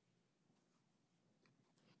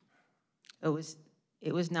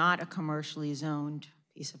 It was not a commercially zoned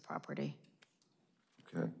piece of property.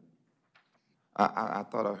 Okay. I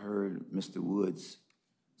thought I heard Mr. Woods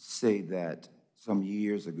say that some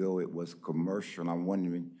years ago it was commercial, and I'm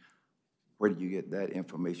wondering, where did you get that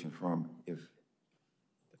information from?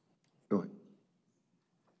 Go ahead.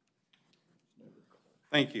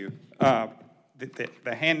 Thank you.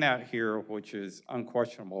 The handout here, which is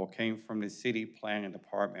unquestionable, came from the City Planning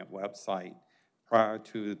Department website prior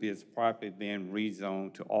to this property being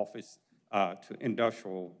rezoned to office, to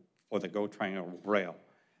industrial for the GO Triangle Rail.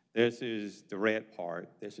 This is the red part.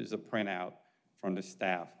 This is a printout from the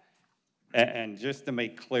staff. And just to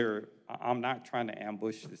make clear, I'm not trying to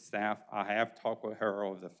ambush the staff. I have talked with her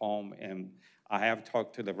over the phone, and I have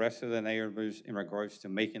talked to the rest of the neighbors in regards to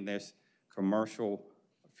making this commercial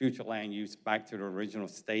future land use back to the original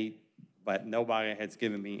state, but nobody has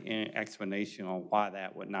given me any explanation on why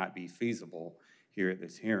that would not be feasible here at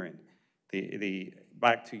this hearing.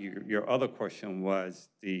 Back to your other question was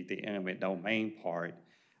the eminent domain part.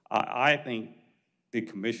 I think the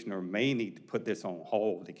commissioner may need to put this on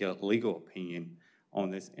hold to get a legal opinion on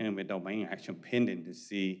this eminent domain action pending to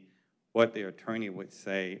see what the attorney would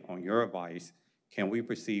say on your advice. Can we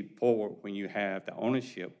proceed forward when you have the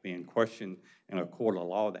ownership being questioned in a court of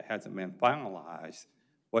law that hasn't been finalized?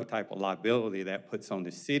 What type of liability that puts on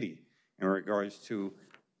the city in regards to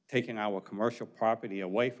taking our commercial property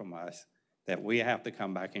away from us, that we have to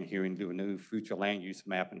come back in here and do a new future land use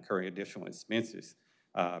map and incur additional expenses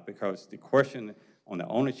because the question on the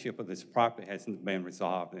ownership of this property hasn't been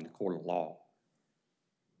resolved in the court of law.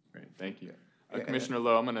 Great, thank you. Commissioner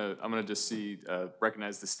Lowe, I'm gonna just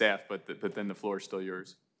recognize the staff, but then the floor is still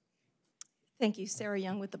yours. Thank you, Sarah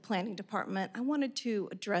Young with the Planning Department. I wanted to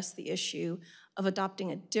address the issue of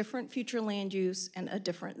adopting a different future land use and a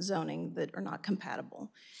different zoning that are not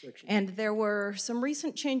compatible. And there were some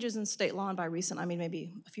recent changes in state law, and by recent, I mean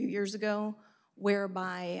maybe a few years ago,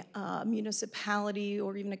 whereby a municipality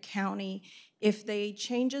or even a county, if they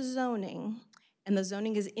change a zoning and the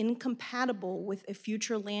zoning is incompatible with a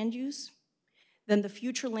future land use, then the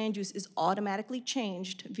future land use is automatically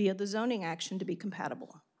changed via the zoning action to be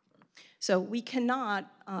compatible. So we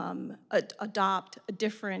cannot adopt a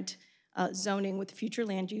different zoning with future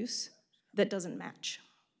land use that doesn't match.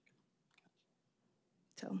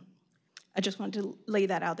 So I just wanted to lay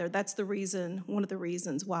that out there. That's the reason, one of the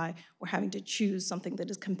reasons why we're having to choose something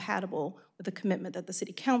that is compatible with the commitment that the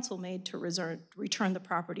City Council made to return the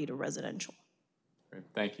property to residential. Great,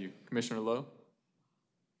 thank you. Commissioner Lowe?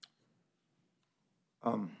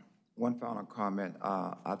 One final comment.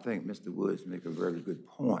 I think Mr. Woods make a very good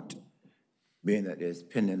point. Being that there's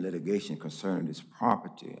pending litigation concerning this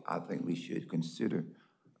property, I think we should consider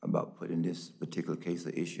about putting this particular case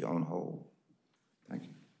of issue on hold. Thank you.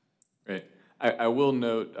 Great. I will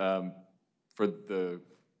note for the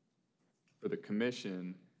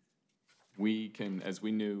commission, we can, as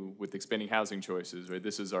we knew with expanding housing choices, right?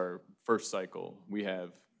 This is our first cycle. We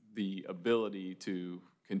have the ability to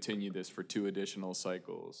continue this for 2 additional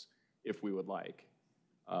cycles if we would like.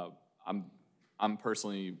 I'm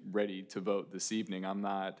personally ready to vote this evening. I'm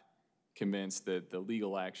not convinced that the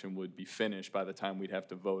legal action would be finished by the time we'd have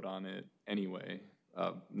to vote on it anyway,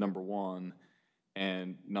 number one.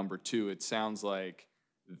 And number two, it sounds like,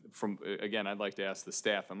 again, I'd like to ask the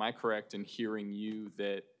staff, am I correct in hearing you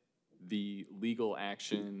that the legal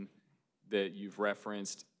action that you've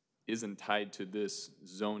referenced isn't tied to this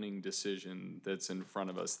zoning decision that's in front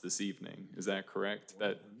of us this evening? Is that correct?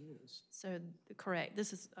 So, correct.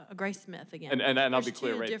 This is Grace Smith again. And I'll be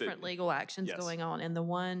clear, There's right? two different legal actions going on, and the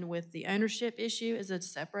one with the ownership issue is a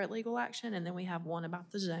separate legal action, and then we have one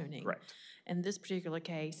about the zoning. Right. And this particular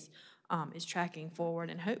case is tracking forward,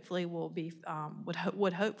 and hopefully will be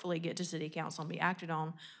would hopefully get to City Council and be acted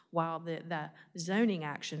on while the zoning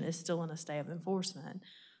action is still in a state of enforcement.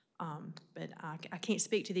 But I can't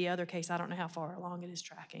speak to the other case. I don't know how far along it is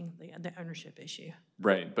tracking, the ownership issue.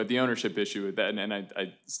 Right, but the ownership issue, and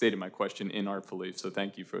I stated my question inartfully, so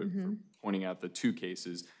thank you for pointing out the two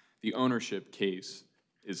cases. The ownership case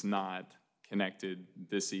is not connected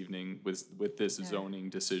this evening with this zoning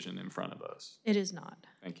decision in front of us. It is not.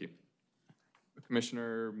 Thank you.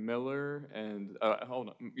 Commissioner Miller, and hold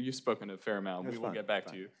on, you've spoken a fair amount. We will get back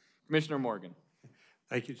to you. Commissioner Morgan.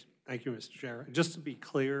 Thank you, Mr. Chair. Just to be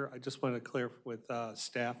clear, I just want to clear with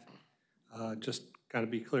staff, just kind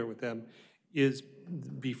of be clear with them, is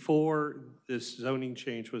before this zoning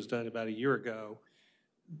change was done about a year ago,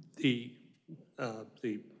 the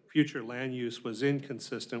future land use was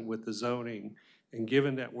inconsistent with the zoning, and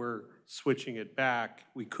given that we're switching it back,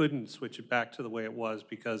 we couldn't switch it back to the way it was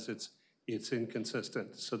because it's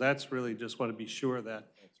inconsistent. So that's really just want to be sure that,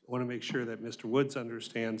 I want to make sure that Mr. Woods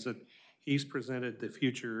understands that he's presented the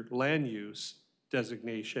future land use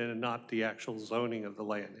designation and not the actual zoning of the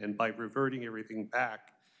land. And by reverting everything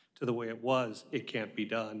back to the way it was, it can't be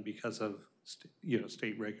done because of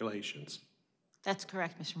state regulations. That's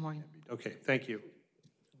correct, Mr. Morgan. Okay, thank you.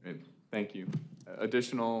 Great. Thank you.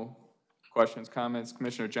 Additional questions, comments?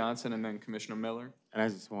 Commissioner Johnson and then Commissioner Miller. And I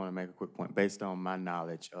just want to make a quick point. Based on my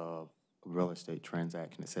knowledge of real estate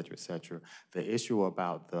transaction, et cetera, the issue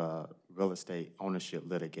about the real estate ownership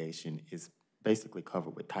litigation is basically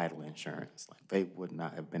covered with title insurance. Like they would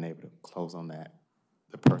not have been able to close on that,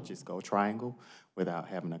 the purchase go triangle, without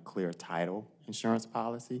having a clear title insurance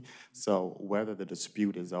policy. So whether the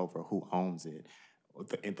dispute is over who owns it,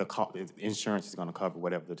 the insurance is going to cover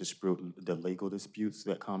whatever the legal disputes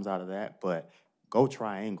that comes out of that. But go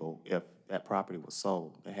triangle, if that property was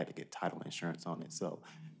sold, they had to get title insurance on it. So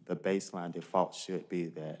the baseline default should be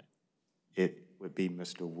that it would be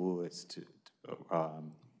Mr. Woods to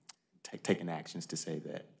taking actions to say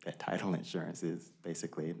that that title insurance is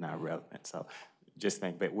basically not relevant. So just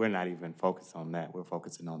think, but we're not even focused on that. We're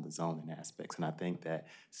focusing on the zoning aspects. And I think that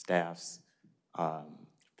staff's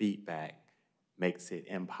feedback makes it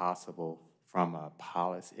impossible from a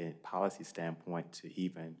policy standpoint to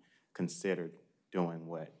even consider doing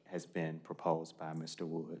what has been proposed by Mr.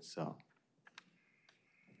 Woods. So,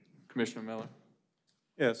 Commissioner Miller.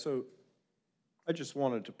 Yeah, so I just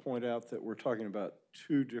wanted to point out that we're talking about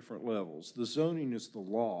two different levels. The zoning is the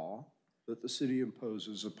law that the city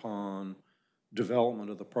imposes upon development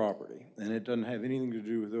of the property, and it doesn't have anything to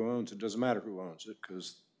do with who owns it. It doesn't matter who owns it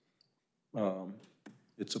because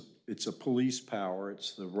it's a police power.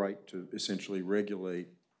 It's the right to essentially regulate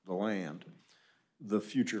the land. The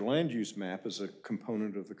future land use map is a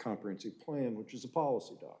component of the comprehensive plan, which is a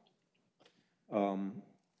policy document.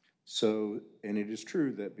 And it is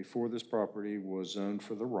true that before this property was zoned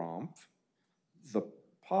for the ROMF, the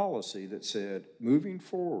policy that said, moving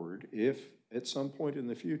forward, if at some point in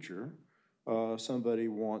the future, somebody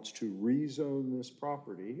wants to rezone this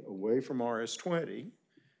property away from RS20,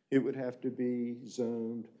 it would have to be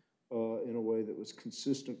zoned in a way that was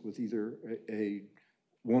consistent with either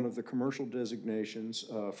one of the commercial designations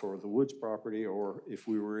for the Woods property, or if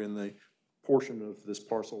we were in the portion of this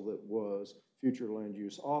parcel that was future land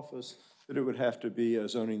use office, that it would have to be a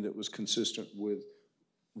zoning that was consistent with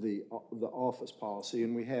the office policy.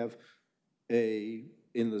 And we have in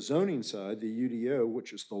the zoning side, the UDO,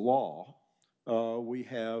 which is the law, we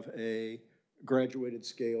have a graduated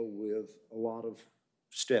scale with a lot of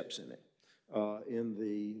steps in it. In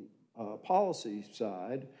the policy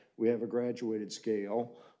side, we have a graduated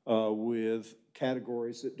scale with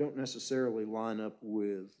categories that don't necessarily line up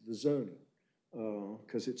with the zoning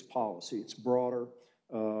because it's policy, it's broader,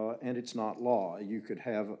 and it's not law. You could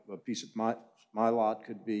have a piece of my lot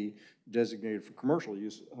could be designated for commercial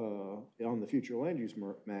use on the future land use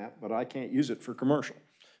map, but I can't use it for commercial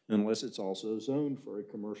unless it's also zoned for a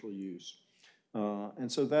commercial use. And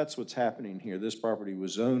so that's what's happening here. This property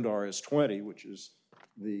was zoned RS20, which is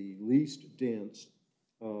the least dense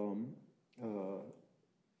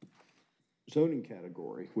zoning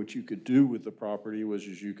category. What you could do with the property was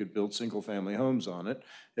you could build single-family homes on it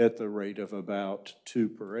at the rate of about 2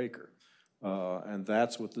 per acre. And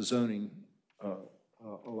that's what the zoning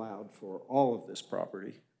allowed for all of this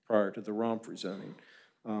property prior to the ROMF rezoning.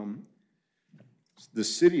 The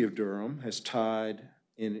city of Durham has tied,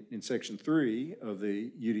 in Section 3 of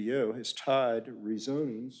the UDO, has tied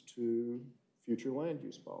rezonings to future land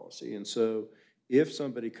use policy. And so if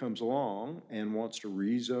somebody comes along and wants to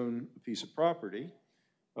rezone a piece of property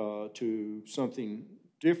to something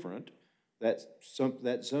different, that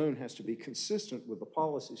zone has to be consistent with the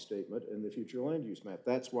policy statement and the future land use map.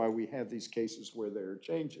 That's why we have these cases where there are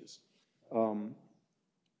changes. And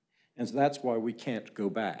so that's why we can't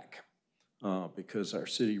go back. because our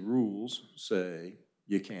city rules say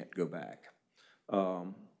you can't go back.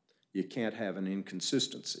 You can't have an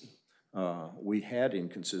inconsistency. We had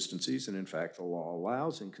inconsistencies, and in fact, the law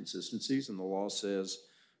allows inconsistencies, and the law says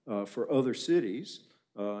for other cities,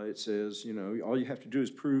 it says, you know, all you have to do is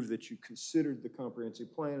prove that you considered the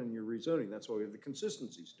comprehensive plan and your rezoning. That's why we have the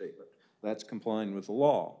consistency statement. That's complying with the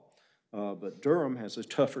law. But Durham has a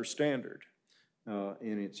tougher standard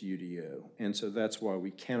in its UDO, and so that's why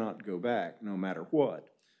we cannot go back no matter what.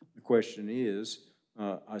 The question is,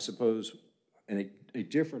 I suppose, and a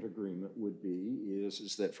different agreement would be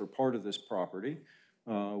is that for part of this property,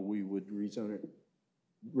 we would rezone it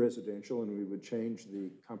residential, and we would change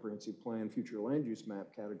the comprehensive plan future land use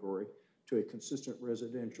map category to a consistent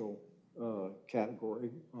residential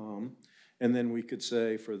category. And then we could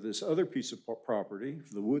say for this other piece of property,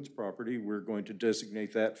 for the Woods property, we're going to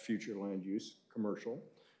designate that future land use commercial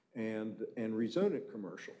and rezone it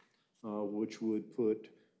commercial, which would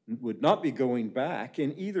not be going back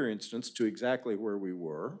in either instance to exactly where we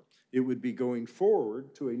were. It would be going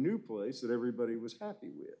forward to a new place that everybody was happy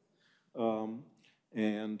with.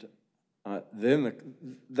 Then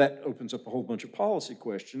that opens up a whole bunch of policy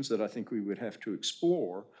questions that I think we would have to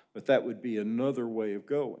explore, but that would be another way of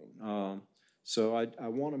going. So I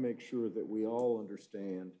want to make sure that we all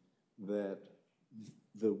understand that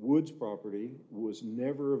the Woods property was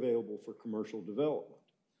never available for commercial development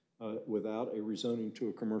without a rezoning to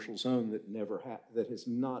a commercial zone that has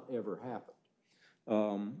not ever happened.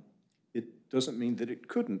 It doesn't mean that it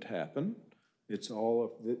couldn't happen. It's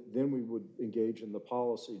all then we would engage in the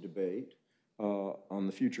policy debate on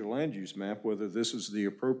the future land use map, whether this is the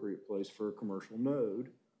appropriate place for a commercial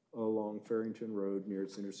node along Farrington Road near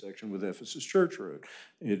its intersection with Ephesus Church Road.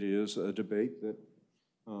 It is a debate that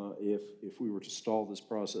if we were to stall this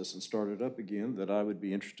process and start it up again, that I would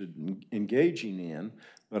be interested in engaging in,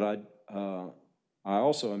 but I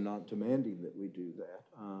also am not demanding that we do that.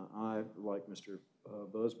 I, like Mr.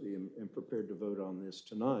 Busby, am prepared to vote on this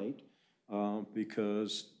tonight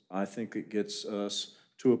because I think it gets us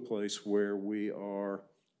to a place where we are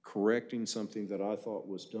correcting something that I thought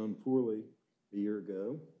was done poorly a year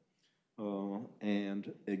ago,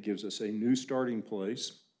 and it gives us a new starting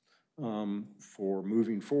place for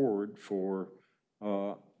moving forward, for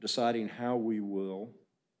deciding how we will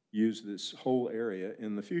use this whole area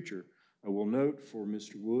in the future. I will note for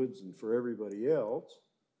Mr. Woods and for everybody else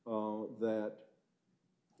that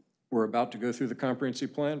we're about to go through the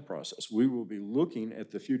comprehensive plan process. We will be looking at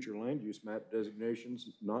the future land use map designations,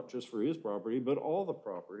 not just for his property, but all the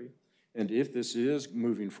property. And if this is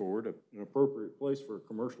moving forward, an appropriate place for a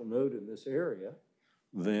commercial node in this area,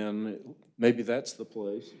 then maybe that's the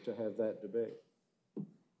place to have that debate.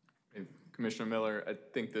 Hey, Commissioner Miller, I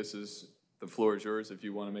think the floor is yours if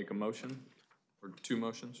you want to make a motion or two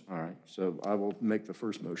motions. All right, so I will make the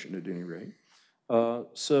first motion at any rate.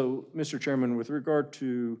 So, Mr. Chairman, with regard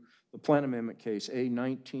to the plan amendment case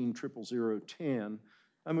A190010,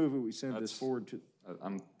 I move that we send this forward to.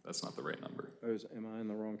 That's not the right number. Am I in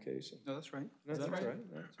the wrong case? No, that's right. No, that's right.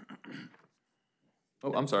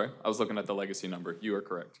 Oh, I'm sorry. I was looking at the legacy number. You are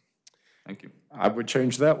correct. Thank you. I would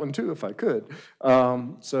change that one too if I could.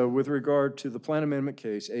 So with regard to the plan amendment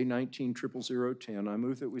case A190010, I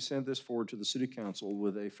move that we send this forward to the City Council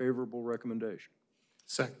with a favorable recommendation.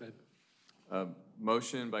 Seconded.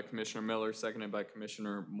 Motion by Commissioner Miller, seconded by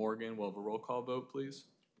Commissioner Morgan. We'll have a roll call vote, please.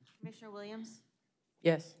 Commissioner Williams?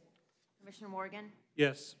 Yes. Commissioner Morgan?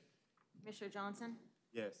 Yes. Commissioner Johnson?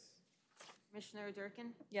 Yes. Commissioner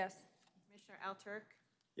Durkin? Yes. Commissioner Alturk?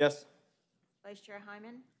 Yes. Vice Chair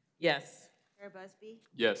Hyman? Yes. Chair Busby?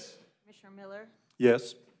 Yes. Commissioner Miller?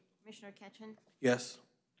 Yes. Commissioner Ketchen? Yes.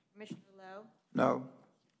 Commissioner Lowe? No.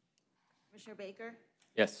 Commissioner Baker?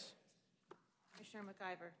 Yes. Commissioner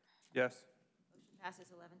McIver? Yes. Motion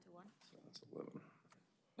passes 11 to 1. So that's 11.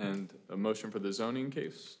 And a motion for the zoning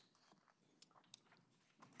case.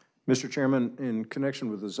 Mr. Chairman, in connection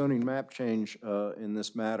with the zoning map change in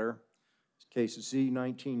this matter, case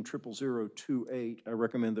Z1900028, I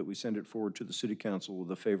recommend that we send it forward to the City Council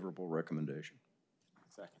with a favorable recommendation.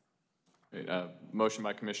 Second. Great. Motion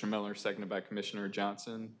by Commissioner Miller, seconded by Commissioner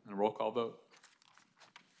Johnson. And a roll call vote.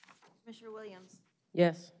 Commissioner Williams?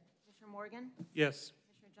 Yes. Commissioner Morgan? Yes.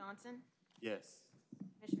 Commissioner Johnson? Yes.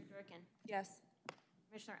 Commissioner Durkin? Yes.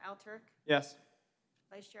 Commissioner Alturk? Yes.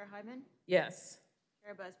 Vice Chair Hyman? Yes.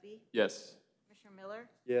 Chair Busby? Yes. Commissioner Miller?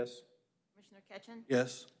 Yes. Commissioner Ketchen?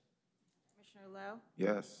 Yes. Commissioner Lowe?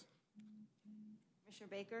 Yes. Commissioner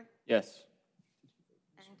Baker? Yes.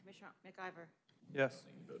 And Commissioner McIver? Yes.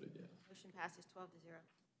 Voted yes. Motion passes 12 to 0.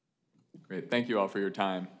 Great. Thank you all for your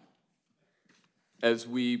time. As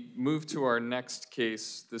we move to our next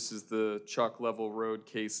case, this is the Chalk Level Road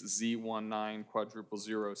case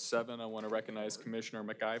Z1900007. I want to recognize Commissioner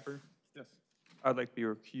McIver. Yes. I'd like to be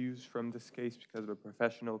recused from this case because of a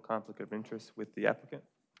professional conflict of interest with the applicant.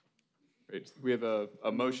 Great. We have a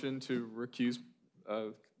motion to recuse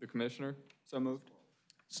the commissioner. So moved.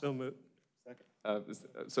 So moved.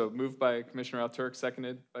 So moved by Commissioner Alturk,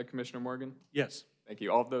 seconded by Commissioner Morgan? Yes. Thank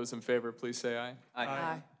you. All of those in favor, please say aye. Aye.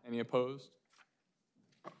 Aye. Any opposed?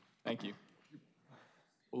 Thank you.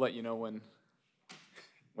 We'll let you know when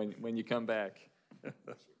you come back.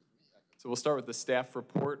 So we'll start with the staff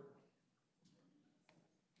report.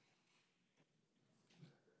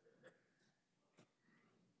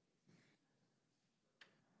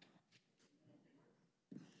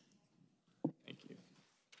 Thank you.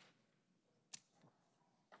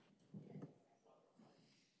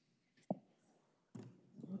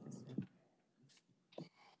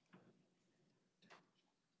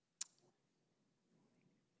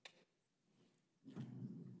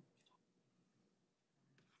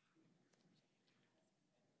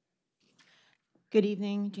 Good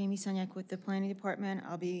evening, Jamie Sunyak with the Planning Department.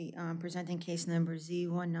 I'll be presenting case number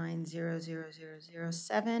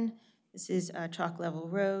Z1900007. This is Chalk Level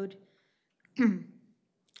Road.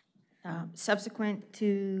 Subsequent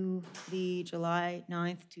to the July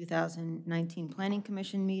 9th, 2019 Planning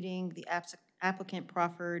Commission meeting, the applicant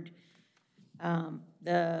proffered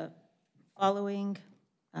the following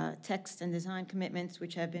text and design commitments,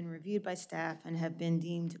 which have been reviewed by staff and have been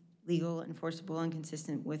deemed legal, enforceable, and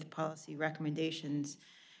consistent with policy recommendations.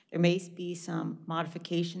 There may be some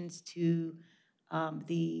modifications to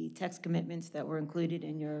the text commitments that were included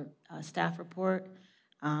in your staff report,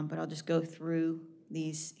 but I'll just go through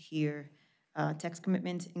these here. Text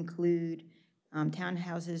commitments include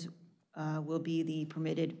townhouses will be the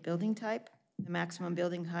permitted building type. The maximum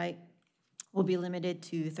building height will be limited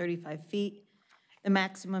to 35 feet. The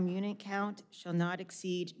maximum unit count shall not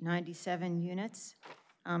exceed 97 units.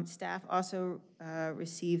 Staff also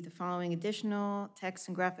received the following additional text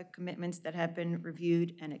and graphic commitments that have been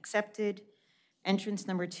reviewed and accepted. Entrance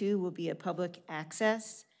number 2 will be a public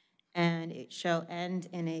access, and it shall end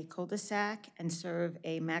in a cul-de-sac and serve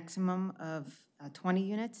a maximum of 20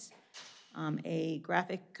 units. A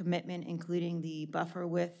graphic commitment including the buffer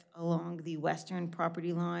width along the western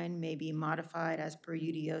property line may be modified as per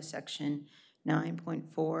UDO section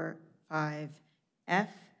 9.45F.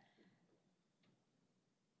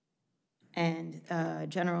 And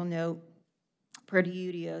general note, per the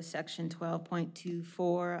UDO section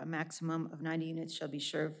 12.24, a maximum of 90 units shall be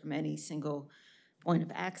served from any single point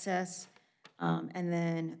of access. And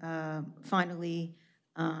then finally,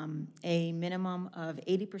 a minimum of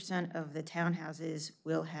 80% of the townhouses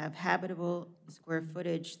will have habitable square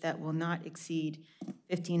footage that will not exceed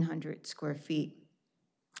 1,500 square feet.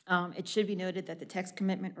 It should be noted that the text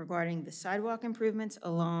commitment regarding the sidewalk improvements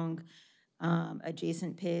along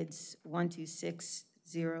adjacent PIDs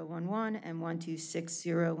 126011 and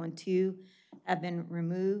 126012 have been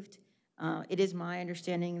removed. It is my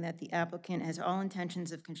understanding that the applicant has all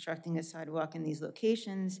intentions of constructing a sidewalk in these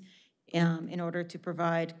locations in order to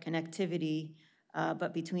provide connectivity,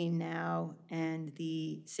 but between now and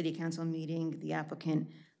the City Council meeting, the applicant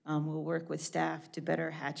will work with staff to better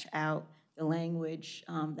hatch out the language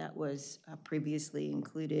that was previously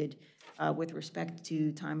included with respect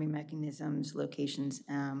to timing mechanisms, locations,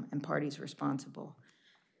 and parties responsible.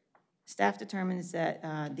 Staff determines that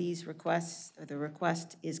these requests, or the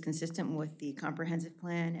request is consistent with the comprehensive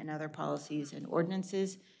plan and other policies and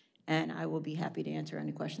ordinances, and I will be happy to answer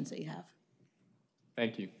any questions that you have.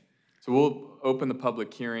 Thank you. So we'll open the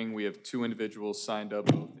public hearing. We have 2 individuals signed up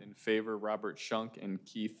both in favor, Robert Shunk and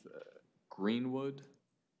Keith Greenwood.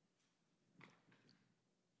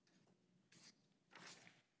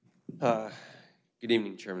 Good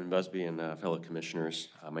evening, Chairman Busby and fellow commissioners.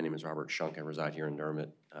 My name is Robert Shunk. I reside here in Durham at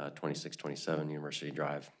 2627 University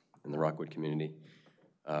Drive in the Rockwood community.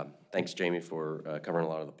 Thanks, Jamie, for covering a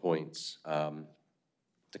lot of the points. To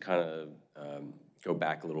kind of go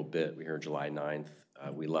back a little bit, we heard July 9th.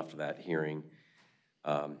 We left that hearing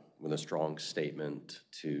with a strong statement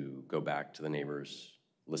to go back to the neighbors,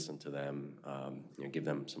 listen to them, give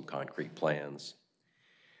them some concrete plans.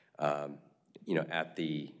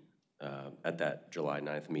 At that July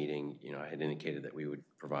 9th meeting, I had indicated that we would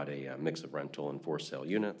provide a mix of rental and for sale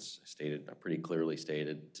units. I pretty clearly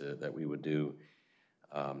stated that we would do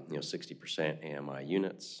 60% AMI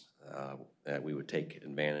units, that we would take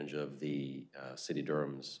advantage of the City of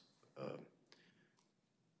Durham's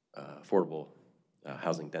affordable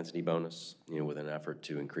housing density bonus, with an effort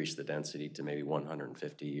to increase the density to maybe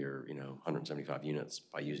 150 or, 175 units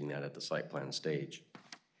by using that at the site plan stage.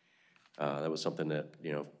 That was something that,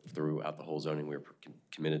 throughout the whole zoning we were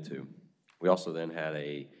committed to. We also then had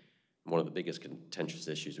one of the biggest contentious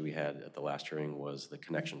issues we had at the last hearing was the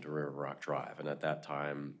connection to River Rock Drive. And at that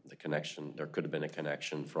time, there could have been a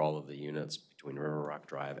connection for all of the units between River Rock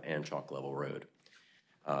Drive and Chalk Level Road.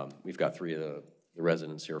 We've got three of the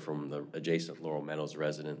residents here from the adjacent Laurel Meadows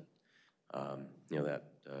resident, that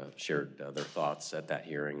shared their thoughts at that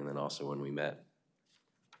hearing and then also when we met.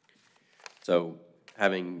 So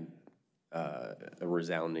having a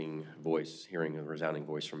resounding voice, hearing a resounding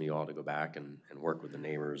voice from you all to go back and work with the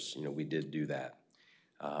neighbors, we did do that.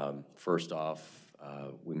 First off,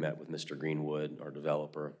 we met with Mr. Greenwood, our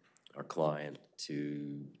developer, our client,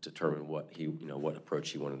 to determine what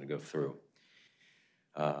approach he wanted to go through.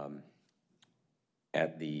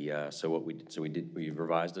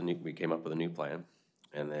 We came up with a new plan,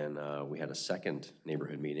 and then we had a second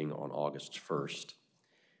neighborhood meeting on August 1st.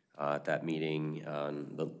 At that meeting,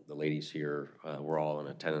 the ladies here were all in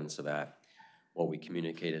attendance of that. What we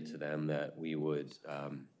communicated to them that we would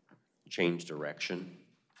change direction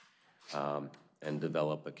and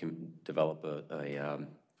develop a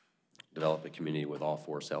community with all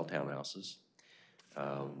for sale townhouses,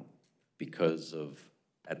 because of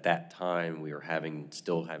at that time we were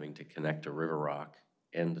still having to connect to River Rock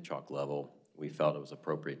and the Chalk Level. We felt it was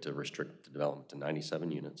appropriate to restrict the development to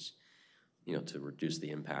 97 units. To reduce the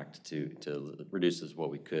impact, to reduce as what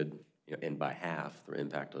we could, and by half the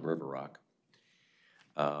impact of River Rock.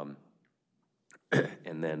 And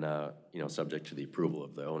then, subject to the approval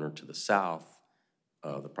of the owner to the south,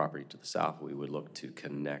 the property to the south, we would look to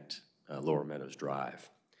connect Lower Meadows Drive.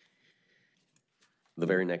 The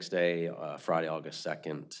very next day, Friday, August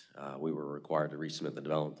 2nd, we were required to resubmit the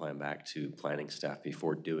development plan back to planning staff.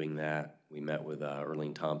 Before doing that, we met with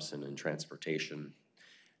Erlene Thompson in transportation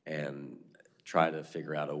and try to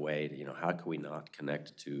figure out a way to, how can we not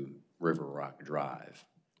connect to River Rock Drive?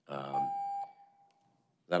 Is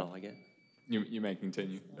that all I get? You may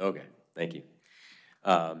continue. Okay, thank you.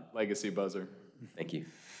 Legacy buzzer. Thank you.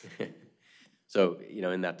 So,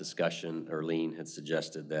 in that discussion, Erlene had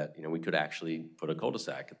suggested that, we could actually put a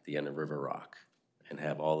cul-de-sac at the end of River Rock and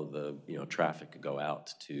have all of the, traffic go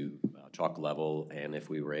out to Chalk Level, and if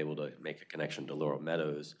we were able to make a connection to Laurel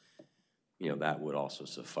Meadows, that would also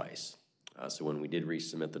suffice. So when we did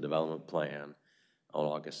resubmit the development plan on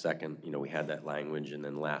August 2nd, we had that language, and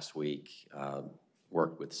then last week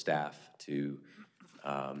worked with staff to,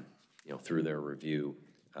 through their review,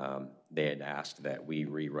 they had asked that we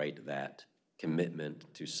rewrite that commitment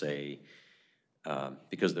to say,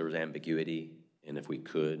 because there was ambiguity, and if we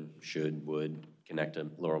could, should, would connect to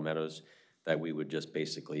Laurel Meadows, that we would just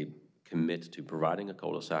basically commit to providing a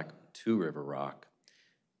cul-de-sac to River Rock.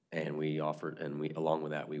 And along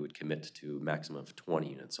with that, we would commit to a maximum of 20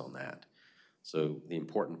 units on that. So the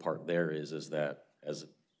important part there is that as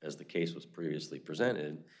the case was previously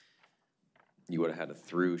presented, you would have had a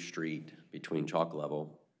through street between Chalk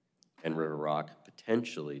Level and River Rock,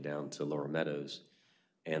 potentially down to Lower Meadows,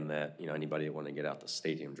 and that anybody that wanted to get out to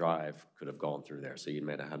Stadium Drive could have gone through there. So you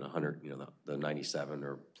might have had 100, the 97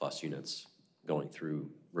 or plus units going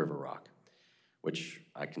through River Rock, which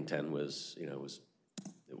I contend was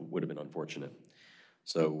it would have been unfortunate.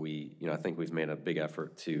 So I think we've made a big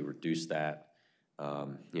effort to reduce that,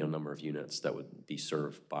 number of units that would be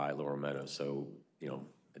served by Lower Meadows. So,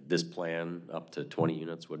 this plan, up to 20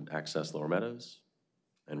 units would access Lower Meadows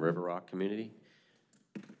and River Rock community.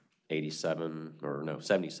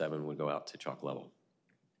 77 would go out to Chalk Level.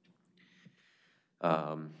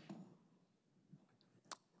 Let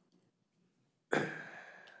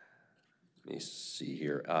me see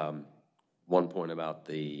here. One point about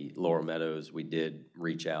the Lower Meadows, we did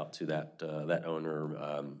reach out to that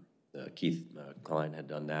owner. Keith Klein had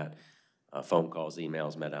done that. Phone calls,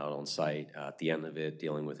 emails, met out on site. At the end of it,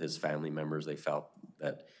 dealing with his family members, they felt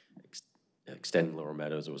that extending Lower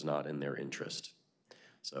Meadows was not in their interest.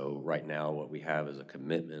 So right now what we have is a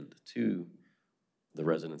commitment to the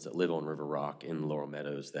residents that live on River Rock in Laurel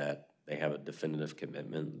Meadows that they have a definitive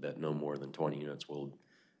commitment that no more than 20 units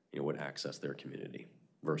would access their community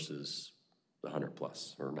versus the 100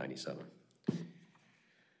 plus or 97.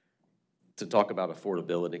 To talk about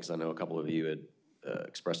affordability, because I know a couple of you had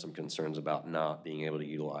expressed some concerns about not being able to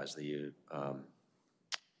utilize the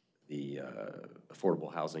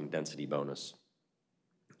affordable housing density bonus.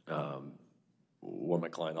 What my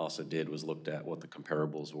client also did was looked at what the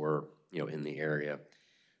comparables were, in the area.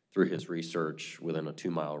 through his research within a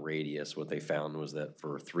 2-mile radius, what they found was that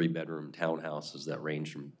for 3-bedroom townhouses that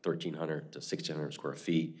range from 1,300 to 1,600 square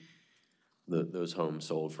feet, those homes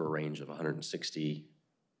sold for a range of $160,000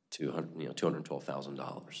 to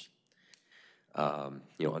 $212,000.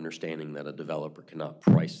 Understanding that a developer cannot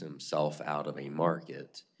price himself out of a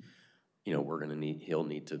market, he'll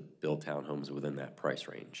need to build townhomes within that price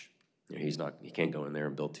range. He can't go in there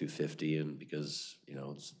and build 250, and because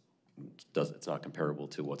it's not comparable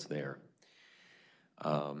to what's there.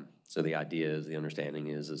 So the understanding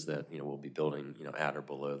is that we'll be building at or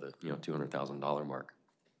below the $200,000 mark.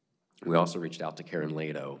 We also reached out to Karen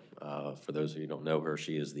Lado. For those of you who don't know her,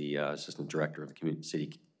 she is the Assistant Director of the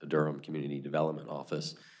Durham Community Development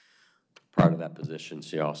Office. Prior to that position,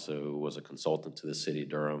 she also was a consultant to the City of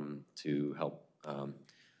Durham to help, I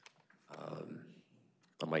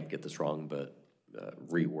might get this wrong, but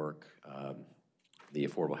rework the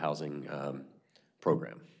affordable housing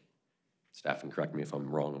program. Staff can correct me if I'm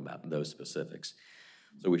wrong about those specifics.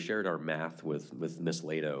 So we shared our math with Ms.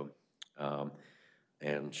 Lado,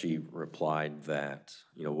 and she replied that,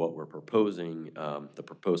 what we're proposing, the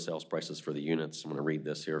proposed sales prices for the units, I'm going to read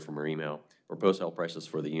this here from her email, proposed sale prices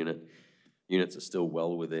for the units is still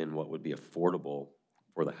well within what would be affordable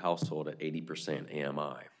for the household at 80%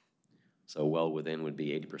 AMI. So well within would be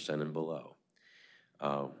 80% and below,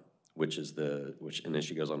 and then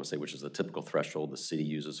she goes on to say, which is the typical threshold the city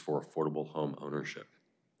uses for affordable home ownership.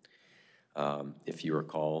 If you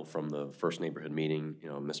recall from the first neighborhood meeting,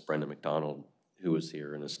 Miss Brenda McDonald, who was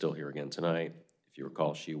here and is still here again tonight, if you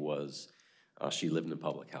recall, she lived in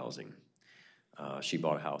public housing. She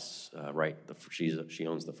bought a house she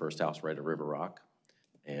owns the first house right at River Rock,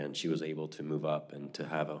 and she was able to move up and to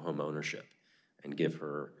have a home ownership and give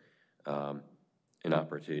her an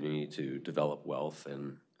opportunity to develop wealth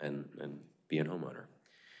and be a homeowner.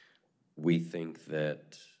 We think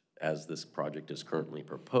that as this project is currently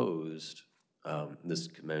proposed, this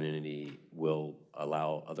community will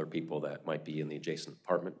allow other people that might be in the adjacent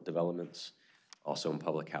apartment developments, also in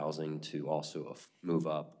public housing, to also move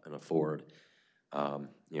up and afford,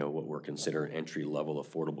 what we're considering entry-level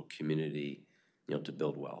affordable community, to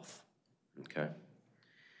build wealth. Okay.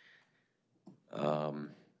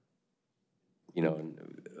 And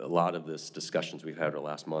a lot of this discussions we've had over the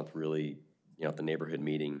last month really, at the neighborhood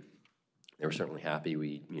meeting, they were certainly happy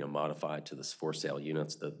we, modified to this for sale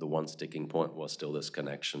units. The one sticking point was still this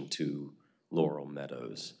connection to Laurel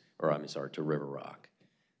Meadows, to River Rock.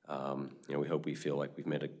 We feel like we've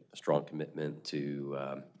made a strong commitment to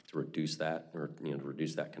reduce that, or to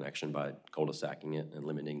reduce that connection by cul-de-sacing it and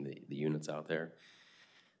limiting the units out there.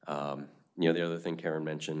 The other thing Karen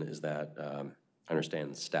mentioned is that I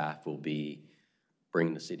understand staff will be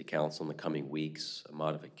bringing to City Council in the coming weeks a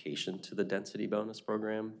modification to the density bonus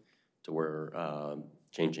program, to where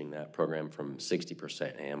changing that program from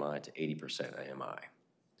 60% AMI to 80% AMI.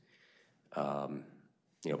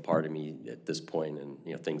 Part of me at this point,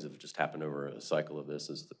 and things have just happened over a cycle of this,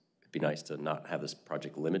 is it'd be nice to not have this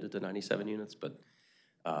project limited to 97 units, but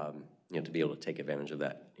to be able to take advantage of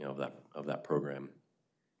that, of that program.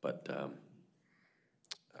 But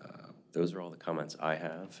those are all the comments I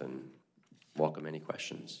have, and welcome any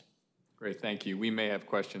questions. Great, thank you. We may have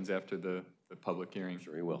questions after the public hearing.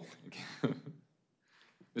 Sure we will.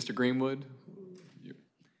 Mr. Greenwood?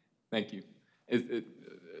 Thank you. Is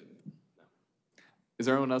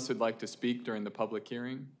there anyone else who'd like to speak during the public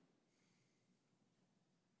hearing?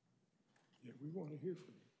 Yeah, we want to hear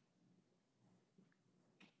from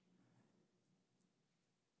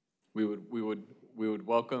you. We would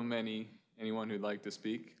welcome anyone who'd like to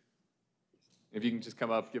speak. If you can just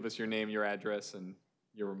come up, give us your name, your address, and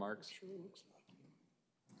your remarks. Sure looks like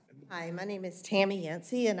you. Hi, my name is Tammy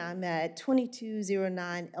Yancey, and I'm at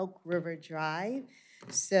 2209 Elk River Drive.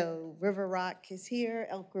 So River Rock is here,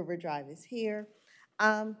 Elk River Drive is here.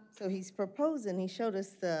 So he's proposing, he showed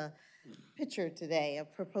us the picture today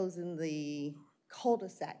of proposing the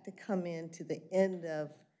cul-de-sac to come in to the end of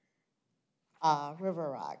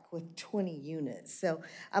River Rock with 20 units. So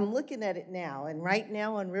I'm looking at it now, and right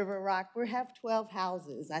now on River Rock, we have 12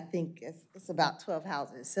 houses. I think it's about 12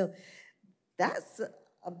 houses. So that's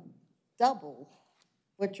a double.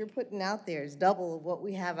 What you're putting out there is double of what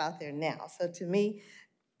we have out there now. So to me,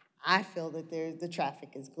 I feel that the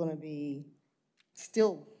traffic is going to be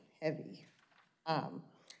still heavy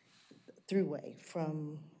throughway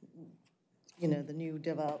from, the new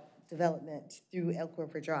development through Elk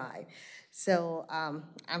River Drive. So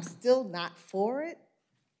I'm still not for it.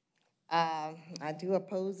 I do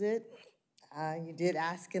oppose it. You did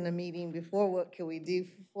ask in a meeting before, what can we do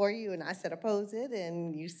for you? And I said oppose it,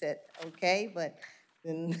 and you said okay, but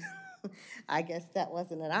then I guess that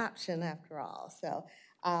wasn't an option after all. So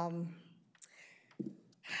I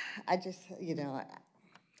just, I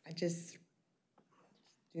just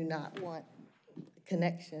do not want the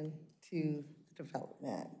connection to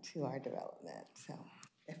development, to our development, so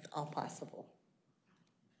if all possible.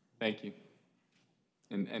 Thank you.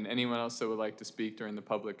 And anyone else that would like to speak during the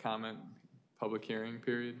public hearing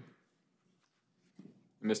period?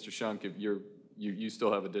 Mr. Shunk, if you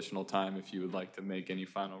still have additional time if you would like to make any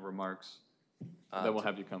final remarks, then we'll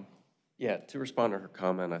have you come. Yeah, to respond to her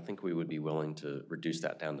comment, I think we would be willing to reduce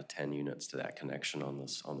that down to 10 units to that connection on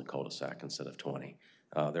the cul-de-sac instead of 20.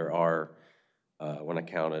 There are, when I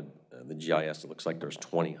counted the GIS, it looks like there's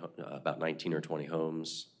about 19 or 20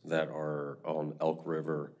 homes that are on Elk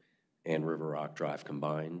River and River Rock Drive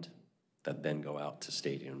combined that then go out to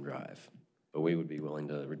Stadium Drive. But we would be willing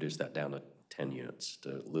to reduce that down to 10 units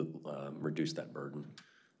to reduce that burden.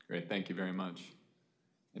 Great, thank you very much.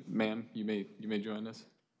 Ma'am, you may join us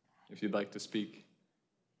if you'd like to speak.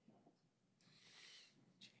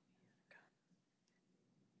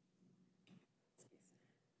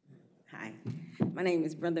 Hi, my name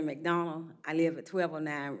is Brenda McDonald. I live at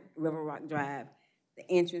 1209 River Rock Drive, the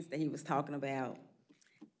entrance that he was talking about.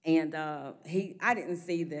 And I didn't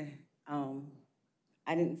see the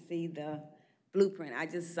blueprint. I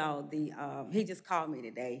just saw he just called me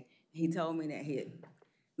today. He told me that he had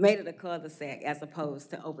made it a cul-de-sac as opposed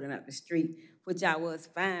to opening up the street, which I was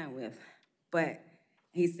fine with. But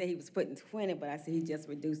he said he was putting 20, but I said he just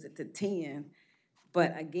reduced it to 10.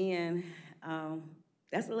 But again,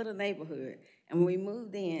 that's a little neighborhood. And when we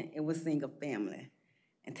moved in, it was single family.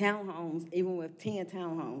 And townhomes, even with 10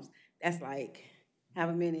 townhomes, that's like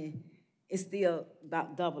however many, it's still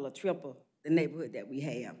about double or triple the neighborhood that we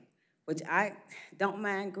have, which I don't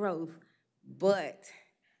mind growth, but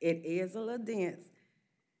it is a little dense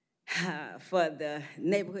for the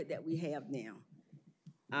neighborhood that we have now.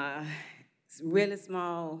 It's really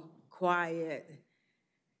small, quiet.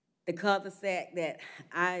 The cul-de-sac that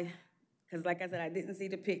because like I said, I didn't see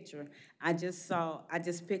the picture. I just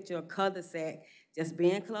picture a cul-de-sac just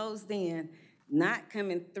being closed in, not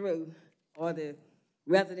coming through, or the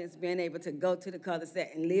residents being able to go to the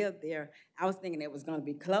cul-de-sac and live there. I was thinking it was going to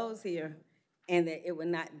be closed here and that it would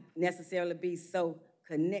not necessarily be so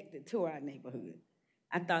connected to our neighborhood.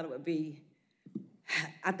 I thought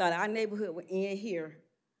our neighborhood would end here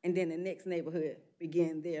and then the next neighborhood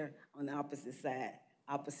begin there on the opposite side,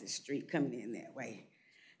 opposite street coming in that way.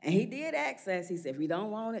 And he did ask us, he said, if you don't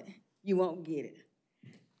want it, you won't get it.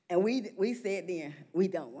 And we said then, we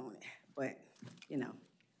don't want it. But,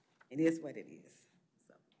 it is what it is.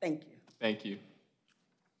 So, thank you. Thank you.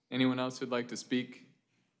 Anyone else who'd like to speak?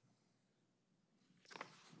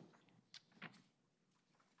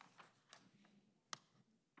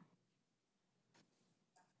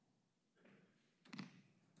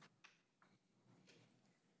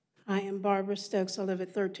 I am Barbara Stokes. I live at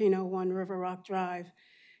 1301 River Rock Drive.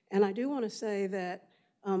 And I do want to say that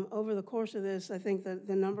over the course of this, I think that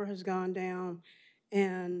the number has gone down.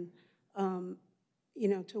 And,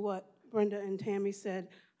 to what Brenda and Tammy said,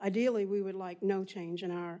 ideally we would like no change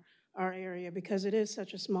in our area because it is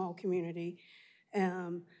such a small community.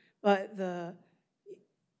 But the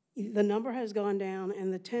number has gone down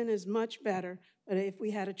and the 10 is much better. But if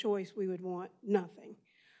we had a choice, we would want nothing.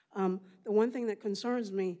 The one thing that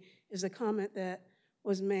concerns me is a comment that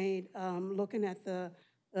was made looking at the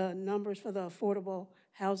numbers for the affordable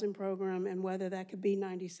housing program and whether that could be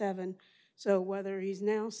 97. So whether he's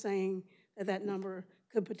now saying that that number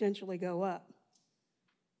could potentially go up.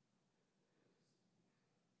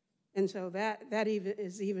 And so that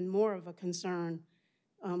is even more of a concern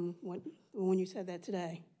when you said that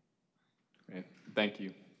today. Great. Thank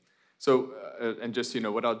you. So, and just,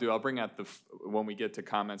 what I'll do, I'll bring out when we get to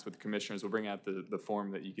comments with the commissioners, we'll bring out the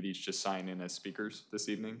form that you could each just sign in as speakers this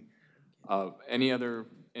evening. Any other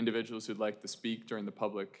individuals who'd like to speak during the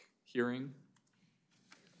public hearing?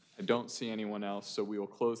 I don't see anyone else, so we will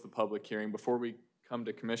close the public hearing. Before we come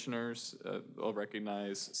to commissioners, I'll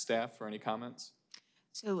recognize staff for any comments.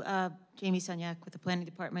 So Jamie Sunyak with the Planning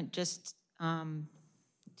Department, just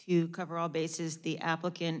to cover all bases, the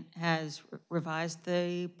applicant has revised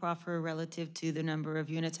the proffer relative to the number of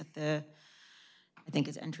units at I think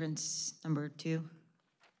it's entrance number 2,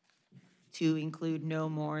 to include no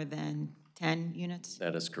more than 10 units?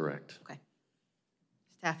 That is correct. Okay.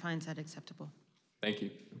 Staff finds that acceptable. Thank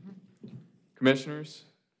you. Commissioners,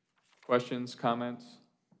 questions, comments?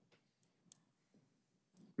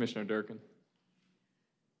 Commissioner Durkin.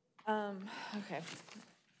 Okay.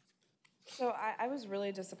 So I was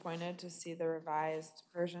really disappointed to see the revised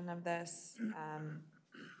version of this.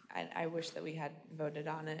 I wish that we had voted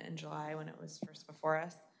on it in July when it was first before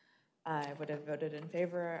us. I would have voted in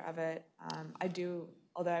favor of it.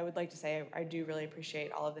 Although I would like to say I do really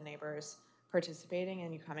appreciate all of the neighbors participating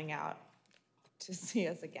and you coming out to see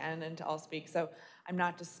us again and to all speak. So I'm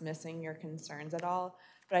not dismissing your concerns at all,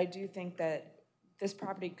 but I do think that this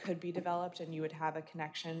property could be developed and you would have a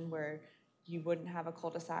connection where you wouldn't have a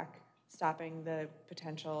cul-de-sac stopping the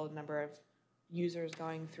potential number of users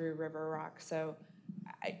going through River Rock. So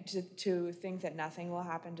to think that nothing will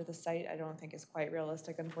happen to the site, I don't think is quite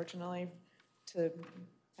realistic, unfortunately, to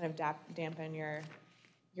kind of dampen your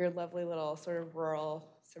lovely little sort of rural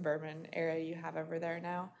suburban area you have over there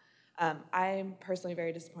now. I'm personally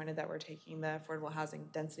very disappointed that we're taking the affordable housing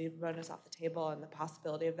density bonus off the table and the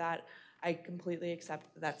possibility of that. I completely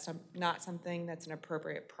accept that that's not something that's an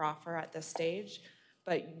appropriate proffer at this stage,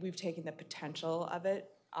 but we've taken the potential of it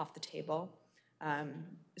off the table.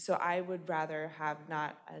 So I would rather have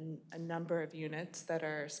not a number of units that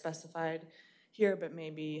are specified here, but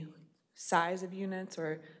maybe size of units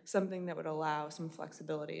or something that would allow some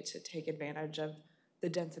flexibility to take advantage of the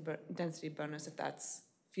density bonus if that's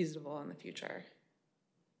feasible in the future.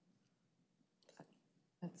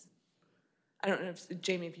 I don't know if,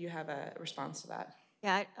 Jamie, if you have a response to that.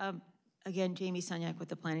 Yeah, again, Jamie Sunyak with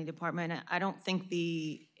the Planning Department. I don't think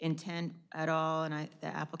the intent at all, and the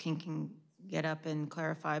applicant can get up and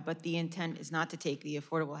clarify, but the intent is not to take the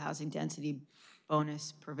affordable housing density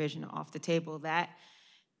bonus provision off the table. That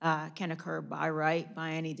can occur by right,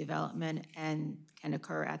 by any development, and can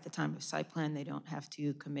occur at the time of site plan. They don't have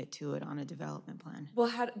to commit to it on a development plan. Well,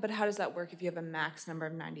 how does that work if you have a max number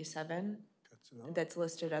of 97 that's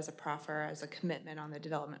listed as a proffer, as a commitment on the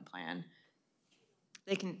development plan?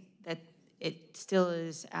 It still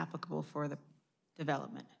is applicable for the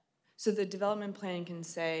development. So the development plan can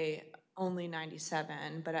say only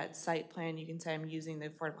 97, but at site plan you can say I'm using the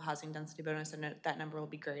affordable housing density bonus and that number will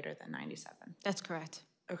be greater than 97. That's correct.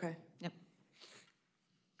 Okay. Yep.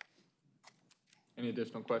 Any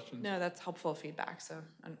additional questions? No, that's helpful feedback, so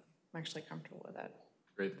I'm actually comfortable with that.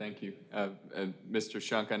 Great, thank you. Mr.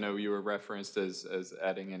 Shunk, I know you were referenced as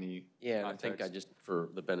adding any Yeah, context. I think I just, for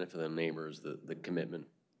the benefit of the neighbors, the commitment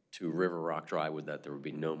to River Rock Drive would that there would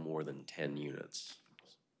be no more than 10 units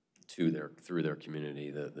through their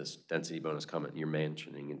community. This density bonus comment you're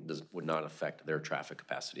mentioning would not affect their traffic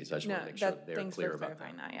capacities. I just want to make sure they're clear about that.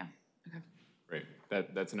 Thanks for clarifying that, yeah. Okay. Great,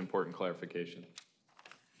 that's an important clarification.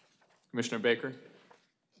 Commissioner Baker?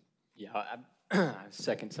 Yeah, I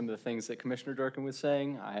second some of the things that Commissioner Durkin was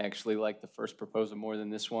saying. I actually like the first proposal more than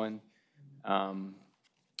this one.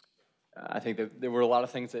 I think that there were a lot of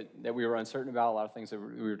things that we were uncertain about, a lot of things that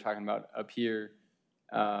we were talking about up here.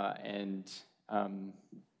 I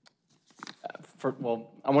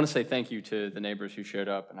want to say thank you to the neighbors who showed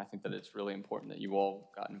up, and I think that it's really important that you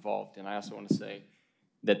all got involved. And I also want to say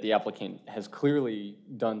that the applicant has clearly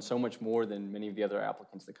done so much more than many of the other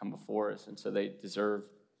applicants that come before us, and so they deserve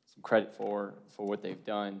some credit for what they've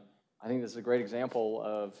done. I think this is a great example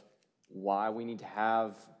of why we need to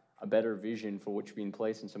have a better vision for what should be in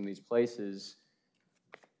place in some of these places,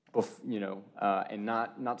 and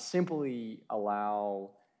not simply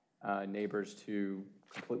allow neighbors to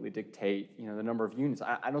completely dictate, the number of units.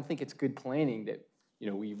 I don't think it's good planning that,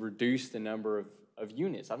 we reduce the number of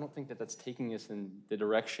units. I don't think that that's taking us in the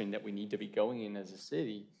direction that we need to be going in as a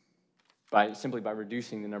city simply by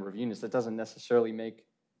reducing the number of units. That doesn't necessarily make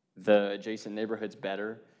the adjacent neighborhoods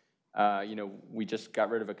better. We just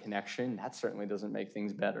got rid of a connection. That certainly doesn't make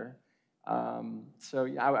things better. So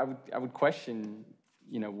I would question,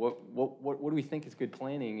 what do we think is good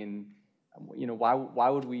planning, and why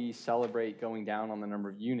would we celebrate going down on the number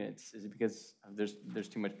of units? Is it because there's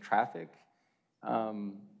too much traffic?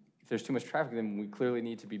 If there's too much traffic, then we clearly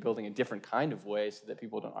need to be building a different kind of way so that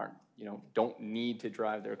people don't need to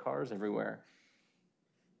drive their cars everywhere.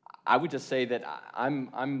 I would just say that I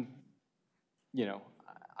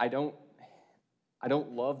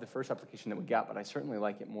don't love the first application that we got, but I certainly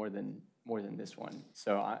like it more than this one.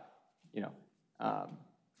 So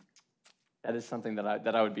that is something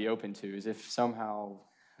that I would be open to, is if somehow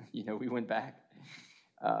we went back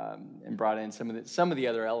and brought in some of the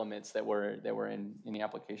other elements that were in the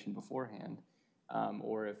application beforehand,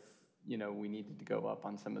 or if we needed to go up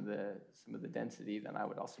on some of the density, then I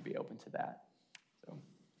would also be open to that. So.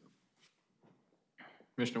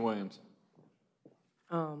 Commissioner Williams.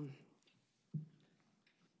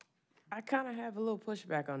 I kind of have a little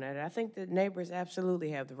pushback on that. I think that neighbors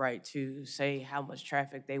absolutely have the right to say how much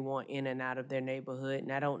traffic they want in and out of their neighborhood,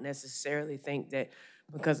 and I don't necessarily think that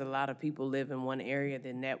because a lot of people live in one area,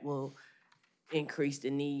 then that will increase the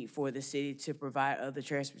need for the city to provide other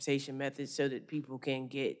transportation methods so that people can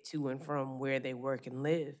get to and from where they work and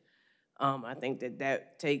live. I think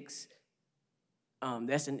that takes,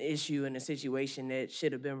 that's an issue and a situation that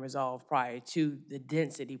should have been resolved prior to the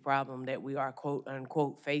density problem that we are quote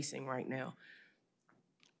unquote facing right now.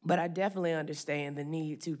 But I definitely understand the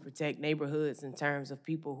need to protect neighborhoods in terms of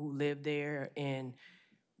people who live there and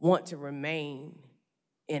want to remain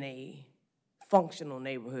in a functional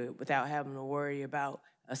neighborhood without having to worry about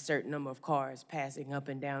a certain number of cars passing up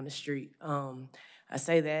and down the street. I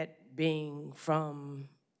say that being from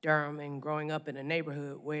Durham and growing up in a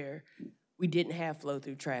neighborhood where we didn't have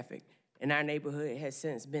flow-through traffic, and our neighborhood has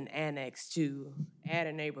since been annexed to add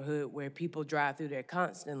a neighborhood where people drive through there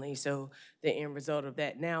constantly. So the end result of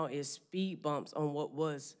that now is speed bumps on what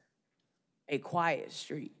was a quiet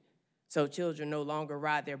street. So children no longer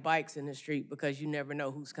ride their bikes in the street because you never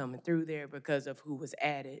know who's coming through there because of who was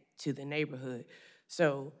added to the neighborhood.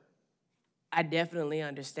 So I definitely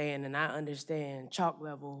understand, and I understand Chalk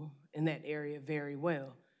Level in that area very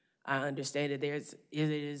well. I understand that it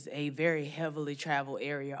is a very heavily traveled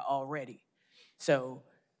area already. So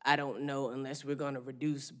I don't know unless we're going to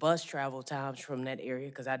reduce bus travel times from that area,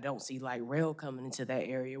 because I don't see light rail coming into that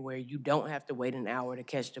area where you don't have to wait an hour to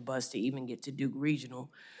catch the bus to even get to Duke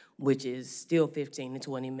Regional, which is still 15 to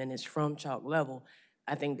 20 minutes from Chalk Level.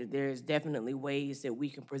 I think that there's definitely ways that we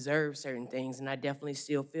can preserve certain things, and I definitely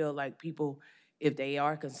still feel like people, if they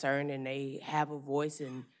are concerned and they have a voice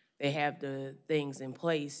and they have the things in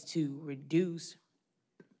place to reduce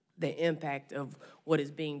the impact of what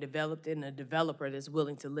is being developed, and a developer that's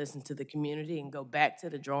willing to listen to the community and go back to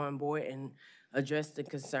the drawing board and address the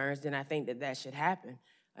concerns, then I think that that should happen.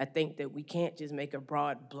 I think that we can't just make a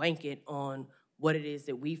broad blanket on what it is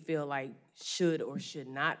that we feel like should or should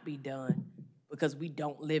not be done because we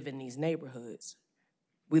don't live in these neighborhoods.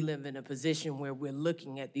 We live in a position where we're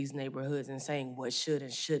looking at these neighborhoods and saying what should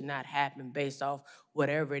and should not happen based off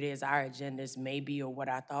whatever it is our agendas may be or what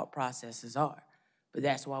our thought processes are. But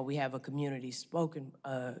that's why we have a community speaking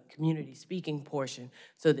portion,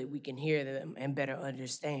 so that we can hear them and better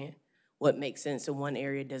understand what makes sense in one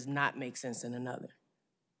area does not make sense in another.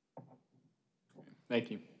 Thank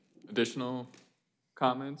you. Additional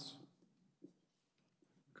comments?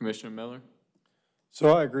 Commissioner Miller?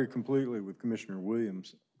 So I agree completely with Commissioner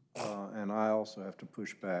Williams, and I also have to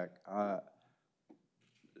push back.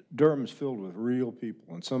 Durham is filled with real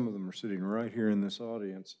people, and some of them are sitting right here in this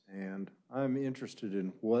audience, and I'm interested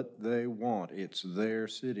in what they want. It's their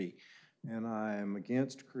city, and I am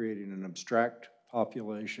against creating an abstract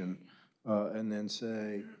population and then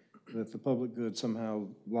say that the public good somehow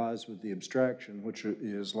lies with the abstraction, which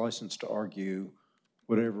is licensed to argue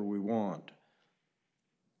whatever we want.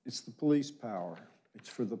 It's the police power. It's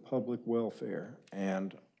for the public welfare.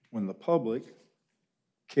 And when the public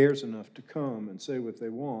cares enough to come and say what they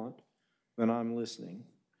want, then I'm listening.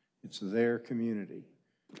 It's their community.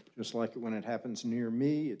 Just like when it happens near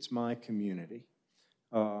me, it's my community.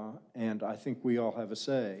 And I think we all have a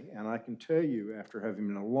say. And I can tell you, after having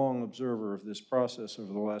been a long observer of this process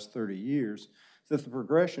over the last 30 years, that the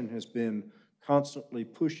progression has been constantly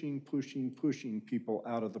pushing people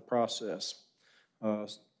out of the process.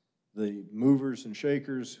 The movers and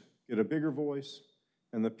shakers get a bigger voice,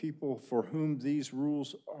 and the people for whom these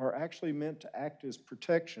rules are actually meant to act as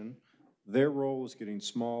protection, their role is getting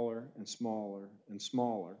smaller and smaller and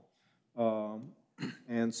smaller.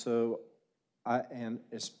 And so,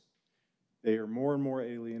 they are more and more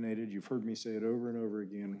alienated. You've heard me say it over and over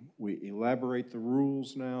again. We elaborate the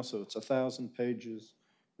rules now, so it's 1,000 pages.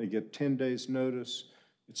 They get 10 days notice.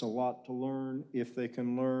 It's a lot to learn if they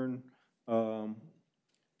can learn.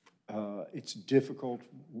 It's difficult.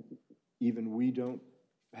 Even we don't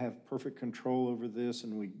have perfect control over this,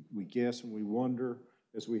 and we guess and we wonder,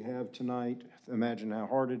 as we have tonight. Imagine how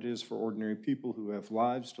hard it is for ordinary people who have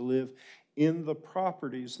lives to live in the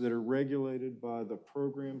properties that are regulated by the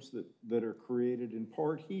programs that are created in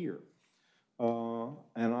part here.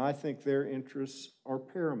 And I think their interests are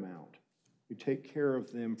paramount. We take care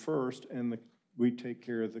of them first, and we take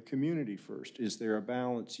care of the community first. Is there a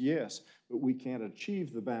balance? Yes, but we can't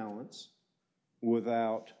achieve the balance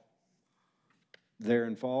without their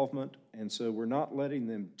involvement, and so we're not letting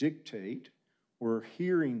them dictate. We're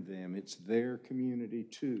hearing them. It's their community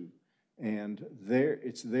too, and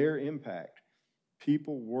it's their impact.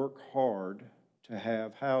 People work hard to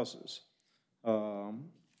have houses.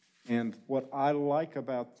 And what I like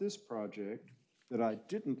about this project that I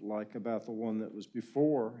didn't like about the one that was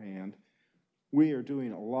beforehand, we are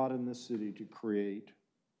doing a lot in this city to create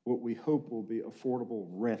what we hope will be affordable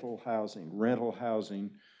rental housing.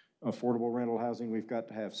 Affordable rental housing, we've got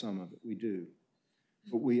to have some of it, we do.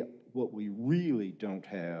 But what we really don't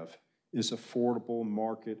have is affordable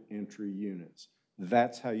market entry units.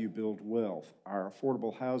 That's how you build wealth. Our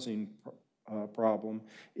affordable housing problem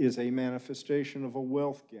is a manifestation of a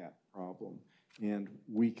wealth gap problem. And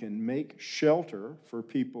we can make shelter for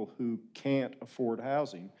people who can't afford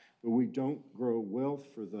housing, but we don't grow wealth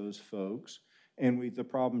for those folks. And the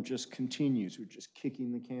problem just continues. We're just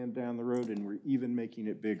kicking the can down the road, and we're even making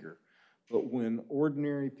it bigger. But when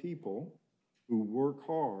ordinary people who work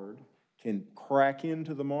hard can crack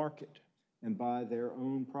into the market and buy their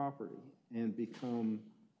own property and become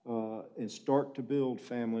and start to build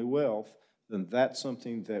family wealth, then that's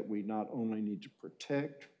something that we not only need to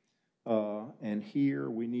protect, and here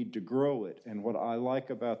we need to grow it. And what I like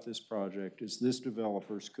about this project is this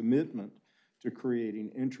developer's commitment to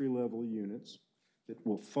creating entry-level units that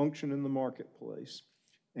will function in the marketplace,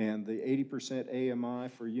 and the 80% AMI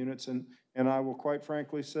for units. And I will quite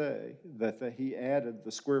frankly say that he added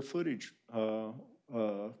the square footage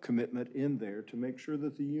commitment in there to make sure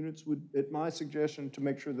that the units would, at my suggestion, to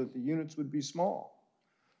make sure that the units would be small.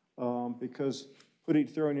 Because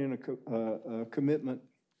throwing in a commitment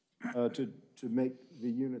to make the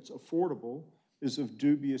units affordable is of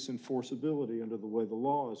dubious enforceability under the way the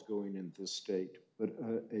law is going in this state. But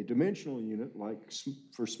a dimensional unit, like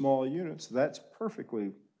for small units, that's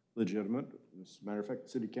perfectly legitimate. As a matter of fact, the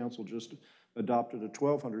City Council just adopted a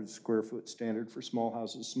 1,200 square foot standard for small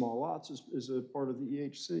houses, small lots is a part of the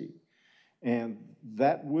EHC. And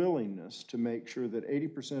that willingness to make sure that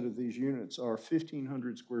 80% of these units are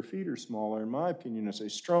 1,500 square feet or smaller, in my opinion, is a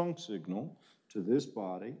strong signal to this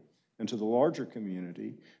body and to the larger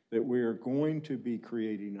community that we are going to be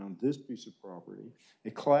creating on this piece of property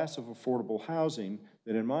a class of affordable housing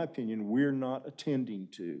that, in my opinion, we're not attending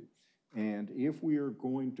to. And if we are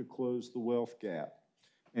going to close the wealth gap,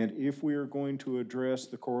 and if we are going to address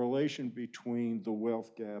the correlation between the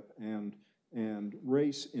wealth gap and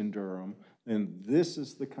race in Durham, then this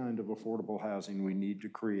is the kind of affordable housing we need to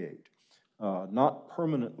create. Not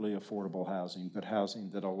permanently affordable housing, but housing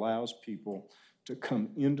that allows people to come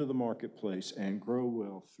into the marketplace and grow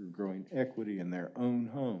wealth through growing equity in their own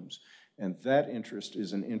homes. And that interest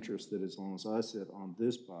is an interest that, as long as I sit on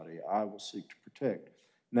this body, I will seek to protect.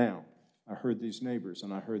 Now, I heard these neighbors,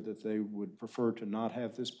 and I heard that they would prefer to not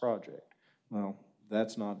have this project. Well,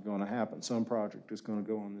 that's not going to happen. Some project is going to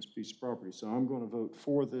go on this piece of property. So I'm going to vote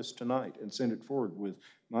for this tonight and send it forward with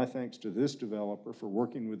my thanks to this developer for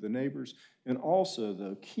working with the neighbors, and also,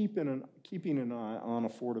 though, keeping an eye on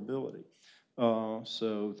affordability.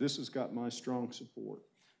 So this has got my strong support.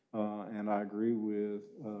 And I agree with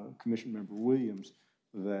Commission Member Williams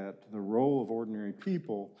that the role of ordinary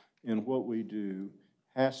people in what we do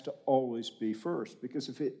has to always be first, because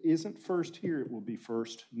if it isn't first here, it will be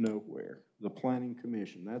first nowhere. The Planning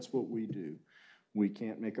Commission, that's what we do. We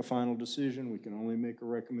can't make a final decision, we can only make a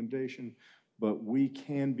recommendation, but we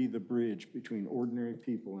can be the bridge between ordinary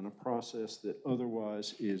people in a process that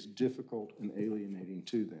otherwise is difficult and alienating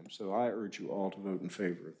to them. So I urge you all to vote in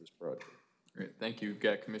favor of this project. Great, thank you. We've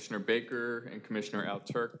got Commissioner Baker and Commissioner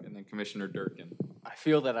Alturk, and then Commissioner Durkin. I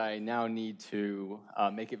feel that I now need to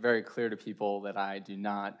make it very clear to people that I do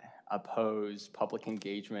not oppose public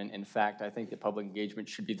engagement. In fact, I think that public engagement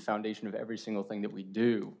should be the foundation of every single thing that we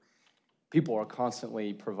do. People are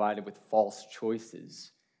constantly provided with false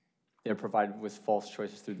choices. They're provided with false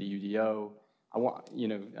choices through the UDO. I want,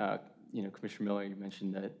 Commissioner Miller, you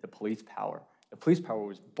mentioned the police power. The police power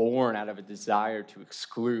was born out of a desire to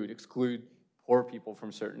exclude poor people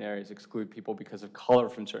from certain areas, exclude people because of color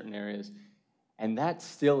from certain areas. And that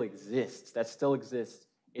still exists. That still exists.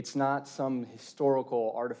 It's not some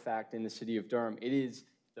historical artifact in the city of Durham. It is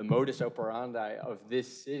the modus operandi of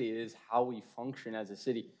this city. It is how we function as a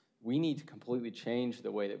city. We need to completely change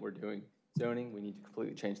the way that we're doing zoning. We need to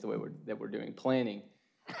completely change the way that we're doing planning.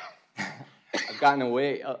 I've gotten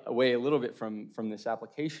away a little bit from this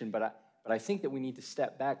application, but I think that we need to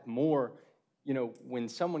step back more. When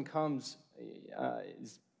someone comes,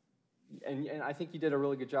 and I think you did a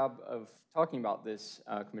really good job of talking about this,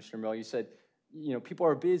 Commissioner Mill. You said, people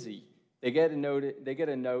are busy. They get a note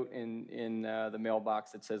in the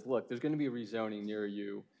mailbox that says, look, there's going to be a rezoning near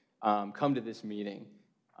you. Come to this meeting.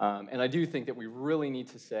 And I do think that we really need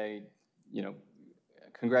to say,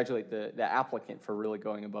 congratulate the applicant for really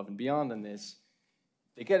going above and beyond on this.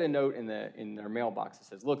 They get a note in their mailbox that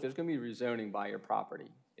says, look, there's going to be rezoning by your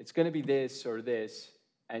property. It's going to be this or this,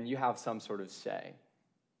 and you have some sort of say.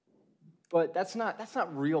 But that's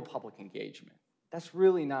not real public engagement. That's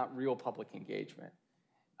really not real public engagement.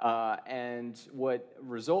 And what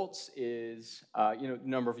results is, you know, the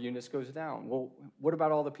number of units goes down. Well, what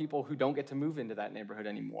about all the people who don't get to move into that neighborhood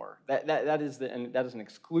anymore? That is an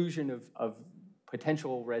exclusion of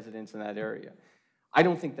potential residents in that area. I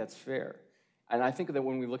don't think that's fair. And I think that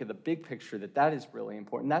when we look at the big picture, that is really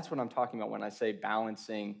important. That's what I'm talking about when I say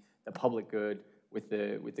balancing the public good with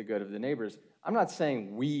the good of the neighbors. I'm not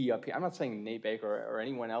saying we up here, I'm not saying Nate Baker or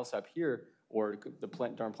anyone else up here or the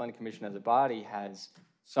Durham Planning Commission as a body has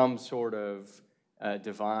some sort of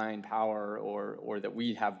divine power or that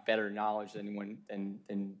we have better knowledge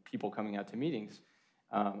than people coming out to meetings.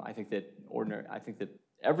 I think that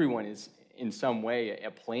everyone is in some way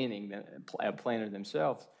a planner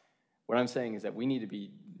themselves. What I'm saying is that we need to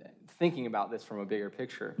be thinking about this from a bigger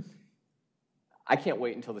picture. I can't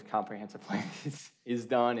wait until the comprehensive plan is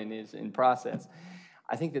done and is in process.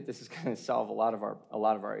 I think that this is going to solve a lot of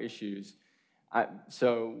our issues.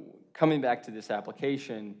 So coming back to this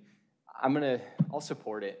application, I'll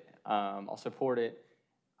support it. I'll support it.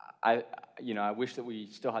 I wish that we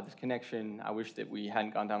still had this connection. I wish that we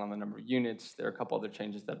hadn't gone down on the number of units. There are a couple other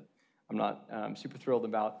changes that I'm not super thrilled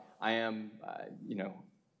about. I am,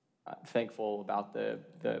 thankful about the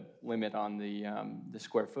limit on the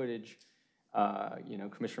square footage.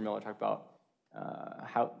 Commissioner Miller talked about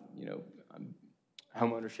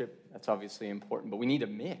home ownership. That's obviously important, but we need a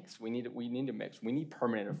mix. We need a mix. We need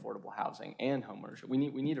permanent affordable housing and home ownership. We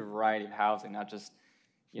need a variety of housing, not just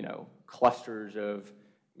clusters of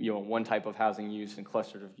one type of housing use and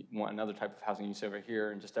clusters of another type of housing use over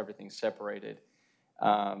here, and just everything separated.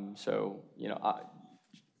 I'm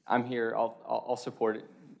here. I'll support it.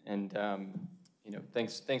 And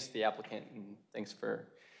thanks to the applicant, and thanks for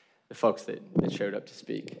the folks that showed up to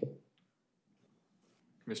speak.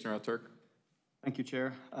 Commissioner Alturk. Thank you,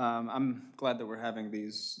 Chair. I'm glad that we're having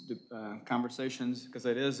these conversations because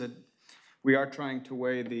we are trying to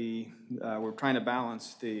weigh we're trying to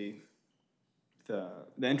balance the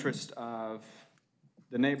interest of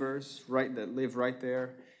the neighbors that live right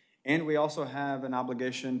there, and we also have an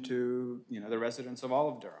obligation to the residents of all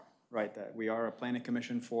of Durham. Right, that we are a planning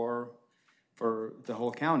commission for the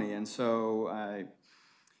whole county, and so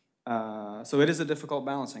it is a difficult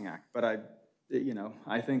balancing act. But I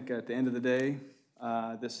think at the end of the day,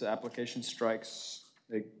 this application strikes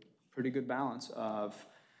a pretty good balance of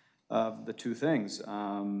the two things.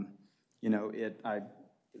 The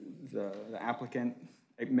applicant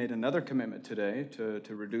made another commitment today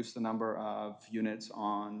to reduce the number of units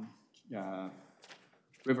on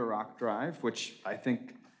River Rock Drive, which I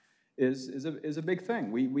think is a big thing.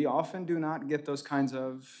 We often do not get those kinds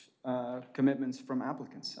of commitments from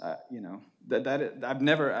applicants. I'm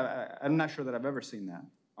not sure that I've ever seen that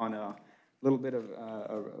on a little bit of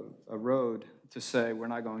a road to say we're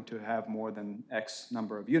not going to have more than X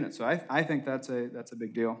number of units. So I think that's a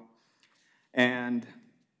big deal, and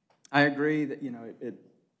I agree that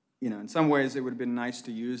in some ways it would have been nice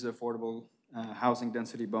to use the affordable housing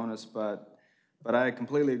density bonus, but I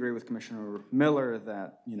completely agree with Commissioner Miller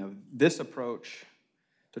that this approach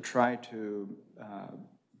to try to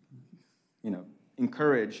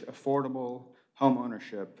encourage affordable home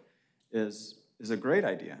ownership is a great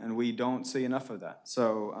idea, and we don't see enough of that.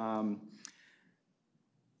 So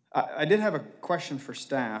I did have a question for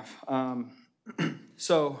staff.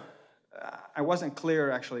 So I wasn't clear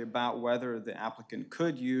actually about whether the applicant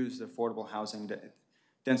could use the affordable housing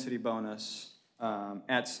density bonus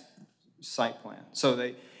at site plan.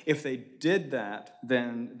 So if they did that,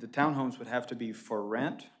 then the townhomes would have to be for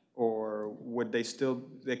rent, or would they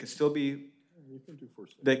could still be,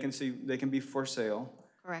 they can be for sale.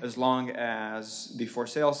 Correct. As long as the for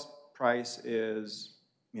sale price is,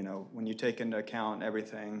 when you take into account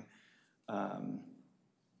everything,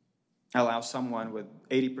 allow someone with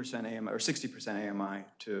 80% AMI or 60% AMI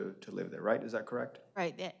to live there, right? Is that correct?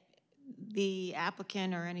 Right. The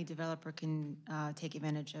applicant or any developer can take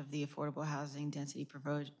advantage of the affordable housing density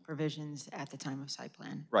provisions at the time of site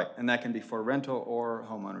plan. Right, and that can be for rental or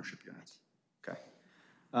home ownership units. Okay.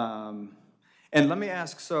 And let me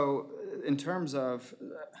ask, so in terms of,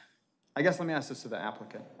 I guess let me ask this to the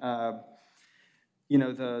applicant.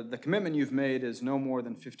 The commitment you've made is no more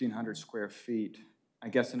than 1,500 square feet. I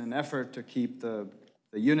guess in an effort to keep the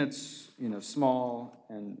units, small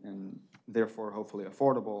and therefore hopefully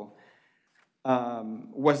affordable.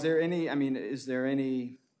 Was there any, is there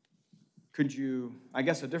any, I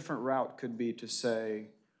guess a different route could be to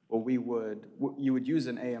say, well, you would use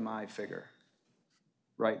an AMI figure,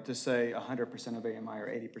 right? To say 100% of AMI or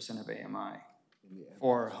 80% of AMI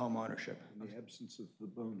for home ownership. In the absence of the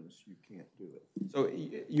bonus, you can't do it. So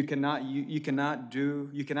you cannot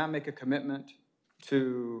make a commitment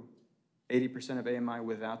to 80% of AMI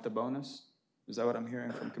without the bonus? Is that what I'm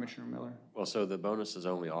hearing from Commissioner Miller? Well, so the bonus is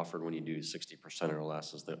only offered when you do 60% or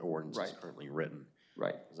less as the ordinance is currently written.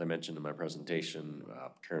 Right. As I mentioned in my presentation,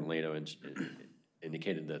 Karen Lato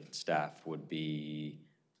indicated that staff would be,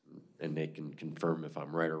 and they can confirm if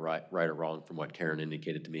I'm right or wrong from what Karen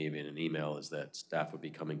indicated to me in an email, is that staff would be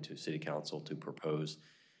coming to City Council to propose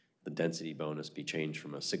the density bonus be changed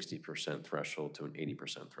from a 60% threshold to an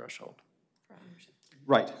 80% threshold.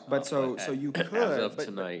 Right, but so you could. As of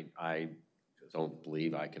tonight, I don't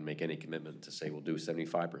believe I can make any commitment to say we'll do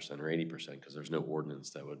 75% or 80% because there's no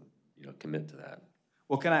ordinance that would, commit to that.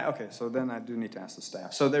 Well, okay, so then I do need to ask the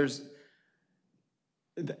staff. So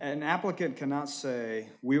an applicant cannot say,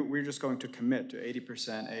 we're just going to commit to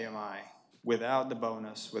 80% AMI without the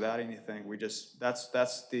bonus, without anything.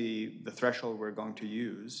 That's the threshold we're going to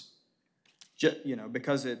use.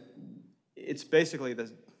 Because it's basically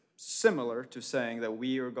similar to saying that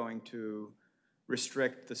we are going to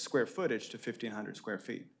restrict the square footage to 1,500 square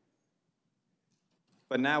feet.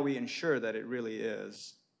 But now we ensure that it really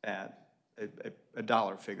is at a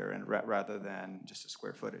dollar figure and rather than just a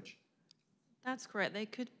square footage. That's correct. They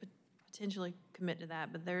could potentially commit to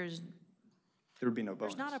that, but there would be no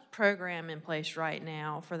bonus. There's not a program in place right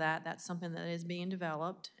now for that. That's something that is being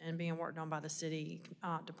developed and being worked on by the city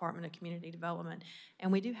Department of Community Development.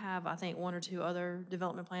 And we do have, I think, 1 or 2 other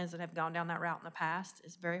development plans that have gone down that route in the past.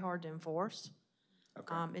 It's very hard to enforce.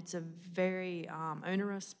 Okay. It's a very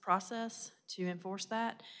onerous process to enforce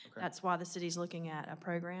that. Okay. That's why the city's looking at a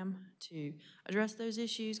program to address those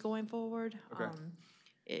issues going forward.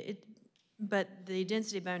 Okay. But the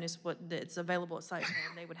density bonus, that's available at site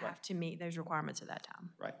plan, they would have to meet those requirements at that time.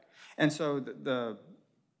 Right. And so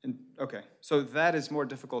okay, so that is more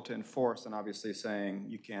difficult to enforce than obviously saying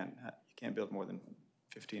you can't build more than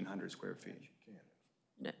 1,500 square feet.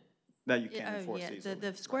 No. That you can't enforce easily.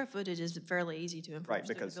 The square footage is fairly easy to enforce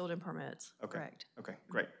through because the building permits. Okay. Correct. Okay,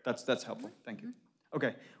 great. That's helpful. Thank you.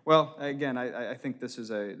 Okay. Well, again, I think this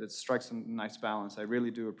it strikes a nice balance. I really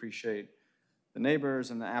do appreciate the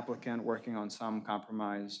neighbors and the applicant working on some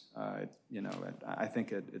compromise. I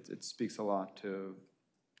think it speaks a lot to,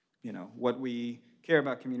 what we care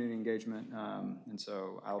about community engagement, and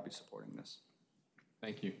so I'll be supporting this.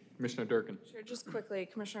 Thank you. Commissioner Durkin. Sure, just quickly,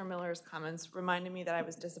 Commissioner Miller's comments reminded me that I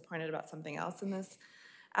was disappointed about something else in this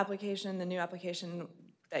application, the new application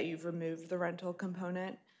that you've removed the rental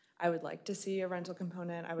component. I would like to see a rental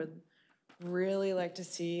component. I would really like to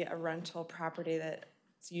see a rental property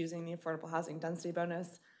that's using the affordable housing density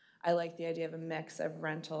bonus. I like the idea of a mix of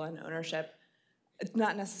rental and ownership. It's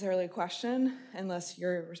not necessarily a question unless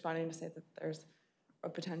you're responding to say that there's a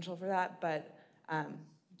potential for that, but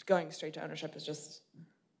going straight to ownership is just...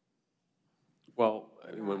 Well,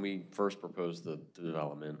 when we first proposed the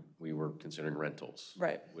development, we were considering rentals.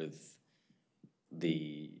 Right. With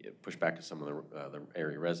the pushback of some of the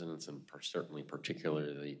area residents and certainly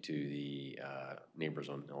particularly to the neighbors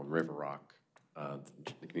on River Rock,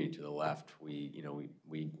 the community to the left, we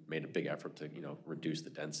made a big effort to, reduce the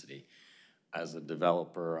density. As a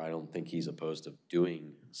developer, I don't think he's opposed to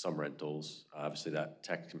doing some rentals. Obviously,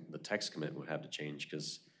 the text commit would have to change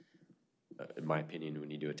because, in my opinion,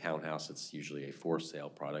 when you do a townhouse, it's usually a for sale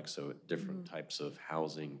product. So different types of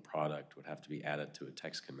housing product would have to be added to a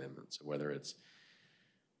text commitment. So whether it's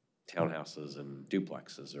townhouses and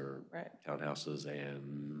duplexes or townhouses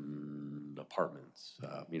and apartments,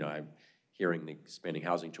 I'm hearing the expanding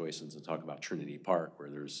housing choices and talk about Trinity Park, where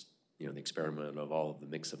there's the experiment of all of the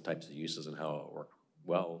mix of types of uses and how it worked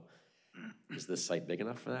well. Is this site big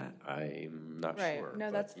enough for that? I'm not sure. No,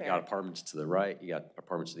 that's fair. You got apartments to the right, you got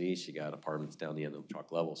apartments to the east, you got apartments down the end of the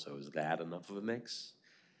chalk level. So is that enough of a mix?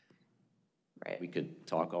 Right. We could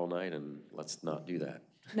talk all night and let's not do that.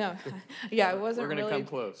 No, yeah, I wasn't We're gonna really come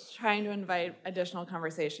close. trying to invite additional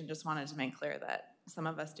conversation. Just wanted to make clear that some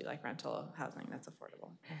of us do like rental housing that's affordable.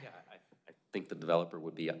 Yeah, I think the developer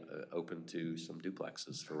would be open to some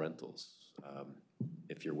duplexes for rentals.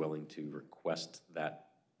 If you're willing to request that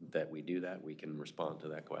we do that, we can respond to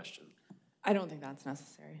that question. I don't think that's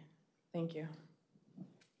necessary. Thank you.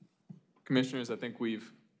 Commissioners, I think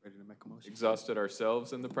we've exhausted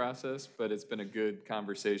ourselves in the process, but it's been a good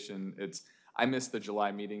conversation. I missed the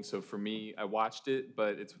July meeting, so for me, I watched it,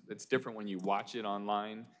 but it's different when you watch it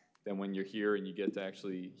online than when you're here and you get to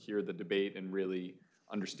actually hear the debate and really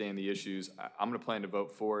understand the issues. I'm going to plan to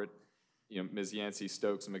vote for it. Ms. Yancey,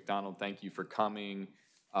 Stokes, and McDonald, thank you for coming.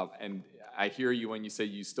 And I hear you when you say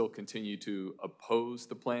you still continue to oppose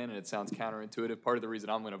the plan, and it sounds counterintuitive. Part of the reason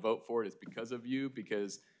I'm going to vote for it is because of you,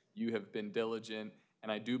 because you have been diligent,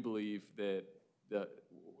 and I do believe that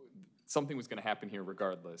something was going to happen here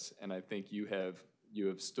regardless, and I think you have you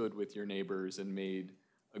have stood with your neighbors and made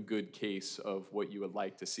a good case of what you would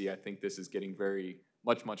like to see. I think this is getting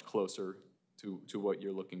much closer to what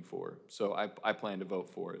you're looking for. So I plan to vote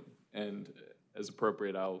for it. And as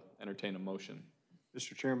appropriate, I'll entertain a motion.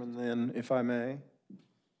 Mr. Chairman, then, if I may,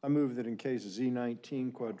 I move that in case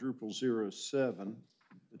Z1900007,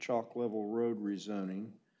 the Chalk Level Road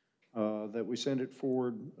rezoning, that we send it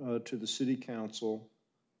forward to the City Council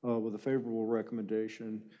with a favorable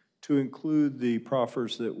recommendation to include the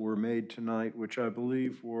proffers that were made tonight, which I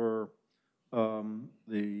believe were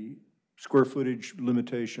the square footage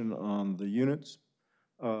limitation on the units,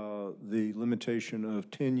 the limitation of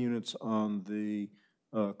 10 units on the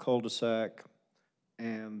cul-de-sac,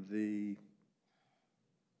 and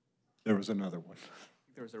there was another one.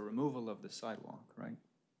 There was a removal of the sidewalk, right?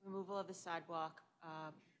 Removal of the sidewalk,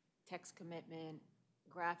 text commitment,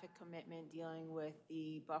 graphic commitment dealing with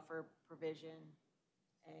the buffer provision,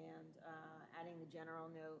 and adding the general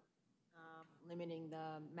note, limiting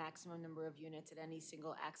the maximum number of units at any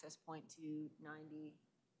single access point to 90.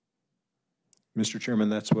 Mr. Chairman,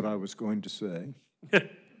 that's what I was going to say.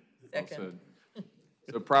 Second.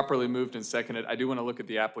 So properly moved and seconded. I do want to look at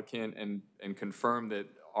the applicant and confirm that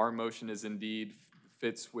our motion is indeed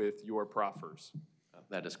fits with your proffers.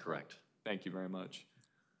 That is correct. Thank you very much.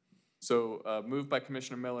 So moved by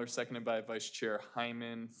Commissioner Miller, seconded by Vice Chair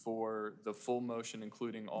Hyman for the full motion,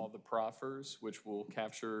 including all the proffers, which we'll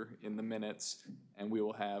capture in the minutes, and we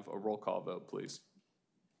will have a roll call vote, please.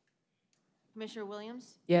 Commissioner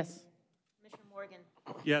Williams? Yes. Commissioner Morgan?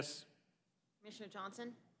 Yes. Commissioner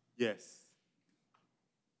Johnson? Yes.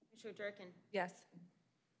 Commissioner Durkin? Yes.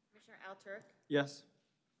 Commissioner Alturk? Yes.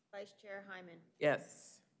 Vice Chair Hyman?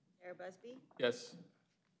 Yes. Chair Busby? Yes.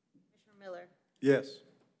 Commissioner Miller? Yes.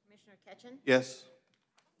 Commissioner Ketchen? Yes.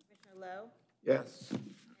 Commissioner Lowe? Yes. And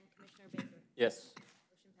Commissioner Baker? Yes.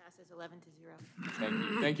 Motion passes 11-0. Thank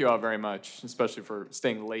you. Thank you all very much, especially for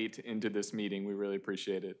staying late into this meeting. We really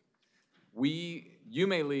appreciate it. You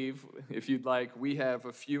may leave if you'd like. We have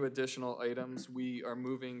a few additional items. We are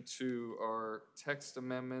moving to our text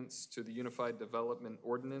amendments to the Unified Development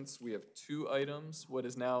Ordinance. We have 2 items. What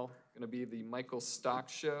is now going to be the Michael Stock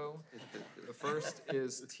Show. The first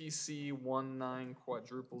is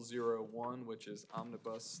TC1900001, which is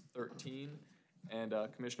Omnibus 13. And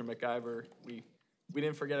Commissioner McIver, we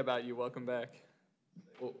didn't forget about you. Welcome back.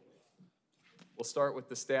 We'll start with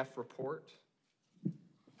the staff report.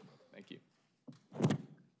 Thank you.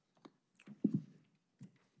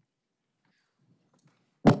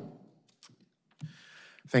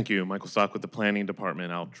 Thank you. Michael Stock with the Planning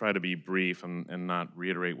Department. I'll try to be brief and not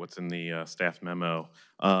reiterate what's in the staff memo.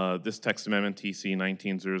 This text amendment,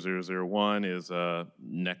 TC1900001, is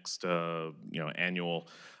next annual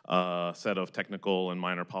set of technical and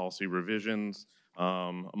minor policy revisions.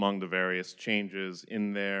 Among the various changes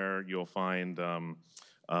in there, you'll find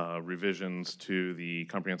revisions to the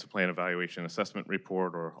Comprehensive Plan Evaluation Assessment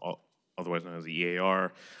Report, or otherwise known as the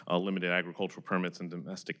EAR, limited agricultural permits and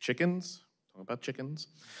domestic chickens. Talk about chickens.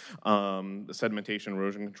 The sedimentation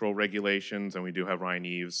erosion control regulations, and we do have Ryan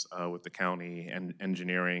Eves with the county and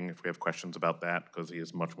engineering if we have questions about that, because he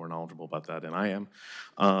is much more knowledgeable about that than I am.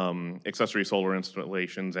 Accessory solar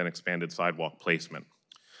installations and expanded sidewalk placement.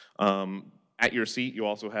 At your seat, you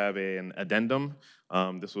also have an addendum.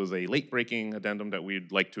 This was a late-breaking addendum that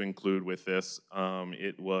we'd like to include with this.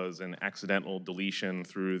 It was an accidental deletion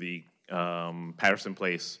through the Patterson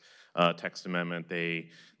Place text amendment. There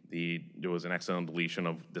was an accidental deletion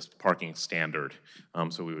of this parking standard.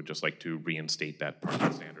 So we would just like to reinstate that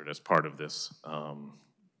parking standard as part of this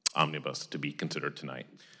omnibus to be considered tonight.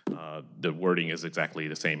 The wording is exactly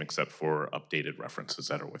the same except for updated references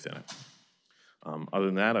that are within it. Other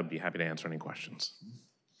than that, I'd be happy to answer any questions.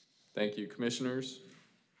 Thank you. Commissioners?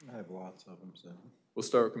 I have lots of them, so. We'll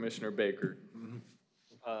start with Commissioner Baker.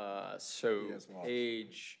 So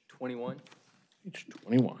page 21. Page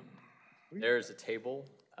 21. There's a table,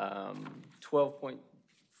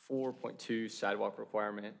 12.4.2 sidewalk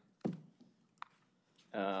requirement.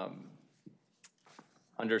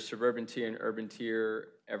 Under suburban tier and urban tier,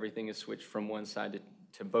 everything is switched from one side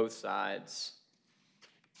to both sides.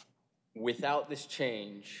 Without this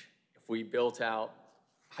change, if we built out,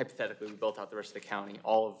 hypothetically, we built out the rest of the county,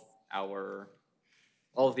 all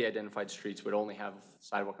of the identified streets would only have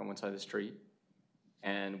sidewalk on one side of the street.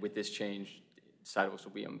 And with this change, sidewalks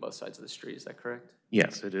will be on both sides of the street. Is that correct?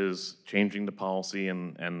 Yes, it is changing the policy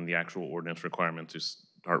and the actual ordinance requirement to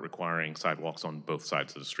start requiring sidewalks on both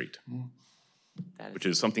sides of the street. Which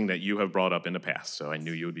is something that you have brought up in the past, so I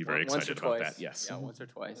knew you would be very excited about that. Yes. Yeah, once or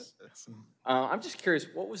twice. I'm just curious,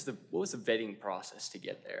 what was the vetting process to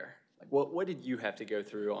get there? Like, what did you have to go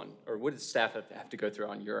through on, or what did staff have to go through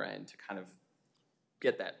on your end to kind of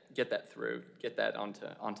get that through, get that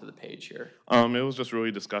onto the page here? It was just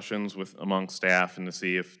really discussions among staff and to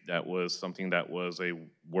see if that was something that was a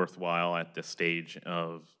worthwhile at this stage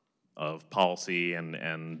of policy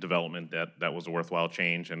and development, that was a worthwhile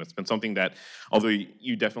change. And it's been something that, although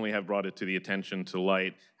you definitely have brought it to the attention to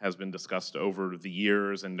light, has been discussed over the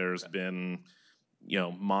years, and there's been,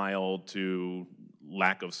 mild to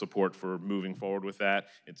lack of support for moving forward with that.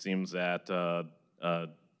 It seems that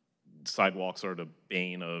sidewalks are the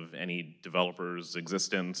bane of any developer's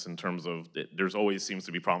existence in terms of, there's always seems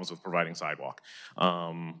to be problems with providing sidewalk.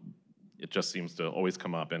 It just seems to always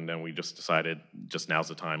come up, and then we just decided, just now's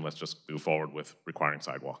the time, let's just move forward with requiring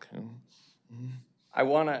sidewalk. I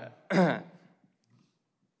want to,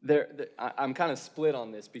 I'm kind of split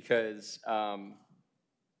on this because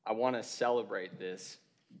I want to celebrate this.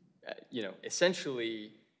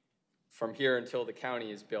 Essentially, from here until the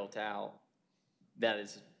county is built out, that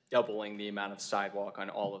is doubling the amount of sidewalk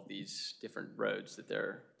on all of these different roads that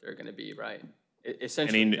they're going to be, right?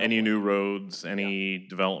 Essentially, any new roads, any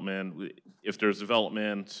development. If there's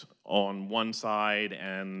development on one side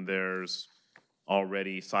and there's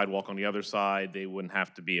already sidewalk on the other side, they wouldn't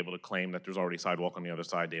have to be able to claim that there's already sidewalk on the other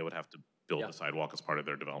side. They would have to build the sidewalk as part of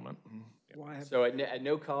their development. So at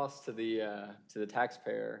no cost to the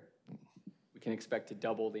taxpayer, we can expect to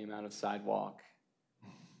double the amount of sidewalk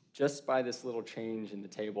just by this little change in the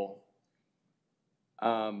table.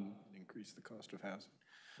 Increase the cost of housing.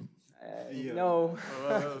 No.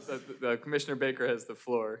 Commissioner Baker has the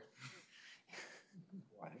floor.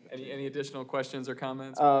 Any additional questions or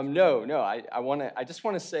comments? No. I just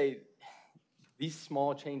want to say these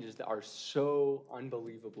small changes that are so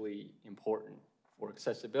unbelievably important for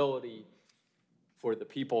accessibility, for the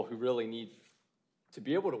people who really need to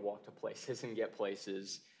be able to walk to places and get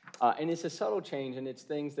places. And it's a subtle change, and it's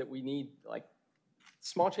things that we need, like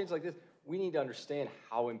small changes like this. We need to understand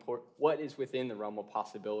how important, what is within the realm of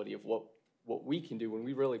possibility of what we can do when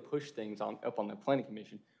we really push things up on the Planning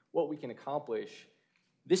Commission, what we can accomplish.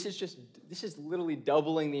 This is literally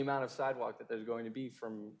doubling the amount of sidewalk that there's going to be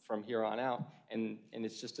from here on out, and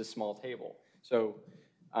it's just a small table. So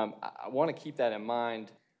I want to keep that in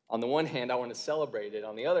mind. On the one hand, I want to celebrate it.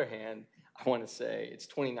 On the other hand, I want to say it's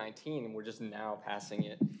 2019 and we're just now passing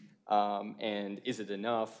it. And is it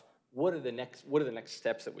enough? What are the next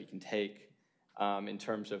steps that we can take in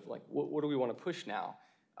terms of like what do we want to push now?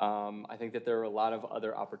 I think that there are a lot of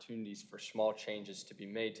other opportunities for small changes to be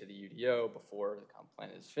made to the UDO before the comp plan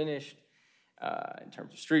is finished in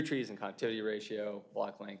terms of street trees and connectivity ratio,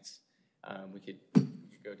 block lengths. We could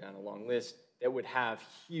go down a long list that would have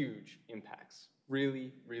huge impacts,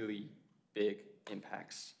 really, really big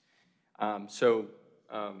impacts.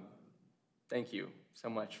 Thank you so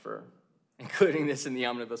much for including this in the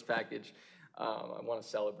omnibus package. I want to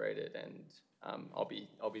celebrate it, and I'll be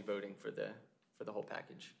voting for the whole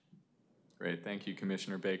package. Great, thank you,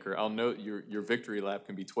 Commissioner Baker. I'll note your victory lap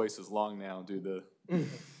can be twice as long now due to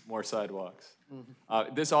more sidewalks.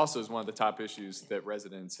 This also is one of the top issues that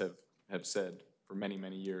residents have said for many,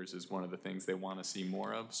 many years is one of the things they want to see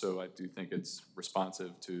more of. So I do think it's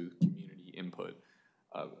responsive to community input.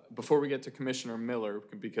 Before we get to Commissioner Miller,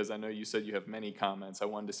 because I know you said you have many comments, I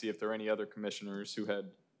wanted to see if there are any other commissioners who had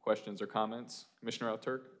questions or comments. Commissioner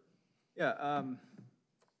Alturk? Yeah.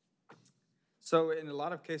 So in a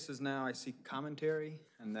lot of cases now, I see commentary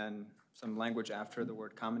and then some language after the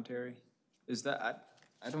word commentary. Is that,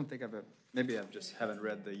 I don't think maybe I just haven't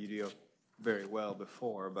read the UDO very well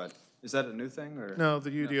before, but is that a new thing or? No, the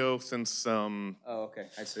UDO since oh, okay,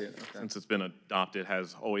 I see it. Okay. Since it's been adopted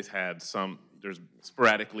has always had some. There's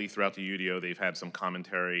sporadically throughout the UDO they've had some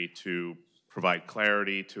commentary to provide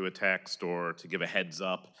clarity to a text or to give a heads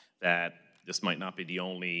up that this might not be the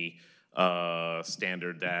only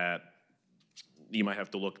standard that you might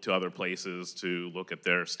have to look to other places to look at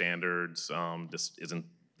their standards. This isn't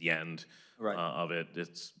the end of it.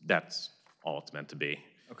 That's all it's meant to be.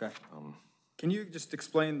 Okay. Can you just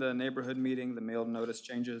explain the neighborhood meeting, the mailed notice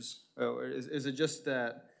changes? Is it just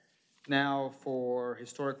that now for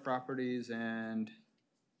historic properties and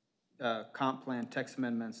comp plan text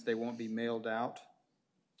amendments, they won't be mailed out?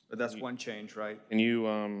 But that's one change, right? Can you?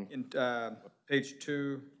 In page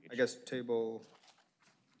 2, I guess the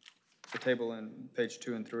table in page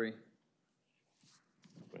 2 and 3.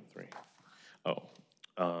 3.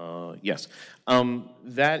 Oh, yes.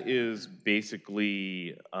 That is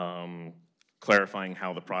basically clarifying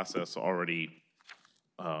how the process already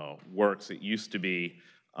works. It used to be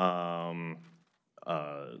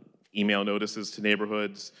email notices to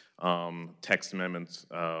neighborhoods, text amendments.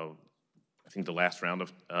 I think the last round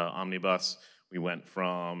of Omnibus, we went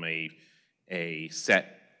from a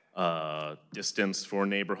set distance for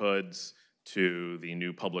neighborhoods to the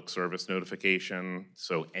new public service notification,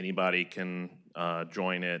 so anybody can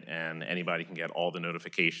join it and anybody can get all the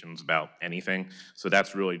notifications about anything. So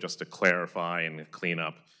that's really just to clarify and clean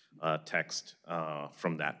up text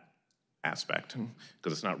from that aspect,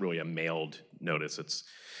 because it's not really a mailed notice. It's,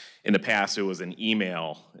 in the past, it was an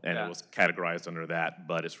email and it was categorized under that,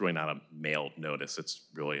 but it's really not a mailed notice. It's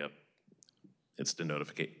really it's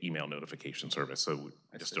the email notification service. So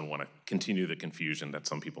I just don't want to continue the confusion that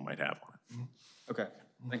some people might have on it. Okay,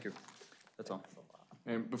 thank you. That's all.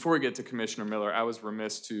 And before we get to Commissioner Miller, I was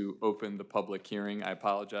remiss to open the public hearing. I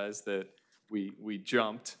apologize that we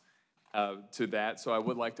jumped to that. So I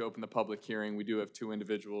would like to open the public hearing. We do have two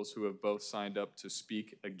individuals who have both signed up to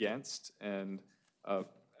speak against, and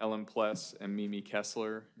Ellen Pless and Mimi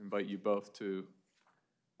Kessler. I invite you both to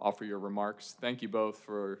offer your remarks. Thank you both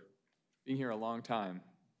for being here a long time.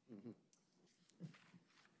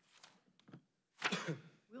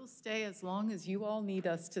 We'll stay as long as you all need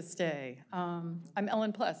us to stay. I'm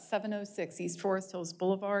Ellen Pless, 706 East Forest Hills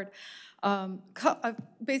Boulevard. I've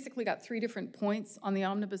basically got three different points on the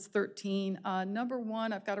Omnibus 13. Number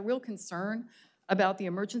one, I've got a real concern about the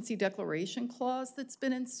emergency declaration clause that's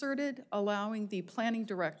been inserted, allowing the planning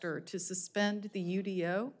director to suspend the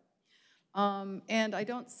UDO. And I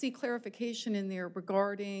don't see clarification in there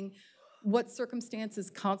regarding what circumstances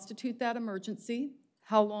constitute that emergency,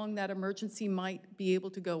 how long that emergency might be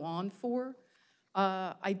able to go on for.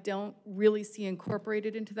 I don't really see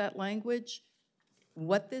incorporated into that language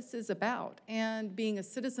what this is about. And being a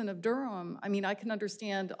citizen of Durham, I mean, I can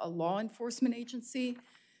understand a law enforcement agency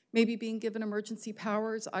maybe being given emergency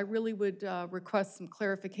powers. I really would request some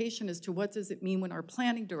clarification as to what does it mean when our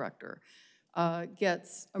planning director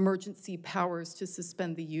gets emergency powers to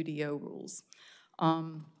suspend the UDO rules.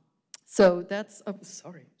 So that's,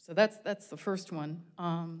 so that's the first one.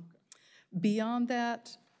 Beyond that,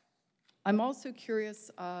 I'm also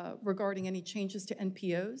curious regarding any changes to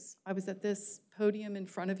NPOs. I was at this podium in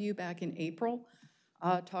front of you back in April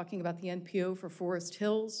talking about the NPO for Forest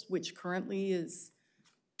Hills, which currently is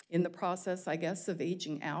in the process, I guess, of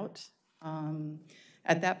aging out.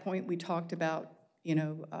 At that point, we talked about,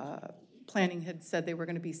 planning had said they were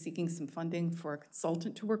going to be seeking some funding for a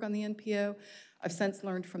consultant to work on the NPO. I've since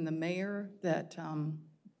learned from the mayor that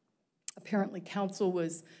apparently council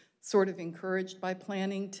was sort of encouraged by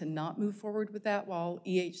planning to not move forward with that while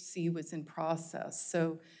EHC was in process.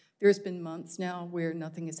 So there's been months now where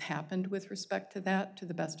nothing has happened with respect to that, to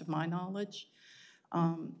the best of my knowledge.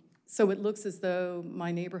 So it looks as though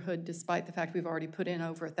my neighborhood, despite the fact we've already put in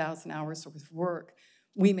over 1,000 hours worth of work,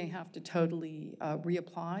 we may have to totally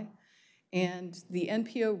reapply. And the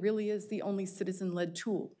NPO really is the only citizen-led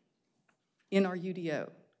tool in our UDO.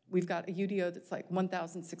 We've got a UDO that's like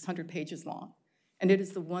 1,600 pages long, and it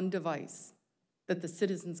is the one device that the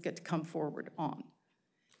citizens get to come forward on.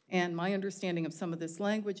 And my understanding of some of this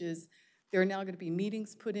language is there are now going to be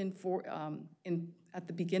meetings put in for at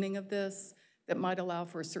the beginning of this that might allow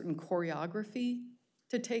for a certain choreography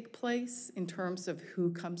to take place in terms of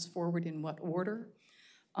who comes forward in what order.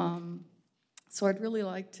 So I'd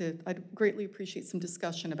greatly appreciate some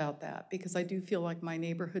discussion about that, because I do feel like my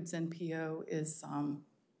neighborhood's NPO is,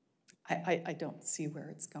 I don't see where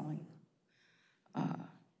it's going.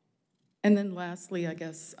 And then lastly, I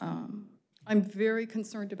guess, I'm very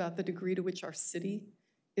concerned about the degree to which our city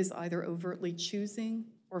is either overtly choosing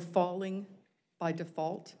or falling by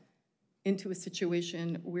default into a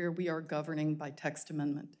situation where we are governing by text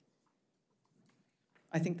amendment.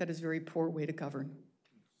 I think that is a very poor way to govern.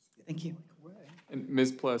 Thank you. And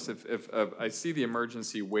Ms. Pless, if I see the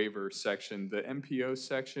emergency waiver section, the MPO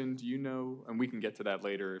section, do you know, and we can get to that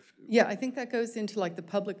later. Yeah, I think that goes into like the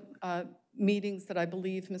public meetings that I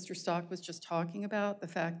believe Mr. Stock was just talking about. The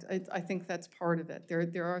fact, I think that's part of it.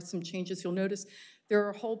 There are some changes. You'll notice there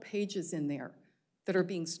are whole pages in there that are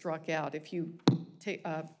being struck out. If you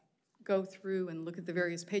go through and look at the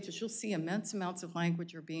various pages, you'll see immense amounts of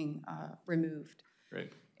language are being removed.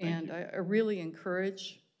 Great. And I really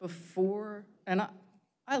encourage before, and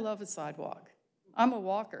I love a sidewalk. I'm a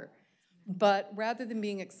walker. But rather than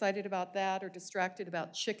being excited about that or distracted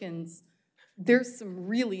about chickens, there's some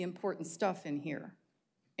really important stuff in here.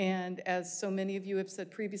 And as so many of you have said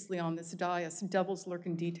previously on this dais, devils lurk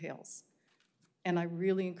in details. And I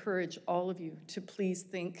really encourage all of you to please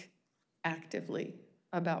think actively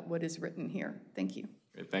about what is written here. Thank you.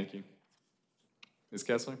 Great, thank you. Ms.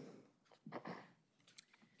 Kessler?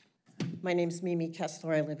 My name's Mimi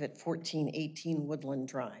Kessler. I live at 1418 Woodland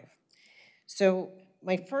Drive. So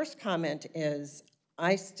my first comment is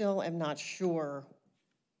I still am not sure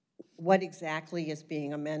what exactly is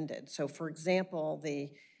being amended. So for example, the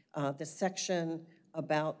section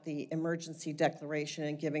about the emergency declaration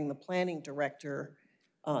and giving the planning director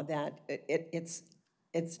that it's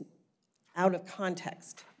out of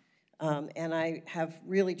context. And I have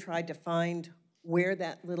really tried to find where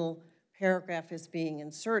that little paragraph is being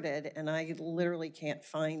inserted, and I literally can't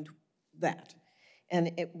find that.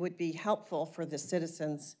 And it would be helpful for the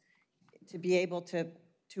citizens to be able to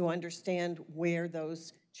understand where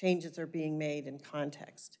those changes are being made in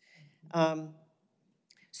context.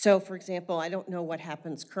 So for example, I don't know what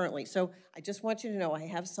happens currently. So I just want you to know I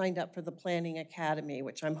have signed up for the Planning Academy,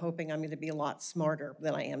 which I'm hoping I'm going to be a lot smarter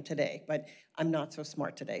than I am today, but I'm not so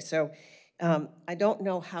smart today. So I don't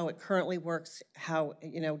know how it currently works, how,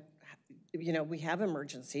 we have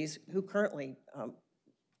emergencies. Who currently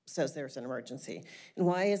says there's an emergency? And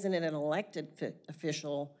why isn't it an elected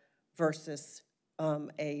official versus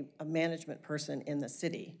a management person in the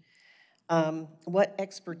city? What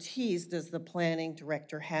expertise does the planning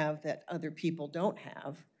director have that other people don't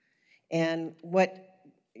have? And what,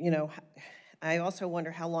 I also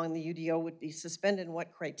wonder how long the UDO would be suspended and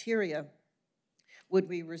what criteria would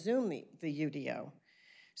we resume the UDO?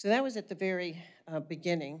 So that was at the very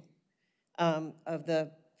beginning of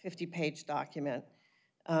the 50-page document.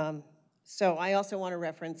 So I also want to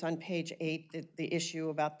reference on page 8 the issue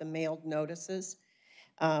about the mailed notices.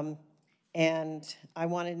 And I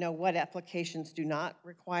want to know what applications do not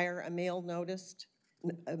require a mailed notice.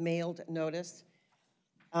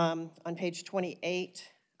 On page 28,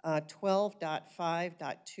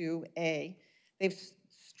 12.5.2a, they've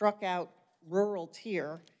struck out rural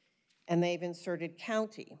tier and they've inserted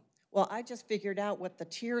county. Well, I just figured out what the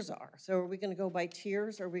tiers are. So are we going to go by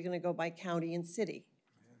tiers or are we going to go by county and city?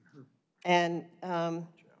 And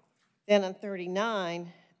then on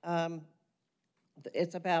 39,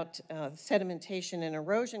 it's about sedimentation and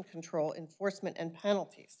erosion control, enforcement and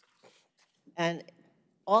penalties. And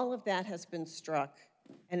all of that has been struck,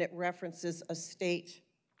 and it references a state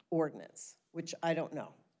ordinance, which I don't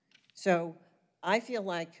know. So I feel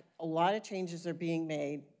like a lot of changes are being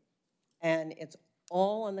made, and it's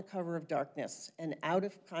all on the cover of darkness and out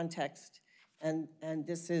of context, and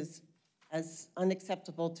this is as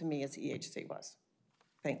unacceptable to me as EHC was.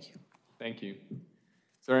 Thank you. Thank you.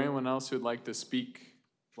 Is there anyone else who'd like to speak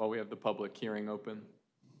while we have the public hearing open?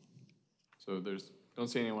 So don't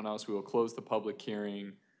see anyone else. We will close the public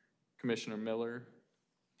hearing. Commissioner Miller,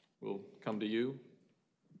 we'll come to you.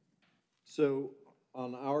 So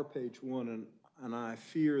on our page 1, and I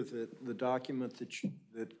fear that the document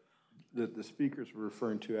that the speakers were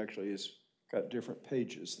referring to actually has got different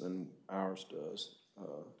pages than ours does.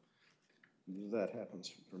 That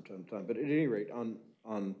happens from time to time. But at any rate,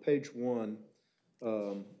 on page 1,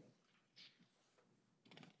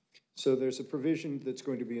 so there's a provision that's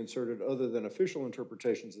going to be inserted other than official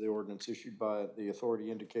interpretations of the ordinance issued by the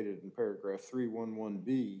authority indicated in paragraph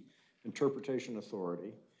 311B, interpretation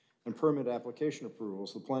authority, and permit application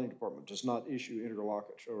approvals. The planning department does not issue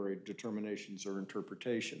interlocutory determinations or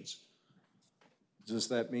interpretations. Does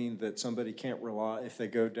that mean that somebody can't rely, if they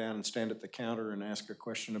go down and stand at the counter and ask a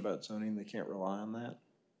question about zoning, they can't rely on that?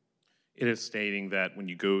 It is stating that when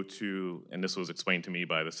you go to, and this was explained to me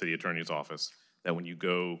by the city attorney's office, that when you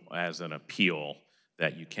go as an appeal,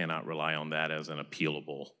 that you cannot rely on that as an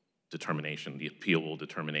appealable determination. The appealable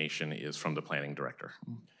determination is from the planning director.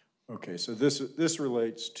 Okay, so this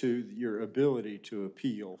relates to your ability to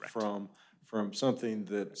appeal from something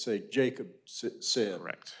that, say, Jacob said.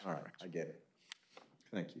 Correct. All right, I get it.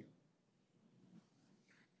 Thank you.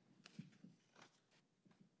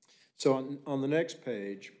 So on the next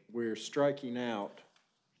page, we're striking out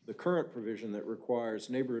the current provision that requires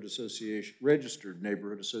registered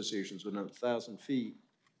neighborhood associations within 1,000 feet.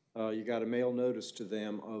 You got a mail notice to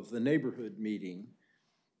them of the neighborhood meeting,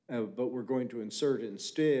 but we're going to insert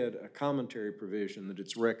instead a commentary provision that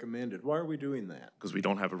it's recommended. Why are we doing that? Because we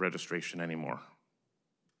don't have a registration anymore.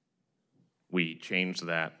 We changed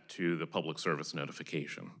that to the public service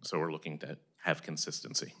notification. So we're looking to have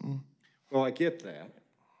consistency. Well, I get that,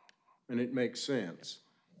 and it makes sense.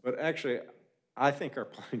 But actually, I think our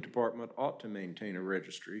planning department ought to maintain a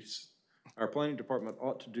registry. Our planning department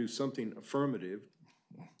ought to do something affirmative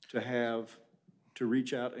to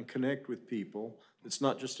reach out and connect with people. It's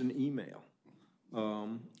not just an email.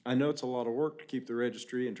 I know it's a lot of work to keep the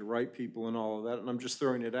registry and to write people and all of that, and I'm just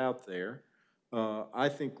throwing it out there. I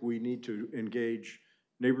think we need to engage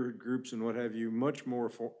neighborhood groups and what have you much more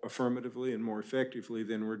affirmatively and more effectively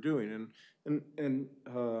than we're doing. And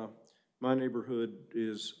my neighborhood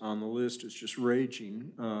is on the list. It's just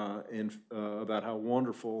raging about how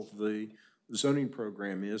wonderful the zoning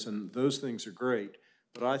program is, and those things are great.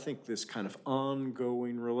 But I think this kind of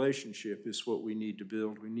ongoing relationship is what we need to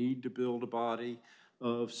build. We need to build a body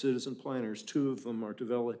of citizen planners. 2 of them are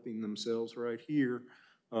developing themselves right here.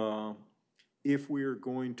 If we are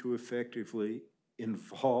going to effectively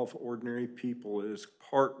involve ordinary people as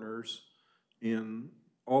partners in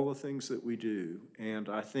all the things that we do, and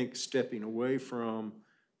I think stepping away from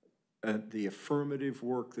the affirmative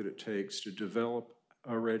work that it takes to develop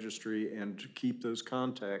a registry and to keep those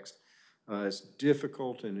contacts, as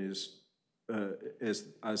difficult and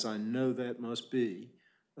as I know that must be,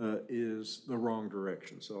 is the wrong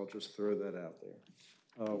direction. So I'll just throw that out there.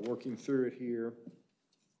 Working through it here.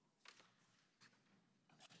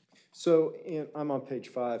 So I'm on page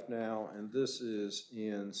 5 now, and this is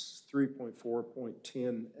in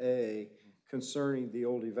 3.4.10a concerning the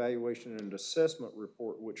old evaluation and assessment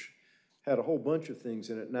report, which had a whole bunch of things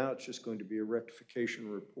in it. Now it's just going to be a rectification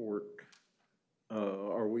report.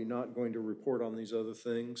 Are we not going to report on these other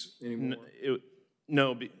things anymore?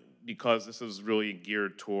 No, because this is really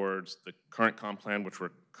geared towards the current comp plan, which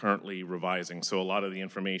we're currently revising. So a lot of the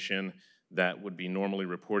information that would be normally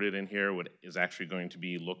reported in here is actually going to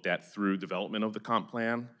be looked at through development of the comp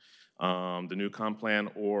plan, the new comp plan,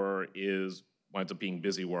 or winds up being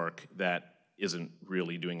busy work that isn't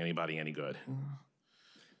really doing anybody any good.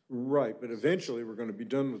 Right, but eventually we're going to be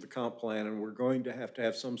done with the comp plan, and we're going to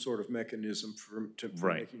have some sort of mechanism for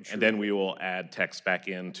making sure. And then we will add text back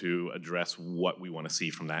in to address what we want to see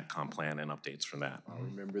from that comp plan and updates from that. I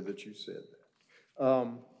remember that you said that.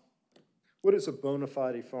 What is a bona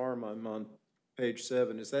fide farm? I'm on page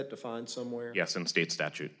 7. Is that defined somewhere? Yes, in state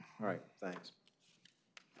statute. All right, thanks.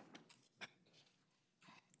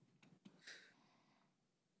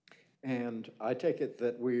 And I take it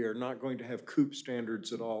that we are not going to have COOP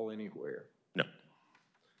standards at all anywhere? No.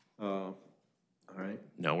 All right.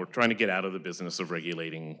 No, we're trying to get out of the business of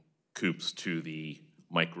regulating COOPs to the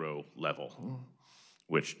micro level,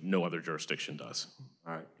 which no other jurisdiction does.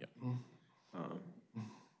 All right. Yeah.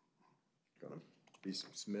 Gonna be some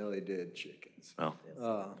smelly dead chickens. Well,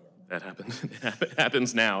 that happens. It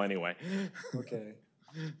happens now anyway. Okay.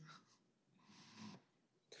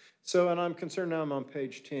 So, and I'm concerned now I'm on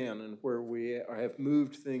page 10, and where we have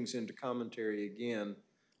moved things into commentary again.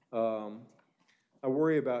 I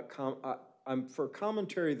worry about, I'm for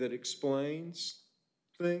commentary that explains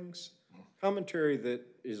things. Commentary that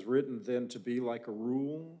is written then to be like a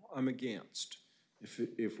rule, I'm against.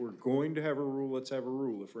 If we're going to have a rule, let's have a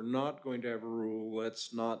rule. If we're not going to have a rule,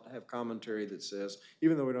 let's not have commentary that says,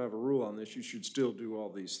 even though we don't have a rule on this, you should still do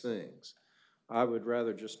all these things. I would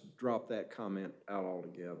rather just drop that comment out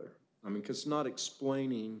altogether. I mean, because it's not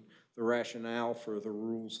explaining the rationale for the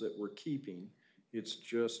rules that we're keeping. It's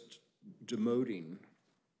just demoting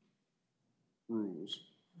rules.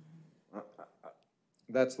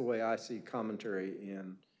 That's the way I see commentary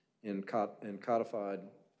in codified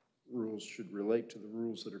rules should relate to the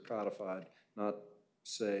rules that are codified, not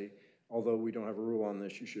say, although we don't have a rule on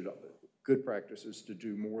this, you should, good practice is to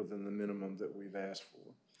do more than the minimum that we've asked for.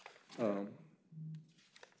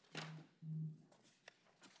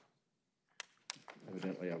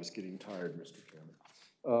 Evidently, I was getting tired, Mr. Chairman.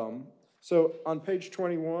 So on page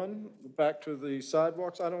 21, back to the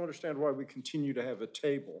sidewalks, I don't understand why we continue to have a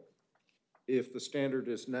table if the standard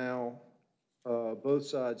is now both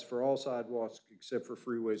sides for all sidewalks except for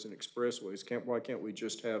freeways and expressways. Why can't we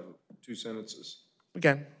just have 2 sentences? We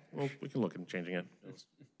can. Well, we can look at changing it. It's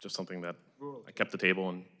just something that I kept the table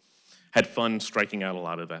and had fun striking out a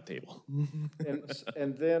lot of that table.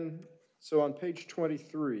 And then, so on page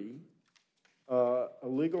 23, a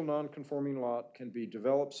legal non-conforming lot can be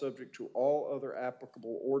developed subject to all other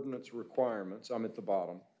applicable ordinance requirements. I'm at the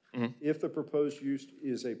bottom. If the proposed use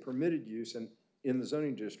is a permitted use and in the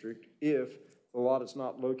zoning district, if the lot is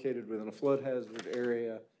not located within a flood hazard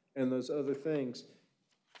area and those other things.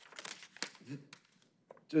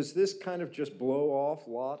 Does this kind of just blow off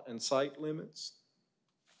lot and site limits?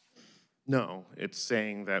 No, it's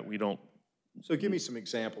saying that we don't. So give me some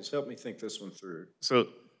examples. Help me think this one through. So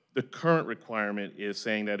the current requirement is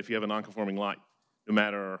saying that if you have a non-conforming lot, no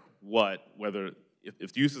matter what, whether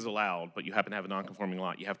if the use is allowed, but you happen to have a non-conforming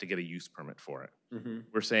lot, you have to get a use permit for it.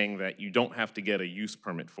 We're saying that you don't have to get a use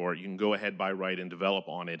permit for it. You can go ahead by right and develop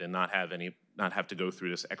on it and not have to go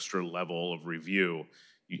through this extra level of review,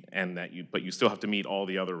 but you still have to meet all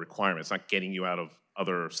the other requirements. It's not getting you out of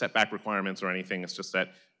other setback requirements or anything. It's just that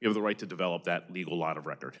you have the right to develop that legal lot of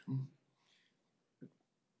record.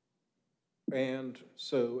 And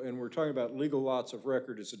so, and we're talking about legal lots of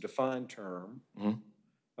record as a defined term.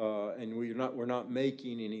 And we're not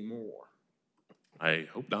making any more. I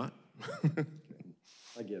hope not.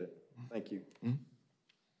 I get it. Thank you.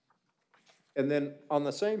 And then on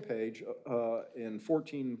the same page, in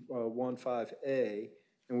 1415A,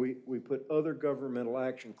 and we put other governmental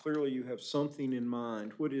action. Clearly you have something in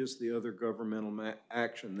mind. What is the other governmental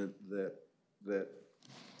action that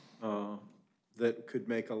could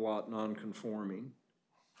make a lot non-conforming?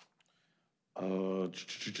 Because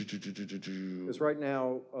right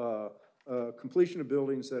now, completion of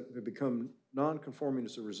buildings that have become non-conforming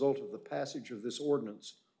as a result of the passage of this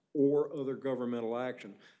ordinance or other governmental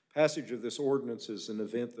action. Passage of this ordinance is an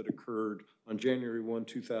event that occurred on January 1,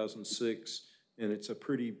 2006, and it's a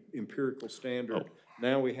pretty empirical standard.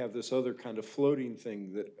 Now we have this other kind of floating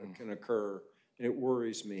thing that can occur, and it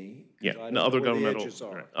worries me. Yeah, other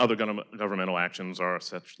governmental actions are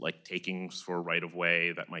such like takings for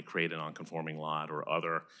right-of-way that might create a non-conforming lot, or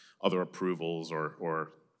other approvals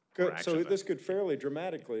or so this could fairly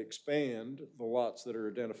dramatically expand the lots that are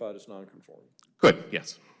identified as non-conforming. Could,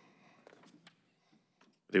 yes.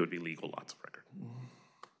 They would be legal lots of record.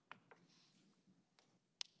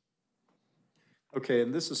 Okay,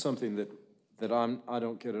 and this is something that I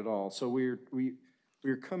don't get at all. So we're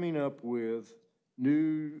coming up with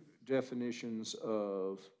new definitions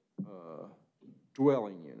of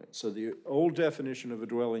dwelling units. So the old definition of a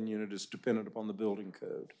dwelling unit is dependent upon the building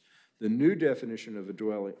code. The new definition of a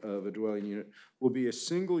dwelling unit will be a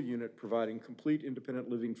single unit providing complete independent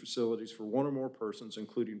living facilities for one or more persons,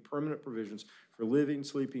 including permanent provisions for living,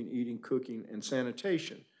 sleeping, eating, cooking, and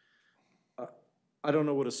sanitation. I don't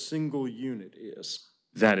know what a single unit is.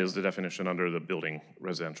 That is the definition under the building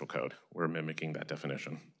residential code. We're mimicking that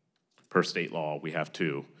definition. Per state law, we have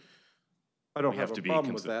two. I don't have a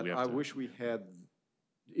problem with that. I wish we had,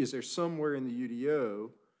 is there somewhere in the UDO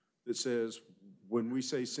that says when we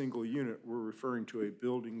say single unit, we're referring to a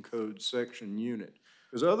building code section unit?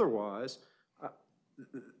 Because otherwise,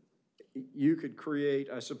 you could create,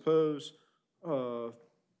 I suppose,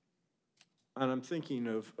 and I'm thinking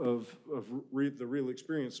of the real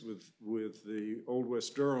experience with the Old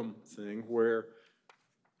West Durham thing, where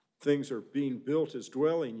things are being built as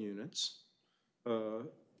dwelling units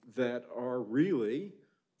that are really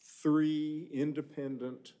 3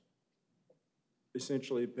 independent,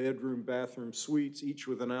 essentially bedroom, bathroom suites, each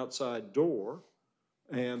with an outside door.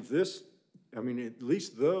 And this, I mean, at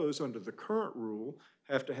least those under the current rule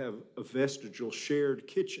have to have a vestigial shared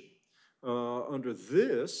kitchen. Under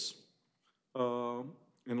this,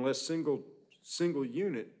 unless single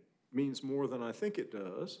unit means more than I think it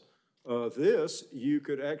does, this, you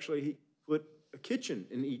could actually put a kitchen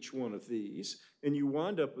in each one of these, and you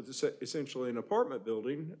wind up with essentially an apartment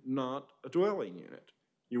building, not a dwelling unit.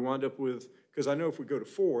 You wind up with, because I know if we go to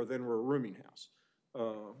 4, then we're a rooming house.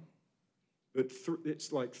 But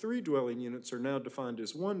it's like 3 dwelling units are now defined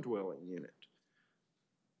as 1 dwelling unit.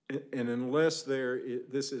 And unless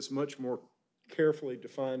this is much more carefully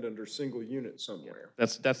defined under single unit somewhere.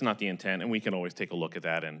 That's not the intent, and we can always take a look at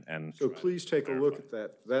that and so please take a look at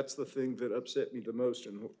that. That's the thing that upset me the most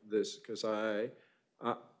in this, because I'm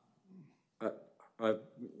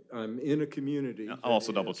in a community I'll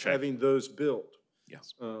also double check having those built.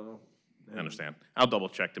 Yes, I understand. I'll double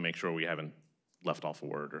check to make sure we haven't left off a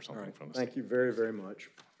word or something from this. Thank you very, very much.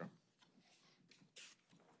 Sure.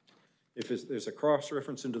 If there's a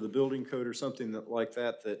cross-reference into the building code or something like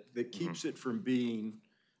that keeps it from being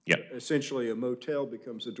essentially a motel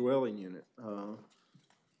becomes a dwelling unit.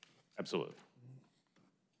 Absolutely.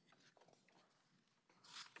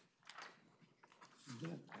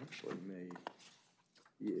 That actually may,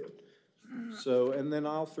 yeah. So, and then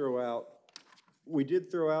I'll throw out, we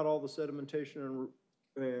did throw out all the sedimentation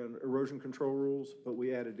and erosion control rules, but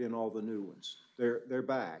we added in all the new ones. They're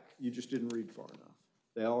back. You just didn't read far enough.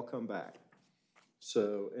 They all come back.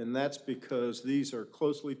 So, and that's because these are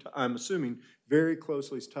closely, I'm assuming, very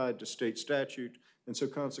closely tied to state statute, and so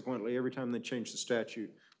consequently, every time they change the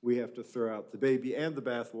statute, we have to throw out the baby and the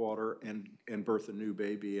bathwater and birth a new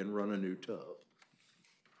baby and run a new tub.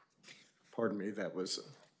 Pardon me, that was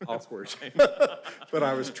awkward. But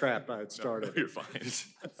I was trapped. I had started. No, you're fine.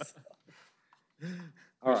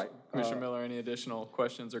 All right. Commissioner Miller, any additional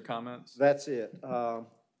questions or comments? That's it.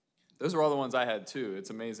 Those are all the ones I had too. It's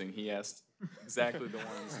amazing. He asked exactly the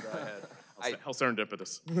ones that I had. How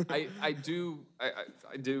serendipitous. I do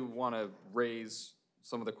want to raise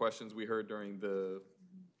some of the questions we heard during the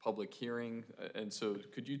public hearing. And so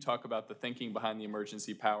could you talk about the thinking behind the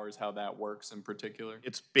emergency powers, how that works in particular?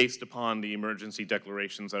 It's based upon the emergency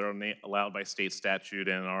declarations that are allowed by state statute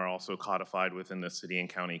and are also codified within the city and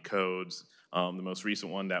county codes. The most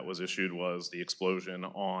recent one that was issued was the explosion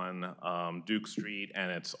on Duke Street,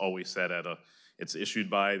 and it's always said it's issued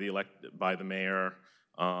by the mayor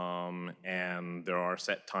and there are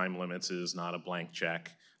set time limits. It is not a blank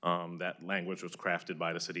check. That language was crafted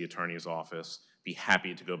by the city attorney's office. Be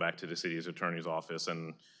happy to go back to the city's attorney's office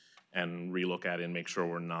and relook at it and make sure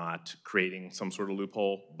we're not creating some sort of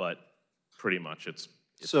loophole, but pretty much it's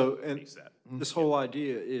so, and pretty set. this whole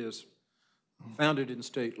idea is founded in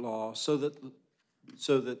state law so that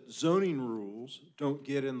zoning rules don't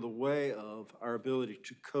get in the way of our ability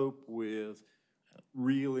to cope with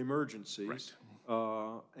real emergencies.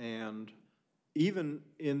 Right. And even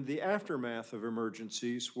in the aftermath of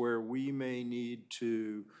emergencies where we may need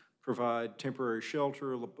to provide temporary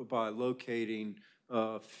shelter by locating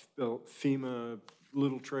FEMA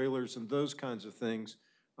little trailers and those kinds of things,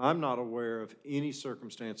 I'm not aware of any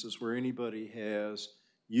circumstances where anybody has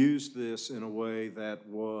used this in a way that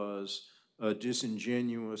was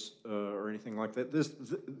disingenuous or anything like that.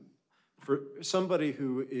 For somebody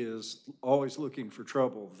who is always looking for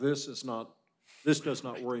trouble, this does not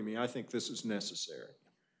worry me. I think this is necessary.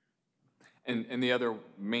 And the other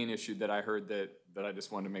main issue that I heard that I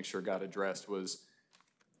just wanted to make sure got addressed was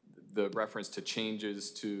the reference to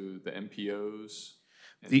changes to the MPOs.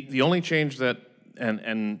 The only change that,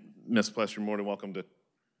 and Ms. Pless, you're more than welcome to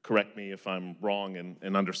correct me if I'm wrong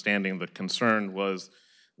in understanding the concern, was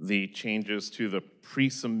the changes to the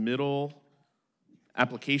pre-submittal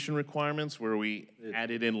application requirements where we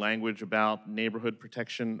added in language about neighborhood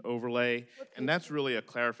protection overlay. And that's really a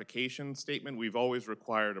clarification statement. We've always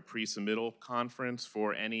required a pre-submittal conference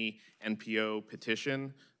for any NPO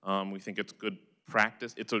petition. We think it's good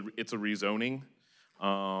practice. It's a rezoning.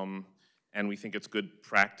 And we think it's good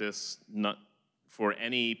practice not for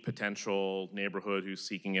any potential neighborhood who's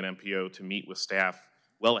seeking an NPO to meet with staff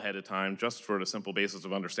well ahead of time, just for the simple basis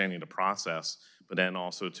of understanding the process, but then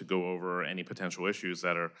also to go over any potential issues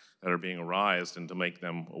that are being arised and to make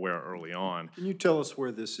them aware early on. Can you tell us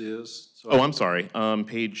where this is? So I'm sorry,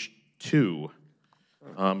 page 2,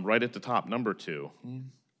 right at the top, number 2.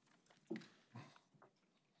 And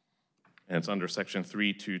it's under section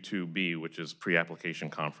 322B, which is pre-application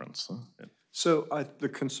conference. So the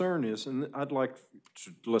concern is, and I'd like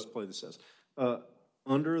to, let's play this as,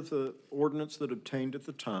 under the ordinance that obtained at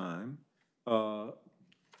the time,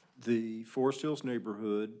 the Forest Hills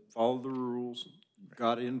neighborhood followed the rules,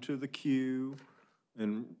 got into the queue,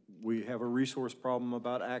 and we have a resource problem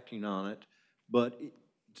about acting on it. But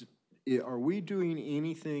are we doing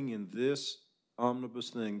anything in this omnibus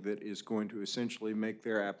thing that is going to essentially make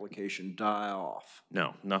their application die off?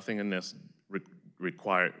 No, nothing in this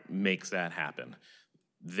makes that happen.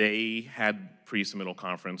 They had pre-submittal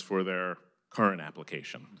conference for their current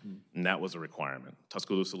application, and that was a requirement.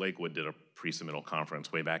 Tuscaloosa Lakewood did a pre-submittal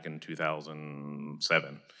conference way back in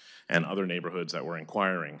 2007, and other neighborhoods that were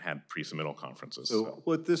inquiring had pre-submittal conferences. So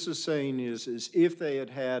what this is saying is if they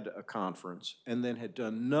had a conference and then had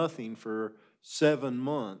done nothing for 7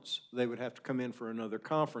 months, they would have to come in for another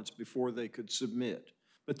conference before they could submit.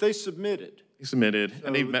 But they submitted. They submitted,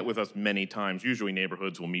 and they've met with us many times. Usually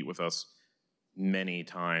neighborhoods will meet with us many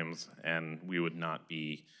times, and we would not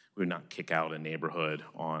kick out a neighborhood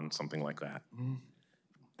on something like that.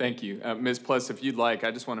 Thank you. Ms. Pless, if you'd like,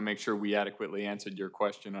 I just want to make sure we adequately answered your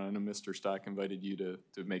question. I know Mr. Stock invited you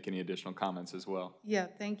to make any additional comments as well. Yeah,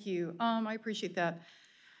 thank you. I appreciate that.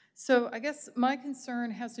 So I guess my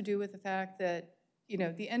concern has to do with the fact that, you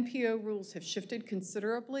know, the NPO rules have shifted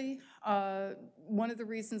considerably. One of the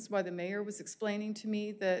reasons why the mayor was explaining to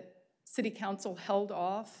me that City Council held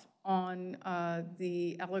off on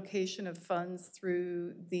the allocation of funds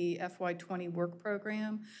through the FY20 work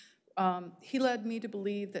program, he led me to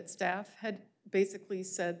believe that staff had basically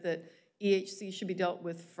said that EHC should be dealt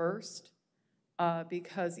with first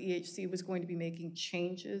because EHC was going to be making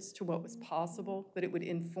changes to what was possible, that it would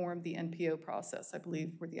inform the NPO process, I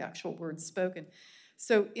believe were the actual words spoken.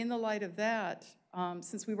 So in the light of that,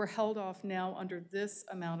 since we were held off now under this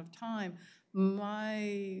amount of time,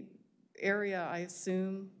 my area, I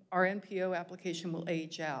assume, our NPO application will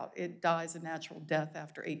age out. It dies a natural death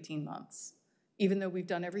after 18 months, even though we've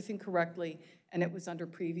done everything correctly and it was under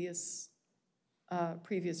previous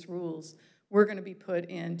rules. We're going to be put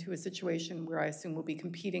into a situation where I assume we'll be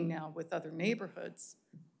competing now with other neighborhoods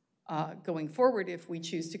going forward if we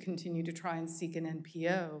choose to continue to try and seek an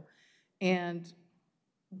NPO. And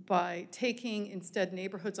by taking instead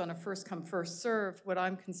neighborhoods on a first-come, first-served, what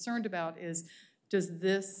I'm concerned about is, does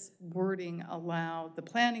this wording allow the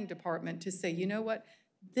planning department to say, you know what,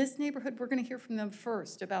 this neighborhood, we're going to hear from them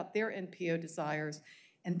first about their NPO desires,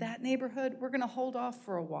 and that neighborhood, we're going to hold off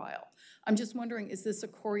for a while. I'm just wondering, is this a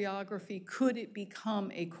choreography? Could it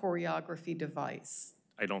become a choreography device?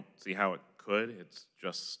 I don't see how it could. It's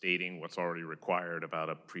just stating what's already required about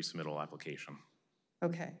a pre-submittal application.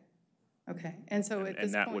 Okay, okay. And so at this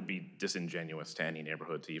And that point, would be disingenuous to any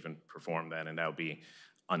neighborhood to even perform that, and that would be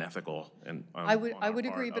unethical. And I would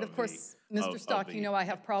agree, but of course, Mr. Stock, you know I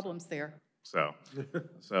have problems there.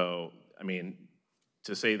 So, I mean,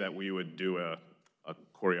 to say that we would do a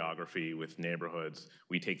choreography with neighborhoods,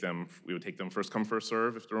 we would take them first come, first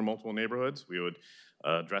serve. If there were multiple neighborhoods, we would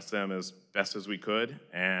address them as best as we could,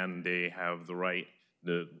 and they have the right.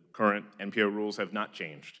 The current NPO rules have not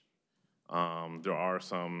changed. There are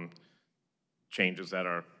some changes that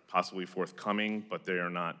are possibly forthcoming, but they are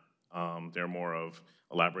not. They're more of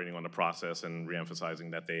elaborating on the process and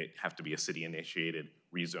reemphasizing that they have to be a city-initiated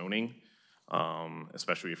rezoning,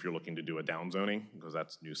 especially if you're looking to do a downzoning, because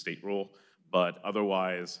that's new state rule. But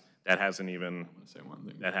otherwise, that hasn't even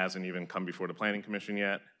come before the Planning Commission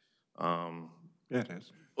yet. Yeah, it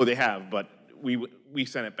has. Well, they have, but we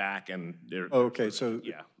sent it back, and there. Oh, okay, so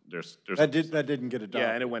yeah, there's that didn't get adopted.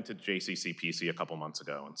 Yeah, and it went to JCCPC a couple months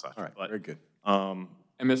ago and such. All right, very good. And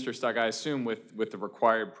Mr. Stock, I assume with the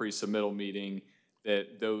required pre-submittal meeting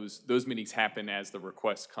that those meetings happen as the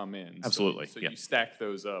requests come in. Absolutely. So yeah. you stack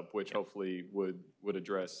those up, which hopefully would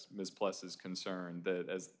address Ms. Pless's concern that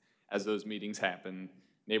as those meetings happen,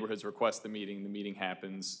 neighborhoods request the meeting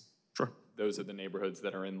happens. Sure. Those are the neighborhoods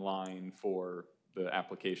that are in line for the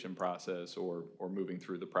application process or moving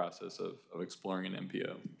through the process of exploring an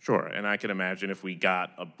MPO. Sure, and I can imagine if we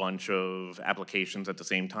got a bunch of applications at the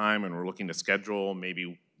same time and we're looking to schedule,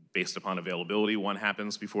 maybe based upon availability, one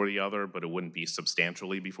happens before the other, but it wouldn't be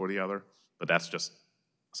substantially before the other. But that's just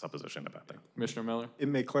a supposition about that. Commissioner Miller? It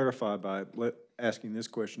may clarify by asking this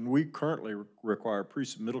question. We currently require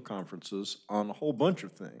pre-submittal conferences on a whole bunch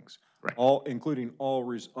of things, right. Including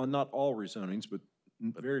not all rezonings, but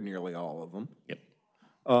very nearly all of them. Yep.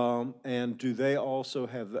 And do they also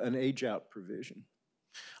have an age-out provision?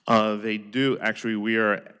 They do. Actually, we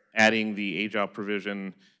are adding the age-out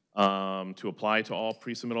provision to apply to all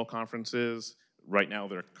pre-submittal conferences. Right now,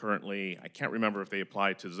 they're currently, I can't remember if they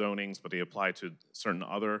apply to zonings, but they apply to certain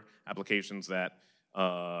other applications that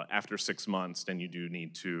after 6 months, then you do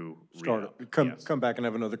need to come back and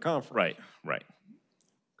have another conference. Right, right.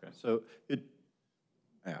 Okay. So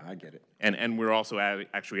yeah, I get it. And we're also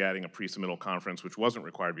actually adding a pre-submittal conference, which wasn't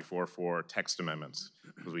required before, for text amendments,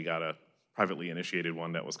 because we got a privately initiated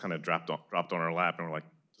one that was kind of dropped on our lap, and we're like,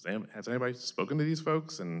 has anybody spoken to these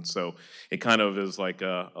folks? And so it kind of is like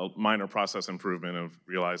a minor process improvement of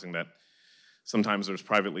realizing that sometimes there's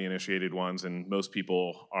privately initiated ones, and most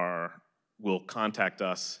people will contact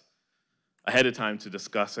us ahead of time to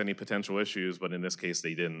discuss any potential issues, but in this case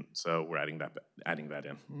they didn't, so we're adding that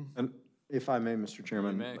in. And if I may, Mr.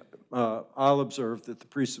 Chairman, I'll observe that the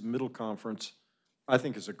pre-submittal conference, I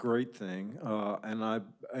think, is a great thing, and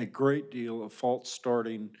a great deal of false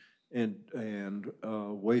starting and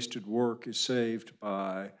wasted work is saved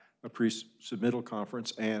by a pre-submittal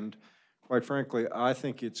conference. And quite frankly, I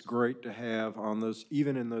think it's great to have on those,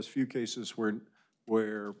 even in those few cases where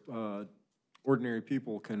ordinary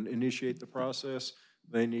people can initiate the process,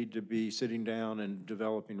 they need to be sitting down and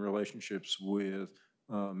developing relationships with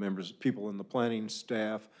people in the planning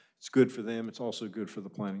staff. It's good for them. It's also good for the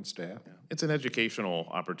planning staff. Yeah. It's an educational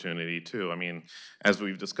opportunity too. I mean, as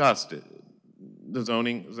we've discussed, the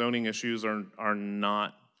zoning issues are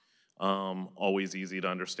not always easy to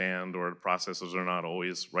understand, or the processes are not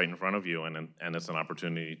always right in front of you, and it's an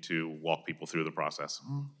opportunity to walk people through the process.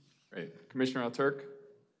 Great. Commissioner Al-Turk?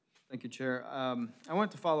 Thank you, Chair. I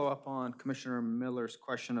want to follow up on Commissioner Miller's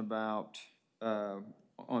question about,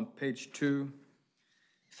 on page 2,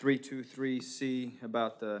 323C,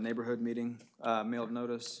 about the neighborhood meeting mailed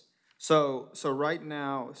notice. So right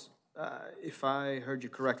now, if I heard you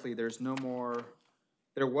correctly, there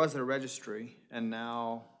was a registry, and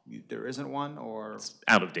now there isn't one, or? It's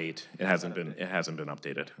out of date. It hasn't been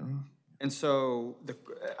updated. And so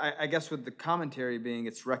I guess with the commentary being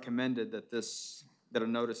it's recommended that a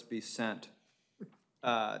notice be sent,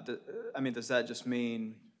 does that just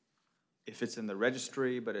mean if it's in the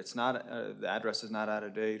registry but it's not, the address is not out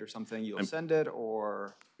of date or something, you'll send it?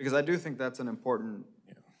 Or, because I do think that's an important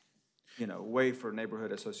way for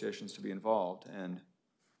neighborhood associations to be involved. And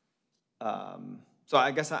so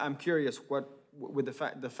I guess I'm curious, what, with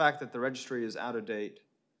the fact that the registry is out of date,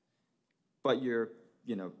 but your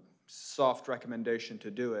soft recommendation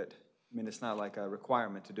to do it, I mean, it's not like a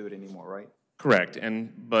requirement to do it anymore, right? Correct,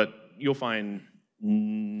 but you'll find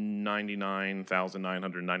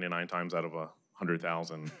 99,999 times out of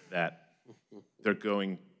 100,000 that they're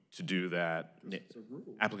going to do that.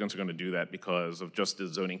 Applicants are going to do that because of just the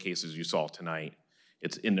zoning cases you saw tonight.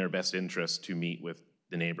 It's in their best interest to meet with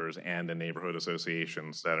the neighbors and the neighborhood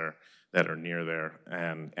associations that are near there.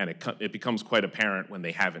 And it becomes quite apparent when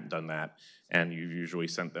they haven't done that, and you've usually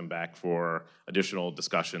sent them back for additional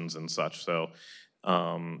discussions and such. So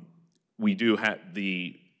we do have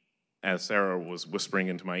as Sarah was whispering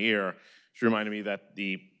into my ear, she reminded me that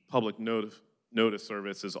the public notice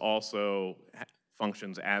service is also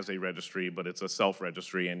functions as a registry, but it's a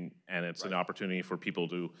self-registry, and it's an opportunity for people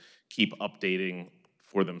to keep updating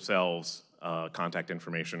for themselves contact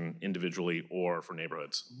information individually or for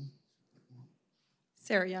neighborhoods.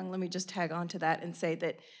 Sarah Young, let me just tag on to that and say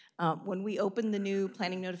that when we opened the new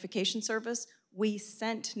planning notification service, we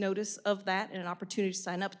sent notice of that and an opportunity to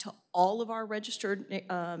sign up to all of our registered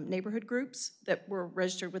neighborhood groups that were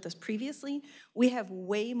registered with us previously. We have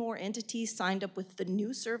way more entities signed up with the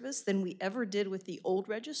new service than we ever did with the old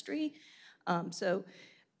registry.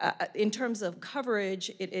 In terms of coverage,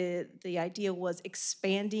 the idea was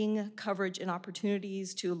expanding coverage and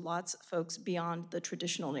opportunities to lots of folks beyond the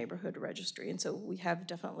traditional neighborhood registry. And so we have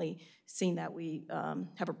definitely seen that we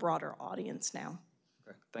have a broader audience now.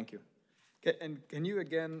 Okay, thank you. And can you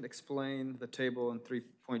again explain the table in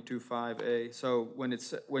 3.25A? So when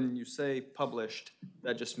you say published,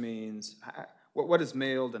 that just means, what is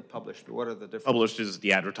mailed and published? What are the differences? Published is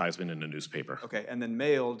the advertisement in the newspaper. Okay, and then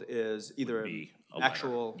mailed is either an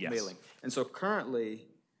actual mailing. And so currently,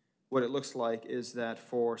 what it looks like is that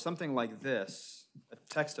for something like this, a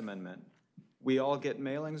text amendment, we all get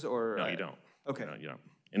mailings, or? No, you don't. Okay. No, you don't.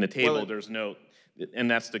 In the table, there's no, and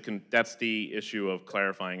that's the issue of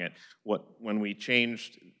clarifying it. When we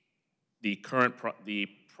changed the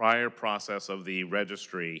prior process of the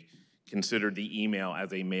registry, considered the email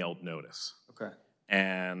as a mailed notice. Okay.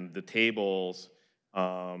 And the tables,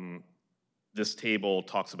 this table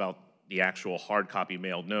talks about the actual hard copy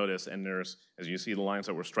mailed notice, and there's, as you see, the lines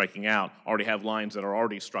that we're striking out already have lines that are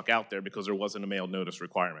already struck out there because there wasn't a mailed notice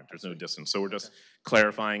requirement. There's no distance. So we're just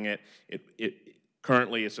clarifying it.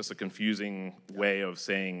 Currently, it's just a confusing way of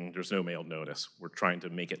saying there's no mailed notice. We're trying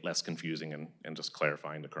to make it less confusing and just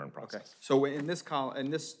clarifying the current process. Okay. So in this column,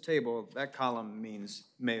 in this table, that column means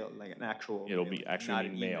mail, like an actual. It'll be actually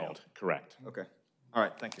mailed. Correct. Okay. All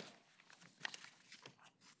right. Thank you.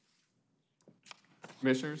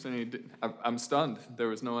 Commissioners, I'm stunned. There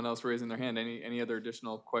was no one else raising their hand. Any other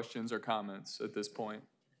additional questions or comments at this point?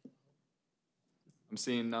 I'm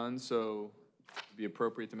seeing none, so it'd be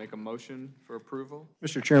appropriate to make a motion for approval.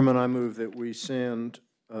 Mr. Chairman, I move that we send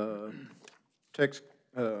the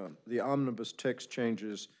omnibus text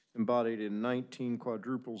changes embodied in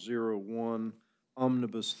 19/001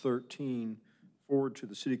 Omnibus 13 forward to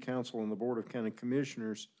the City Council and the Board of County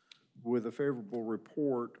Commissioners with a favorable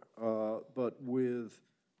report, but with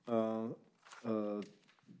the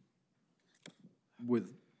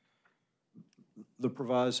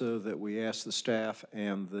proviso that we ask the staff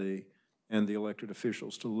and the elected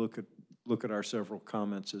officials to look at our several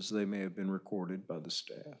comments as they may have been recorded by the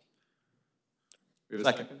staff. We have a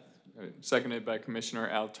second. Seconded by Commissioner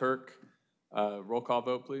Al Turk. Roll call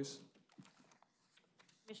vote, please.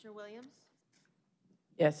 Commissioner Williams?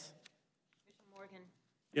 Yes. Commissioner Morgan?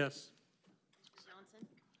 Yes. Commissioner Johnson?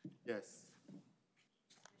 Yes.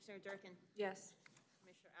 Commissioner Durkin? Yes.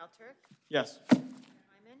 Commissioner Alturk? Yes. Commissioner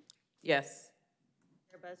Hyman? Yes.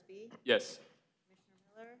 Chair Busby? Yes. Commissioner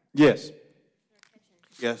Miller? Yes. Commissioner Kitchen?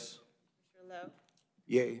 Yes. Commissioner Lowe?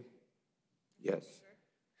 Yay. Yes.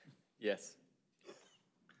 Yes.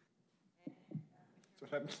 That's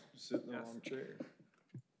what happens when you sit in the wrong chair.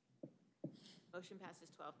 Motion passes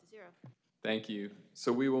 12-0. Thank you.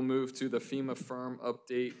 So we will move to the FEMA firm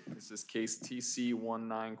update. This is case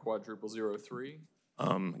TC1900003.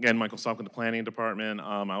 Again, Michael Stock with the Planning Department.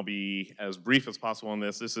 I'll be as brief as possible on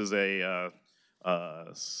this. This is a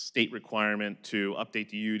state requirement to update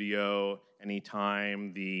the UDO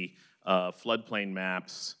anytime the floodplain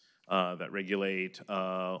maps that regulate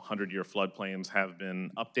 100-year floodplains have been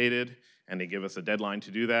updated, and they give us a deadline to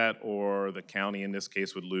do that, or the county in this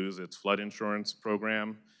case would lose its flood insurance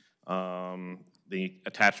program. The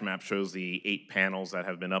attached map shows the 8 panels that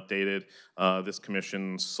have been updated. This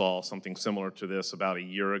commission saw something similar to this about a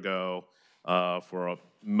year ago for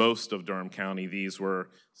most of Durham County. These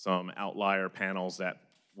were some outlier panels that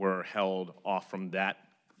were held off from that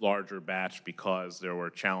larger batch because there were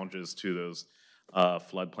challenges to those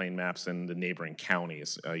floodplain maps in the neighboring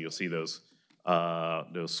counties. You'll see those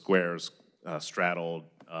squares straddled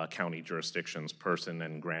county jurisdictions, Person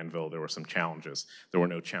and Granville. There were some challenges. There were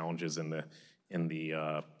no challenges in the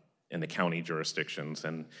county jurisdictions,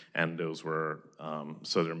 and those were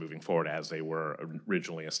so they're moving forward as they were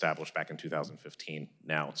originally established back in 2015.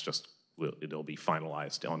 Now it's just it'll be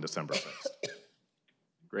finalized on December 6th.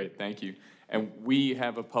 Great, thank you. And we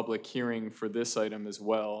have a public hearing for this item as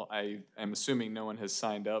well. I am assuming no one has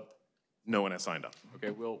signed up. No one has signed up. Okay,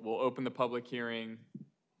 we'll open the public hearing.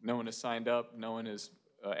 No one has signed up. No one is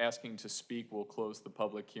asking to speak. We'll close the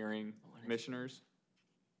public hearing. Commissioners?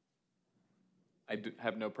 I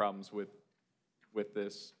have no problems with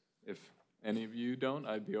this. If any of you don't,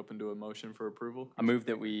 I'd be open to a motion for approval. I move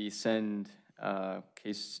that we send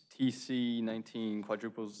case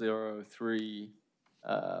TC1900003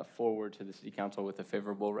 forward to the City Council with a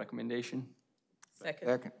favorable recommendation.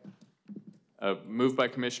 Second. Moved by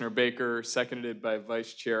Commissioner Baker, seconded by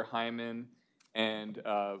Vice Chair Hyman. And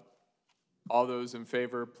all those in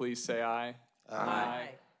favor, please say aye. Aye.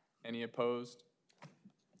 Any opposed?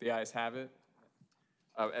 The ayes have it.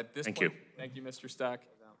 At this point, thank you, Mr. Stock.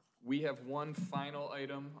 We have one final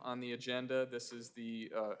item on the agenda. This is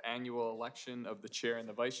the annual election of the chair and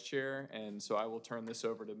the vice chair. And so I will turn this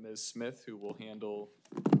over to Ms. Smith, who will handle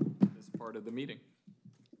this part of the meeting.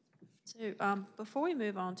 So before we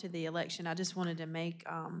move on to the election, I just wanted to make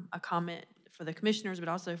a comment for the commissioners, but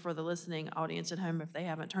also for the listening audience at home if they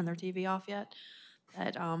haven't turned their TV off yet,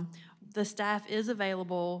 that the staff is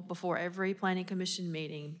available before every planning commission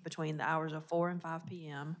meeting between the hours of 4 and 5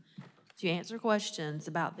 p.m. to answer questions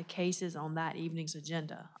about the cases on that evening's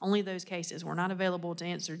agenda. Only those cases. We're not available to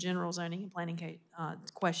answer general zoning and planning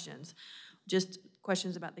questions, just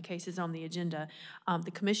questions about the cases on the agenda.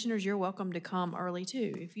 The commissioners, you're welcome to come early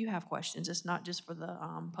too if you have questions. It's not just for the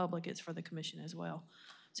public, it's for the commission as well.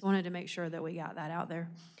 So I wanted to make sure that we got that out there.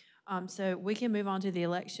 So we can move on to the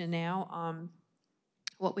election now.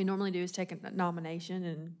 What we normally do is take a nomination,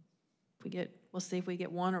 and we'll see if we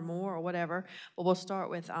get one or more or whatever. But we'll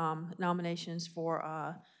start with nominations for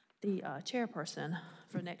the chairperson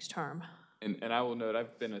for next term. And I will note,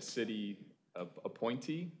 I've been a city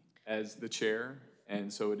appointee as the chair,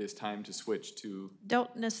 and so it is time to switch to.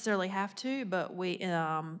 Don't necessarily have to, but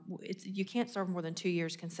you can't serve more than 2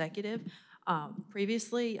 years consecutive.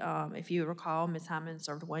 Previously, if you recall, Ms. Hyman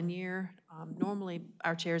served 1 year. Normally,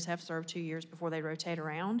 our chairs have served 2 years before they rotate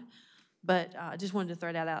around, but I just wanted to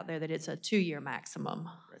throw that out there that it's a 2-year maximum.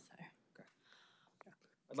 So. Okay.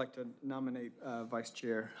 I'd like to nominate Vice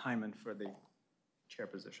Chair Hyman for the chair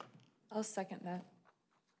position. I'll second that,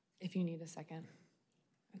 if you need a second.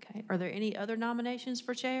 Okay. Are there any other nominations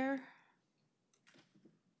for chair?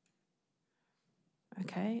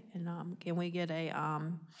 Okay, and can we get a,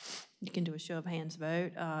 you can do a show of hands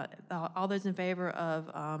vote. All those in favor of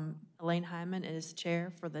Elaine Hyman as chair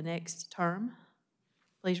for the next term,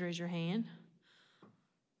 please raise your hand.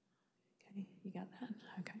 Okay, you got that?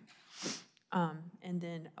 Okay. And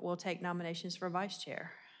then we'll take nominations for vice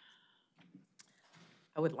chair.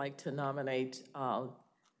 I would like to nominate I'd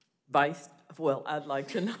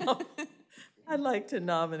like to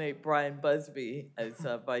nominate Brian Busby as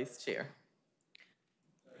vice chair.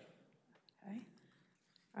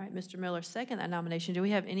 All right, Mr. Miller, second that nomination. Do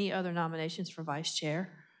we have any other nominations for vice chair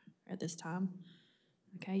at this time?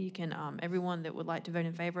 Okay, you can, everyone that would like to vote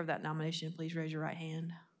in favor of that nomination, please raise your right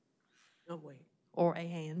hand. No, wait. Or a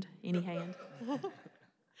hand, any hand.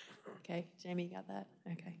 Okay, Jamie, you got that?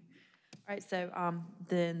 Okay. All right, so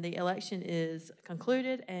then the election is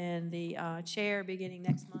concluded, and the chair beginning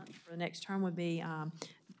next month for the next term would be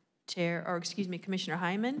Commissioner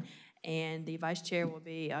Hyman, and the vice chair will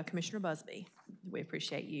be Commissioner Busby. We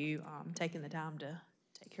appreciate you taking the time to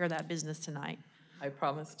take care of that business tonight. I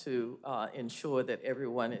promise to ensure that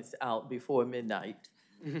everyone is out before midnight.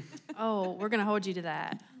 Oh, we're going to hold you to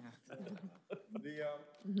that. What do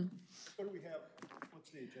we have? What's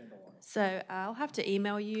the agenda on? So I'll have to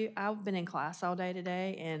email you. I've been in class all day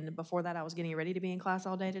today, and before that I was getting ready to be in class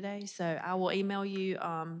all day today. So I will email you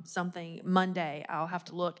something Monday. I'll have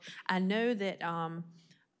to look. I know that I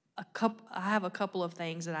have a couple of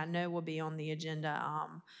things that I know will be on the agenda.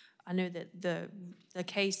 I know that the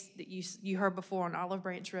case that you heard before on Olive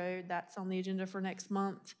Branch Road, that's on the agenda for next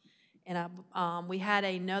month. And we had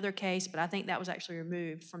another case, but I think that was actually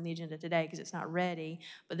removed from the agenda today because it's not ready.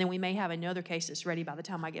 But then we may have another case that's ready by the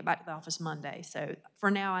time I get back to the office Monday. So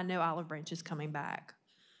for now, I know Olive Branch is coming back.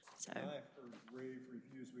 So. I've heard rave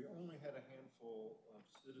reviews. We only had a handful of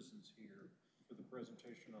citizens here for the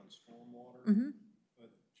presentation on stormwater, but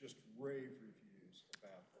just rave reviews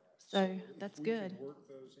about that. So that's good. Work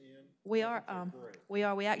those in. We are.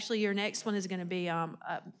 We actually, your next one is going to be,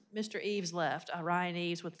 Mr. Eves left. Ryan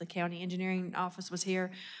Eves with the County Engineering Office was here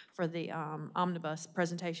for the Omnibus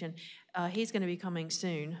presentation. He's going to be coming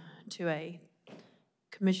soon to a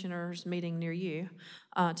commissioners meeting near you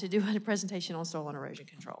to do a presentation on soil and erosion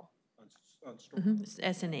control. On stormwater.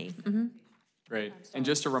 S&E. Great. And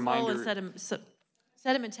just a reminder.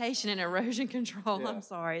 Sedimentation and erosion control. I'm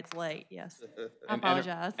sorry, it's late, yes. I And-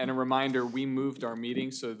 apologize. And a reminder, we moved our meeting,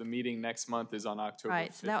 so the meeting next month is on October 15th.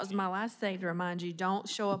 Right, so that was my last thing to remind you, don't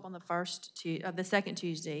show up on the second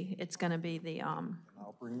Tuesday. It's gonna be the,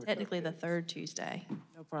 technically the third Tuesday.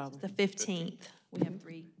 No problem. It's the 15th. We have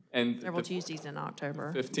And several the Tuesdays in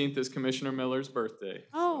October. 15th is Commissioner Miller's birthday.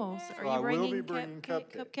 Oh, so So are I you will be bringing bringing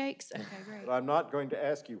cupcakes? Okay, great. But I'm not going to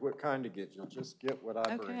ask you what kind to get. You'll just get what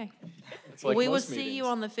I bring. Okay. It's Well, like we will most see you meetings.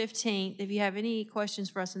 on the 15th. If you have any questions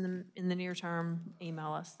for us in the near term,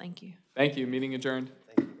 email us. Thank you. Thank you, meeting adjourned.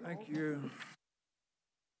 Thank you.